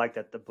feel like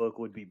that the book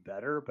would be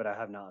better, but I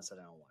have not sat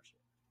down and watched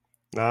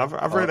it.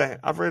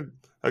 No, I've read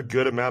a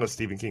good amount of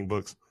Stephen King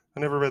books. I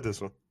never read this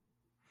one.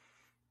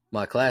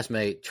 My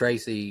classmate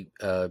Tracy,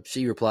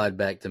 she replied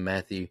back to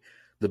Matthew,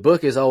 the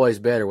book is always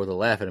better, with a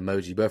laughing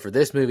emoji, but for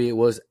this movie it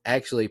was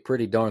actually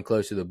pretty darn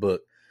close to the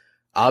book.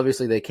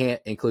 Obviously they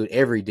can't include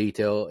every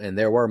detail, and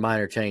there were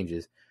minor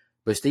changes,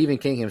 but Stephen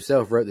King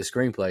himself wrote the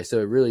screenplay, so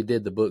it really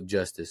did the book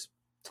justice.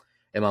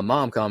 And my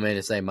mom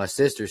commented saying, my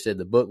sister said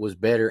the book was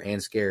better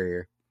and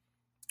scarier.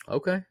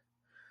 Okay.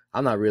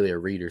 I'm not really a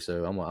reader,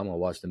 so I'm going to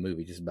watch the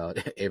movie just about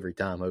every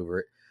time over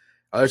it.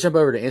 All right, let's jump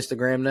over to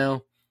Instagram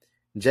now.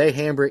 Jay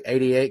Hambrick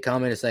 88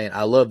 commented saying,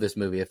 I love this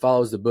movie. It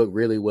follows the book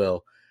really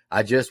well.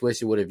 I just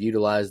wish it would have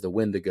utilized the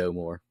Wendigo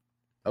more.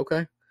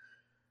 Okay.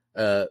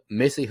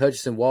 Missy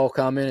Hutchinson Wall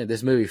commented,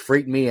 this movie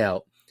freaked me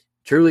out.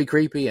 Truly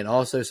creepy and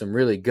also some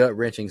really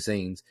gut-wrenching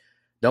scenes.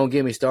 Don't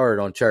get me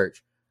started on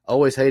Church.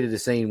 Always hated the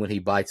scene when he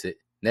bites it.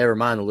 Never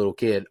mind the little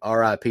kid.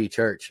 R.I.P.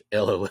 Church.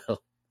 LOL.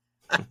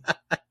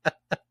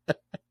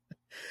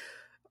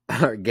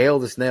 Gail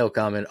the Snail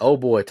comment, oh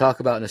boy, talk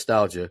about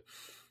nostalgia.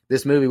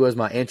 This movie was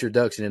my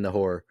introduction into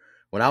horror.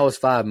 When I was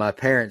 5, my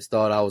parents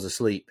thought I was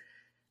asleep.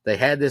 They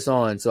had this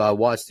on, so I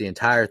watched the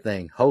entire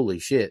thing. Holy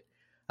shit.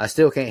 I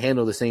still can't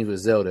handle the scenes with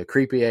Zelda.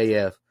 Creepy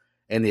AF.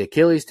 And the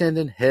Achilles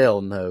tendon?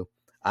 Hell no.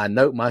 I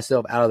note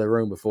myself out of the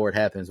room before it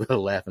happens with a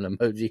laughing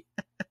emoji.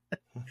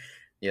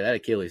 Yeah, that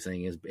Achilles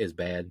thing is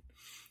bad.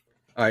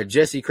 All right,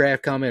 Jesse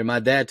Kraft commented,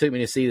 my dad took me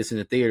to see this in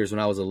the theaters when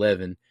I was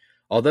 11.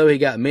 Although he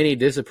got many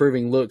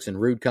disapproving looks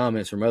and rude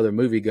comments from other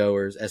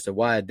moviegoers as to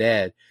why a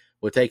dad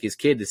would take his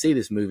kid to see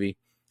this movie,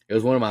 it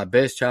was one of my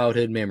best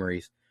childhood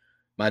memories.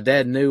 My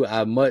dad knew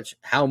how much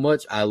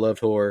I loved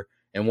horror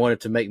and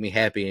wanted to make me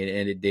happy,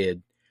 and it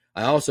did.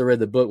 I also read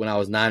the book when I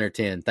was 9 or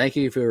 10. Thank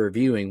you for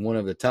reviewing one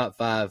of the top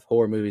 5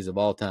 horror movies of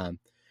all time.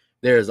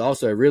 There is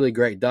also a really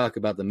great doc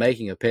about the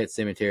making of Pet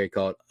Sematary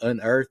called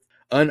Unearthed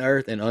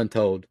and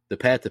Untold, The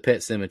Path to Pet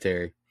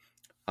Sematary.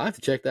 I have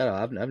to check that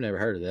out. I've never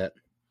heard of that.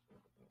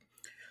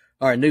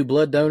 All right, new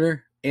blood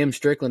donor, M.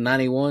 Strickland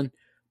 91.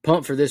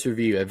 Pumped for this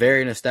review. A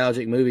very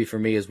nostalgic movie for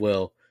me as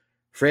well.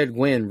 Fred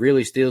Gwynn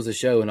really steals the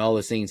show in all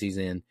the scenes he's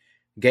in.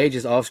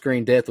 Gage's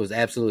off-screen death was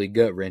absolutely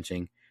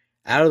gut-wrenching.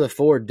 Out of the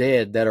 4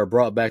 dead that are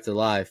brought back to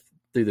life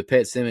through the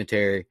Pet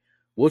Sematary,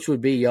 which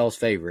would be y'all's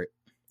favorite?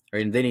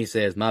 And then he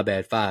says, my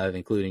bad, 5,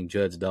 including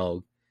Judd's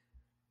dog.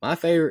 My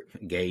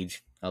favorite,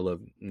 Gage. I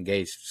love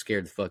Gage.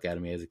 Scared the fuck out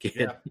of me as a kid.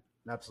 Yeah,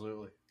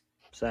 absolutely.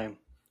 Same.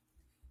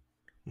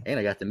 And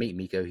I got to meet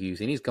Miko Hughes.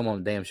 He needs to come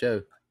on the damn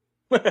show.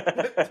 Leave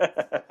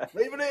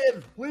it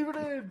in. Leave it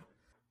in.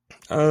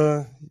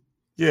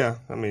 Yeah.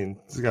 I mean,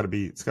 it's got to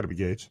be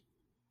Gage.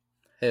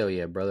 Hell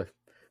yeah, brother.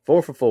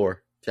 4 for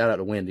 4. Shout out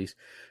to Wendy's.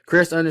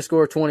 Chris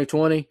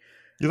 _2020.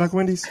 You like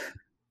Wendy's?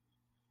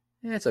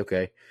 Yeah, it's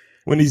okay.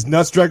 Wendy's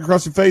nuts drag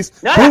across your face.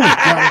 Boom,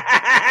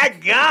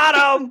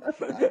 got him.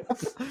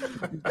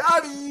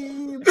 Got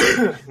him.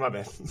 My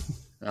bad.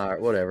 All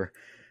right, whatever.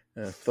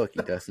 Fuck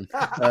you, Dustin.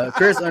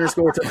 Chris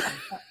 _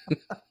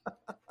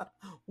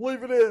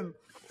 Leave it in.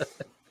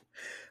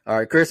 All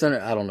right,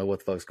 I don't know what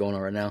the fuck's going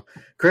on right now.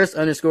 Chris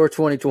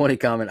 _2020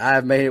 comment. I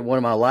have made it one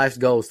of my life's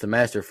goals to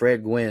master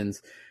Fred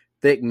Gwynn's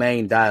thick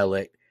Maine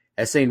dialect,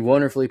 as seen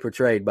wonderfully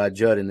portrayed by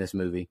Judd in this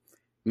movie.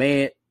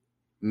 Man,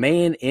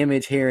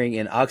 image hearing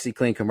an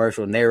OxyClean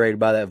commercial narrated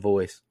by that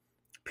voice.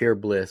 Pure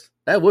bliss.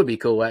 That would be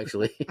cool,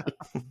 actually.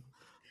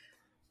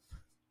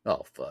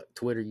 Oh, fuck.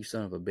 Twitter, you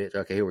son of a bitch.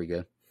 Okay, here we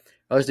go.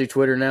 Let's do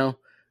Twitter now.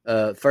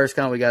 First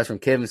comment we got is from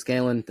Kevin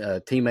Scanlon,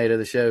 teammate of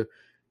the show.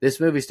 This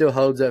movie still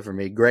holds up for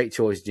me. Great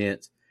choice,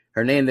 gents.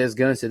 Hernandez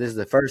Gunn said this is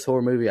the first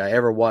horror movie I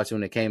ever watched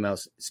when it came out.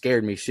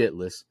 Scared me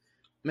shitless.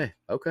 Man,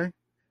 okay.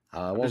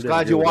 I'm just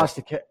glad you watched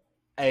it.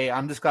 Hey,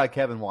 I'm just glad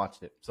Kevin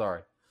watched it.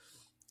 Sorry.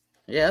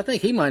 Yeah, I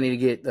think he might need to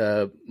get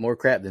more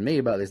crap than me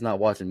about this not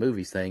watching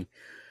movies thing.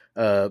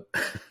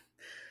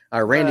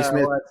 Randy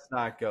Smith. Let's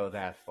not go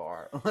that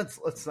far.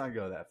 Let's not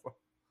go that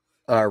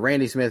far.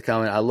 Randy Smith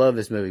comment, I love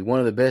this movie. One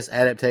of the best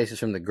adaptations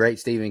from the great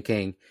Stephen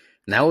King.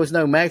 Now it's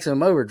no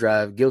Maximum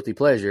Overdrive, guilty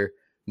pleasure,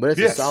 but it's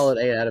a solid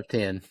 8 out of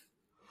 10.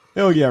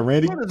 Hell yeah,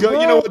 Randy. You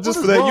know what? Just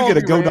for that, you get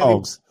a Go Randy?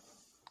 Dogs.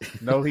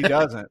 No, he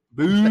doesn't.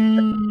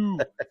 Boo.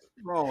 What's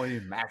wrong with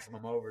you?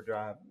 Maximum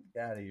Overdrive.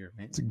 Get out of here,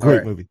 man. It's a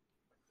great movie.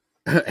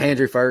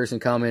 Andrew Ferguson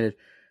commented,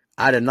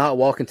 I did not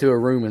walk into a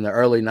room in the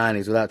early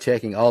 90s without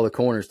checking all the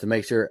corners to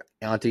make sure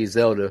Auntie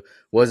Zelda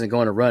wasn't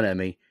going to run at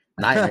me.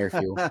 Nightmare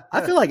fuel. I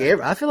feel like a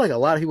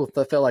lot of people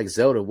felt like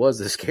Zelda was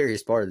the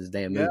scariest part of this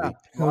damn movie. Yeah.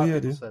 Oh yeah,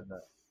 dude. Said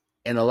that.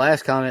 And the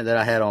last comment that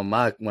I had on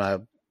when I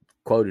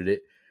quoted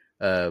it,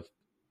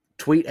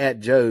 tweet at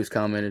Joe's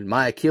commented,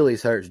 my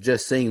Achilles hurts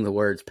just seeing the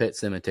words Pet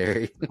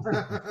Sematary.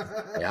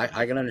 Yeah,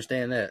 I can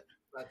understand that.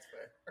 That's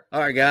fair. All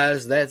right,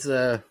 guys, that's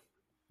the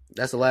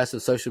last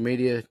of social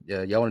media.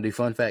 Y'all want to do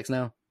fun facts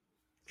now?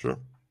 Sure.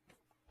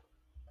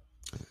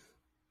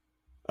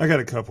 I got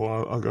a couple.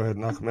 I'll go ahead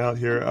and knock them out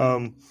here.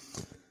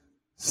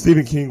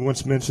 Stephen King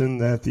once mentioned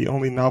that the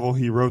only novel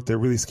he wrote that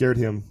really scared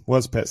him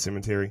was Pet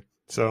Sematary.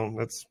 So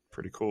that's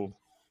pretty cool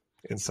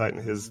insight in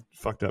his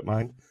fucked up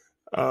mind.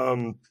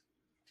 The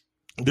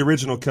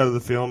original cut of the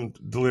film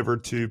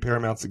delivered to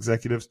Paramount's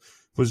executives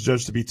was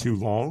judged to be too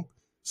long,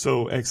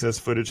 so excess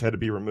footage had to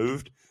be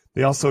removed.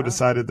 They also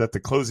decided that the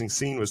closing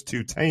scene was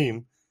too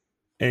tame,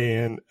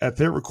 and at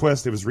their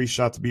request, it was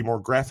reshot to be more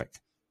graphic.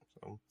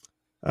 So,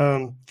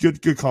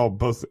 good call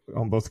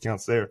on both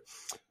accounts there.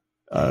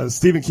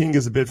 Stephen King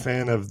is a big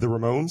fan of the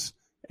Ramones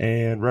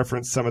and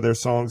referenced some of their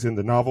songs in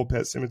the novel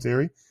Pet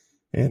Sematary.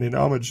 And in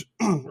homage,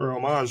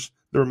 the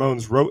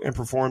Ramones wrote and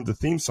performed the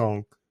theme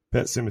song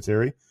Pet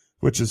Sematary,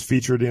 which is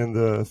featured in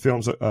the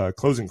film's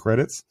closing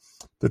credits.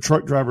 The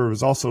truck driver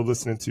was also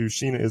listening to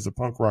Sheena is a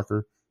Punk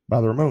Rocker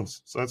by the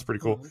Ramones. So that's pretty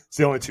cool. It's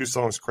the only 2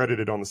 songs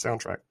credited on the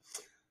soundtrack.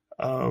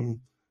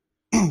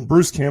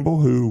 Bruce Campbell,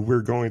 who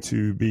we're going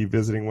to be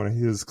visiting one of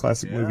his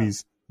classic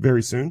movies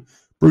very soon.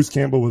 Bruce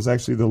Campbell was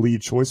actually the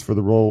lead choice for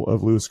the role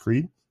of Louis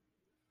Creed.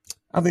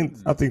 I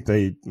think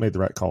they made the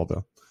right call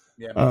though.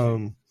 Yeah.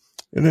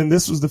 And then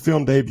this was the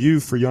film debut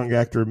for young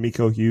actor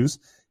Miko Hughes.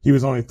 He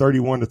was only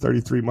 31 to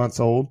 33 months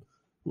old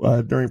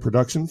during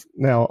production.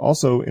 Now,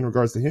 also in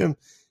regards to him,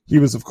 he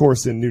was of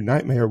course in New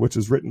Nightmare, which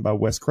was written by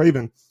Wes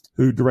Craven,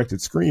 who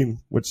directed Scream,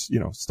 which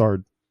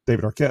starred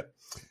David Arquette.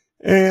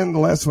 And the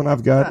last one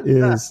I've got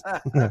is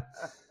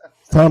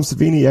Tom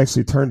Savini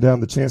actually turned down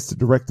the chance to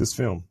direct this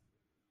film.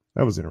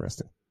 That was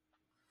interesting.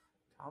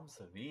 Tom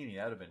Savini,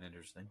 that would have been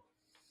interesting.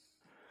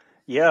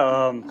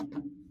 Yeah,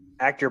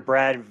 actor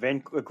Brad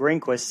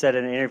Greenquist said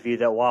in an interview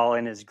that while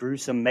in his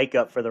gruesome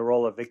makeup for the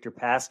role of Victor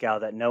Pascal,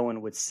 that no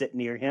one would sit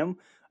near him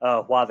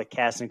while the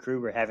cast and crew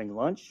were having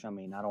lunch. I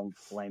mean, I don't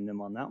blame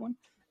them on that one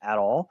at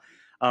all.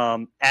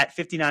 At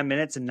 59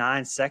 minutes and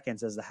 9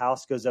 seconds, as the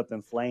house goes up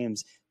in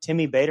flames,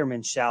 Timmy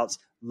Baterman shouts,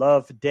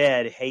 "Love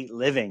dead, hate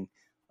living."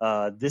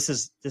 This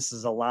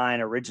is a line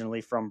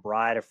originally from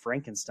Bride of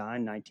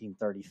Frankenstein,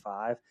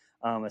 1935,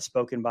 as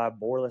spoken by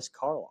Boris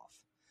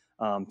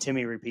Karloff.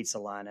 Timmy repeats the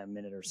line a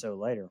minute or so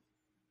later.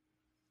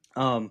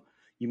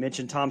 You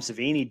mentioned Tom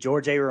Savini.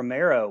 George A.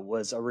 Romero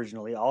was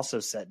originally also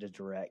set to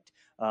direct,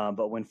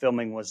 but when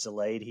filming was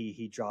delayed,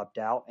 he dropped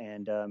out,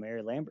 and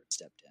Mary Lambert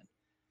stepped in.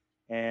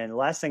 And the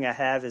last thing I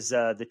have is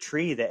the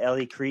tree that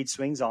Ellie Creed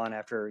swings on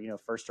after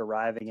first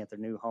arriving at their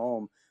new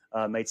home.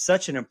 Made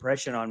such an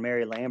impression on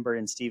Mary Lambert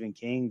and Stephen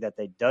King that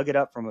they dug it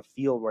up from a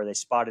field where they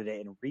spotted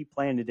it and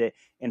replanted it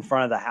in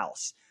front of the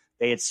house.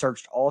 They had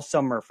searched all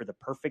summer for the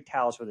perfect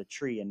house with a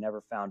tree and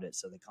never found it,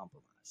 so they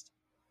compromised.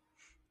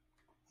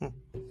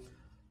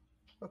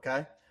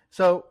 Okay.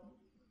 So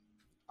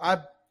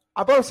I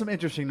brought some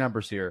interesting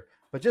numbers here,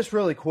 but just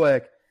really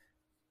quick,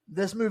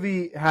 this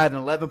movie had an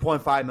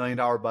 $11.5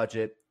 million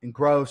budget and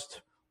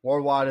grossed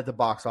worldwide at the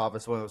box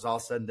office when it was all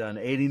said and done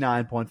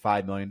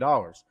 $89.5 million.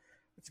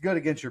 It's good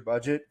against your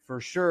budget for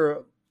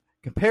sure.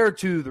 Compared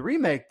to the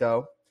remake,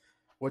 though,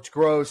 which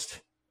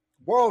grossed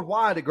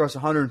worldwide, it grossed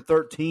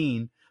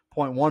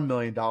 $113.1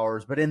 million.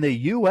 But in the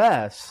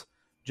U.S.,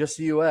 just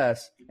the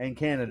U.S. and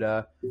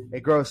Canada,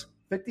 it grossed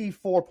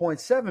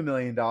 $54.7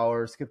 million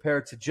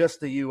compared to just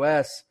the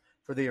U.S.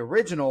 for the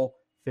original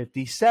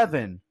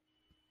 $57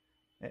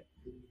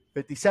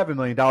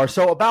 million.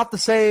 So about the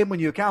same when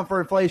you account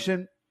for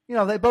inflation.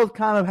 They both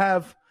kind of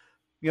have,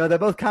 they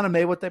both kind of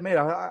made what they made.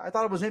 I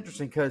thought it was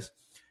interesting because,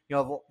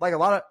 like a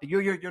lot of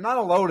you're not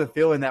alone in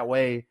feeling that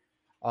way.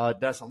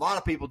 Dustin. A lot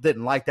of people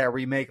didn't like that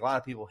remake. A lot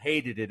of people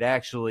hated it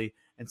actually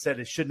and said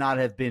it should not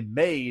have been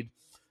made.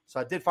 So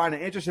I did find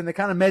it interesting. They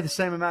kind of made the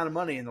same amount of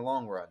money in the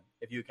long run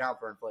if you account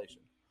for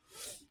inflation.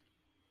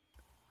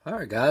 All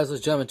right, guys,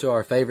 let's jump into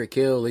our favorite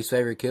kill, least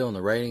favorite kill, and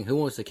the rating. Who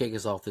wants to kick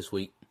us off this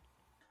week?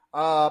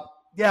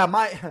 Yeah,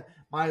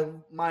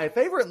 my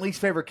favorite and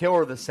least favorite kill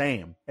are the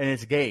same, and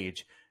it's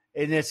Gage.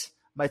 And it's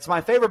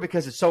my favorite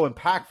because it's so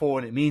impactful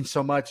and it means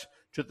so much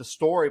to the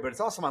story, but it's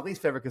also my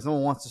least favorite because no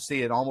one wants to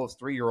see an almost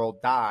 3-year-old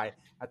die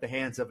at the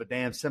hands of a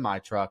damn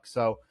semi-truck.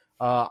 So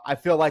I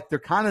feel like they're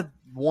kind of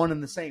one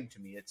and the same to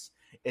me.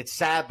 It's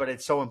sad, but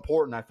it's so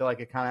important. I feel like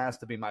it kind of has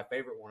to be my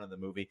favorite one of the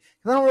movie.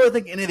 Because I don't really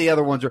think any of the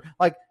other ones are –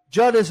 like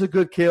Judd is a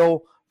good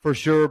kill for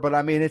sure, but,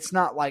 I mean, it's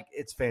not like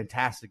it's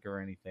fantastic or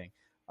anything.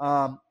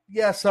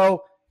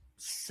 So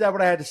said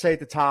what I had to say at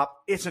the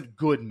top. It's a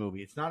good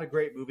movie. It's not a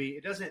great movie.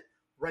 It doesn't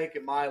rank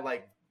in my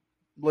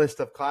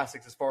list of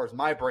classics as far as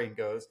my brain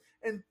goes.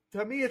 And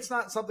to me, it's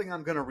not something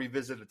I'm going to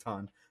revisit a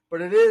ton.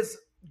 But it is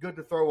good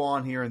to throw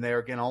on here and there.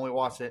 Again, I only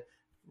watched it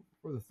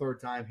for the third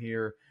time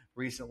here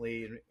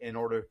recently in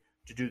order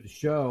to do the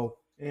show.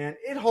 And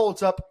it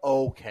holds up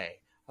okay.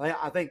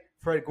 I think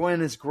Fred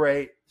Gwynn is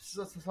great.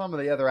 Some of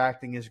the other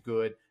acting is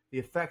good. The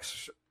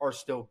effects are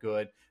still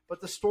good.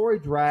 But the story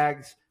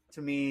drags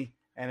to me.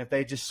 And if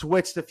they just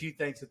switched a few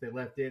things that they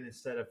left in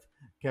instead of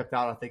kept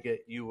out, I think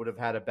you would have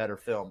had a better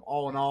film.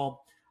 All in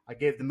all, I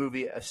gave the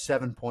movie a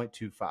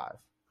 7.25.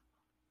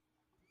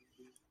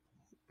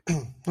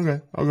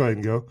 Okay, I'll go ahead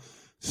and go.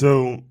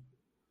 So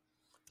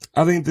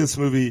I think this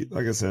movie,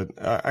 like I said,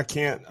 I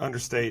can't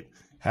understate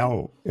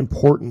how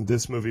important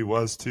this movie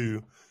was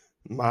to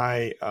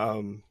my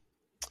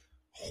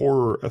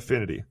horror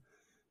affinity.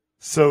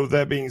 So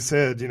that being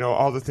said,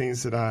 all the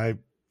things that I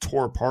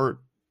tore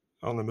apart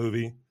on the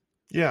movie,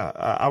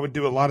 I would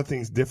do a lot of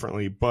things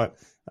differently, but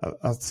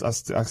I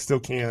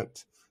still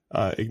can't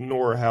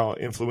ignore how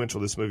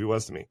influential this movie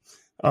was to me.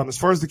 As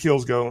far as the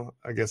kills go,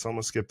 I guess I'm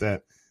going to skip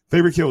that.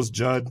 Favorite kill is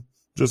Judd,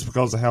 just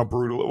because of how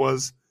brutal it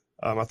was.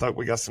 I thought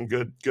we got some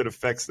good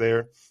effects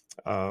there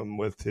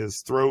with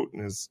his throat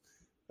and his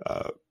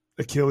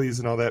Achilles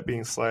and all that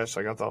being slashed.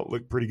 I thought it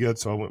looked pretty good,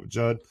 so I went with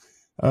Judd.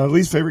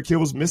 Least favorite kill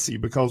was Missy,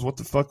 because what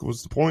the fuck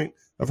was the point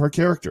of her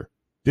character?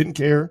 Didn't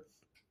care.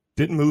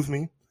 Didn't move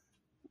me.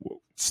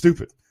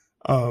 Stupid.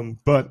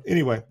 But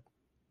anyway,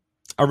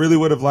 I really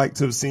would have liked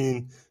to have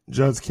seen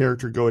Judd's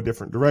character go a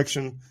different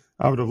direction.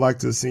 I would have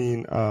liked to have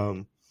seen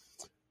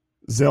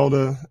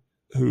Zelda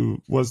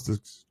who was the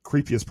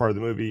creepiest part of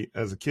the movie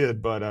as a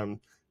kid, but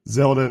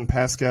Zelda and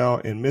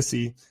Pascal and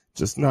Missy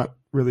just not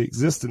really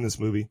exist in this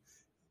movie.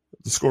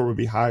 The score would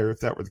be higher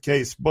if that were the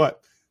case,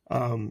 but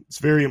it's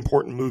a very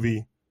important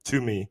movie to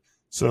me,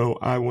 so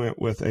I went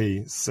with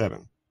a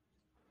 7.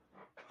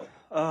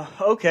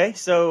 Okay,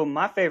 so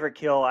my favorite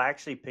kill, I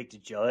actually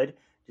picked Judd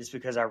just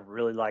because I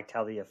really liked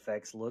how the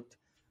effects looked.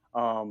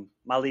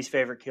 My least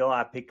favorite kill,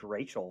 I picked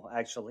Rachel,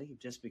 actually,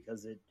 just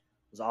because it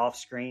was off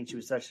screen. She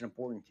was such an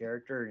important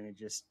character, and it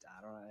just,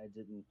 I don't know,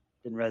 it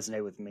didn't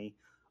resonate with me.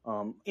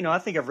 I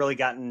think I've really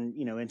gotten,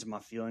 into my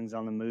feelings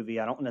on the movie.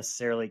 I don't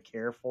necessarily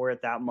care for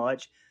it that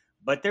much,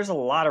 but there's a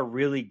lot of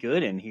really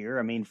good in here.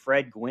 I mean,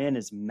 Fred Gwynn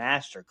is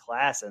master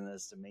class in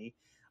this to me.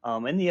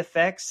 And the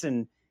effects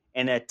and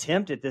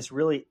attempt at this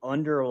really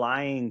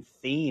underlying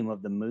theme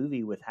of the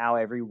movie with how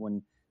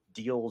everyone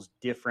deals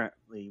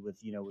differently with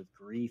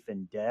grief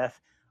and death.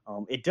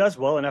 It does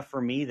well enough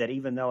for me that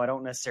even though I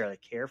don't necessarily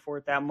care for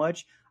it that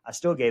much, I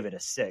still gave it a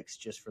 6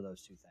 just for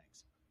those two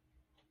things.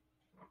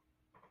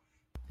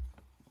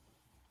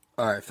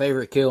 All right,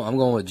 favorite kill. I'm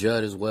going with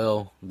Judd as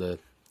well. The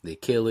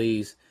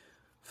Achilles.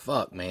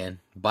 Fuck, man.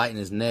 Biting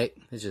his neck.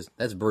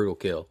 That's a brutal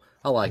kill.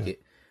 I like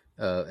it.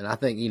 And I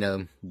think,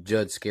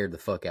 Judd scared the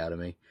fuck out of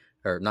me.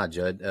 Or not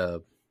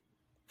Judd.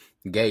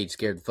 Gage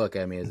scared the fuck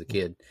out of me as a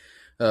kid.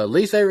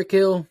 Least favorite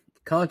kill,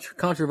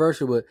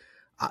 controversial, but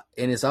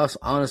and it's also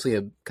honestly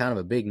a kind of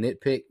a big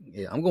nitpick.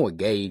 I'm going with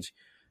Gage.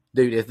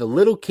 Dude, if a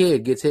little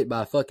kid gets hit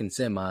by a fucking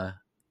semi,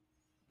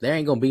 there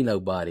ain't going to be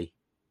nobody.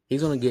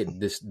 He's going to get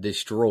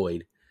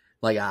destroyed.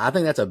 Like, I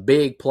think that's a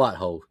big plot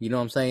hole. You know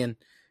what I'm saying?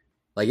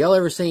 Like, y'all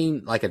ever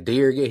seen, like, a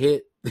deer get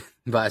hit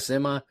by a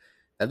semi?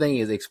 That thing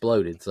is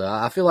exploded. So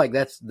I feel like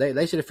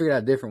they should have figured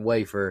out a different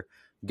way for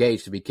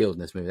Gage to be killed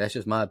in this movie. That's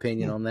just my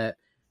opinion on that.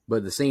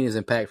 But the scene is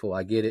impactful.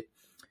 I get it.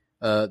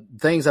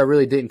 Things I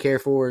really didn't care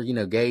for,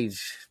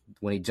 Gage,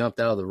 when he jumped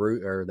out of the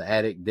roof or the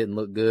attic, didn't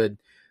look good.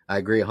 I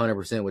agree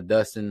 100% with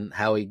Dustin.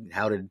 How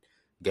did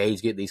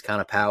Gage get these kind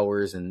of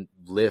powers and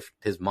lift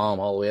his mom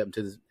all the way up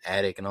into the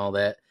attic and all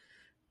that?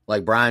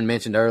 Like Brian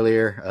mentioned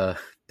earlier,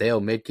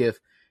 Dale Midkiff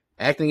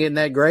acting isn't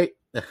that great,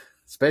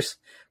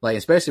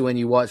 especially when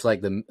you watch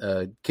like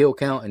the kill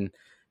count and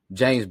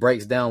James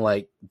breaks down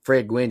like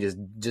Fred Gwynn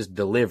just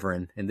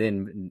delivering, and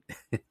then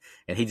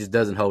and he just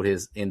doesn't hold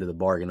his end of the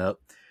bargain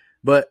up.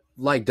 But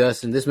like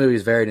Dustin, this movie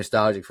is very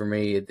nostalgic for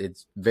me.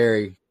 It's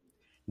very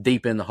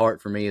deep in the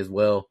heart for me as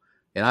well,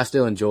 and I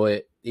still enjoy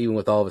it even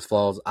with all of its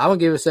flaws. I would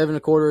give it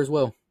 7.25 as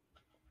well.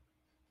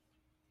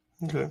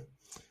 Okay,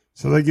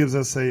 so that gives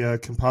us a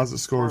composite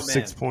score of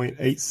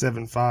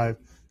 6.875.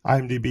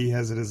 IMDb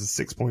has it as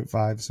a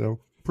 6.5, so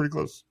pretty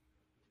close.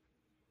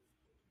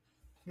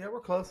 Yeah,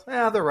 we're close.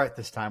 Yeah, they're right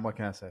this time. What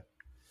can I say?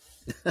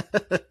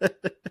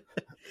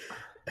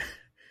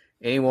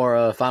 Any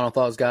more final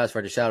thoughts, guys,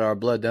 for to shout out our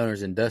blood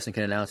donors, and Dustin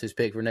can announce his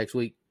pick for next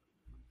week?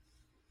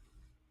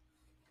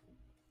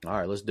 All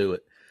right, let's do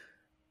it.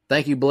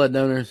 Thank you, blood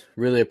donors.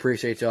 Really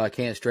appreciate y'all. I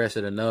can't stress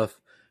it enough.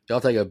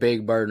 Y'all take a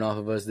big burden off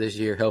of us this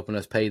year, helping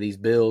us pay these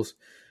bills.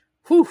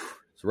 Whew,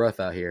 it's rough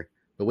out here,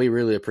 but we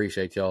really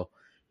appreciate y'all.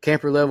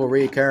 Camper Level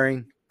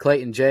Reoccurring,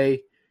 Clayton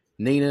J.,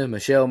 Nina,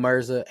 Michelle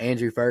Mirza,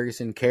 Andrew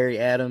Ferguson, Carrie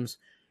Adams,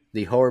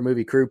 the Horror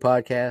Movie Crew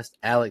Podcast,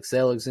 Alex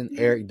Seligson,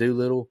 Eric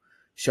Doolittle,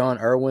 Sean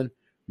Irwin,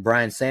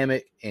 Brian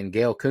Samick, and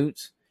Gail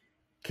Kuntz.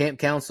 Camp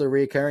Counselor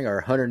Reoccurring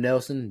are Hunter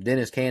Nelson,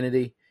 Dennis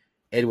Kennedy,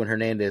 Edwin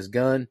Hernandez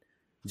Gunn,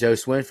 Joe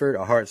Swinford,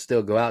 our hearts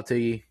still go out to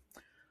you.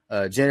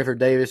 Jennifer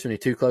Davis from the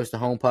Too Close to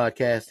Home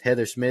Podcast,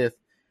 Heather Smith,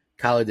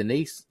 Kylie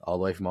Denise, all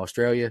the way from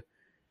Australia,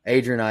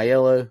 Adrian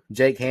Aiello,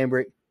 Jake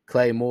Hambrick,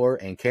 Clay Moore,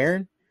 and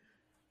Karen.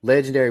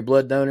 Legendary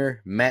blood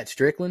donor, Matt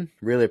Strickland.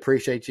 Really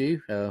appreciate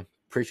you.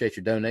 Appreciate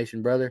your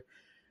donation, brother.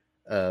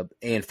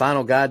 And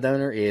final guide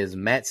donor is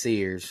Matt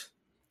Sears.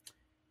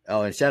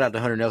 Oh, and shout out to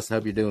Hunter Nelson.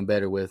 Hope you're doing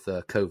better with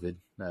COVID.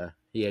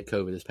 He had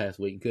COVID this past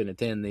week and couldn't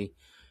attend the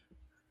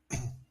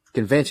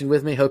convention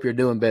with me. Hope you're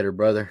doing better,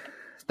 brother.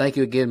 Thank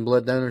you again,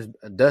 blood donors.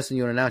 Dustin,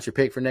 you want to announce your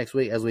pick for next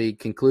week as we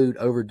conclude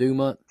Overdue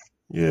Month?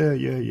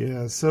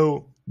 Yeah.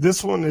 So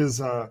this one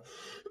is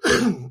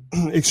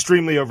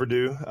extremely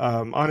overdue.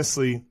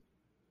 Honestly,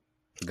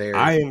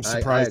 I am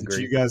surprised that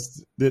you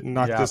guys didn't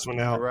knock this one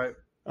out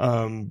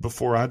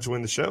before I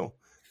joined the show.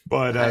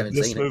 But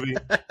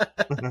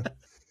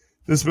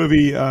this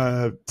movie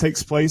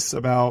takes place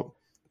about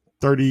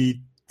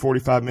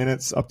 30-45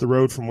 minutes up the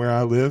road from where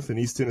I live in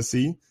East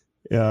Tennessee,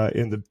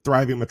 in the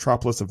thriving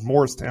metropolis of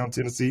Morristown,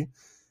 Tennessee.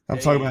 I'm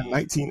talking about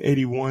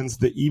 1981's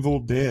The Evil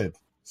Dead.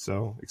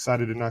 So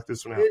excited to knock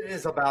this one out. It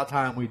is about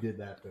time we did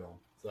that film.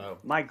 So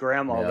my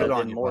grandma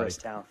lived in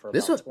Morristown for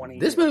about 20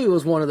 years. This movie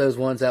was one of those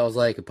ones that was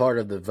like a part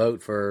of the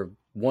vote for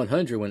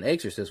 100 when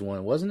Exorcist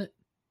won, wasn't it?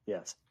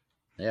 Yes.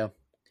 Yeah.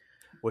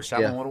 Wish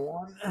that one would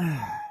have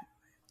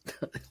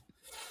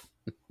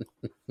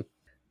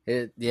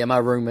won. My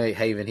roommate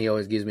Haven, he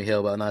always gives me hell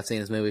about not seeing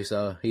this movie,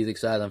 so he's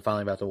excited I'm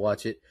finally about to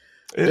watch it.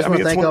 It's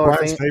one of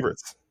Brian's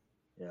favorites.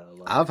 Yeah,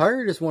 I've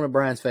heard it's one of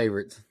Brian's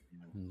favorites.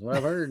 That's what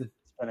I've heard. It's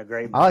been a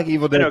great. I like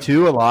Evil Dead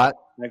 2 a lot.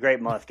 Been a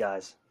great month,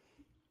 guys.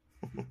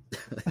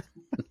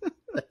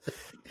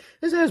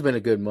 This has been a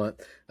good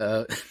month.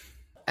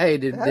 Hey,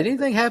 did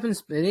anything happen?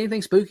 Did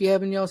anything spooky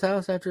happen in y'all's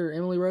house after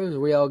Emily Rose? Are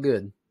we all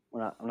good?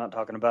 I'm not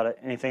talking about it.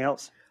 Anything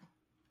else?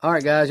 All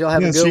right, guys. Y'all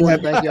have a good she one.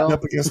 had Thank y'all.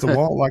 up against the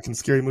wall like in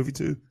Scary Movie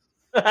 2.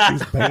 She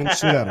was banging the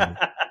shit out of me.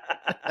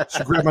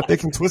 She grabbed my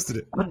dick and twisted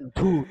it. 1,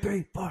 2,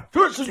 3, 4.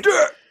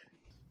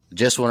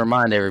 Just want to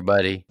remind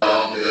everybody.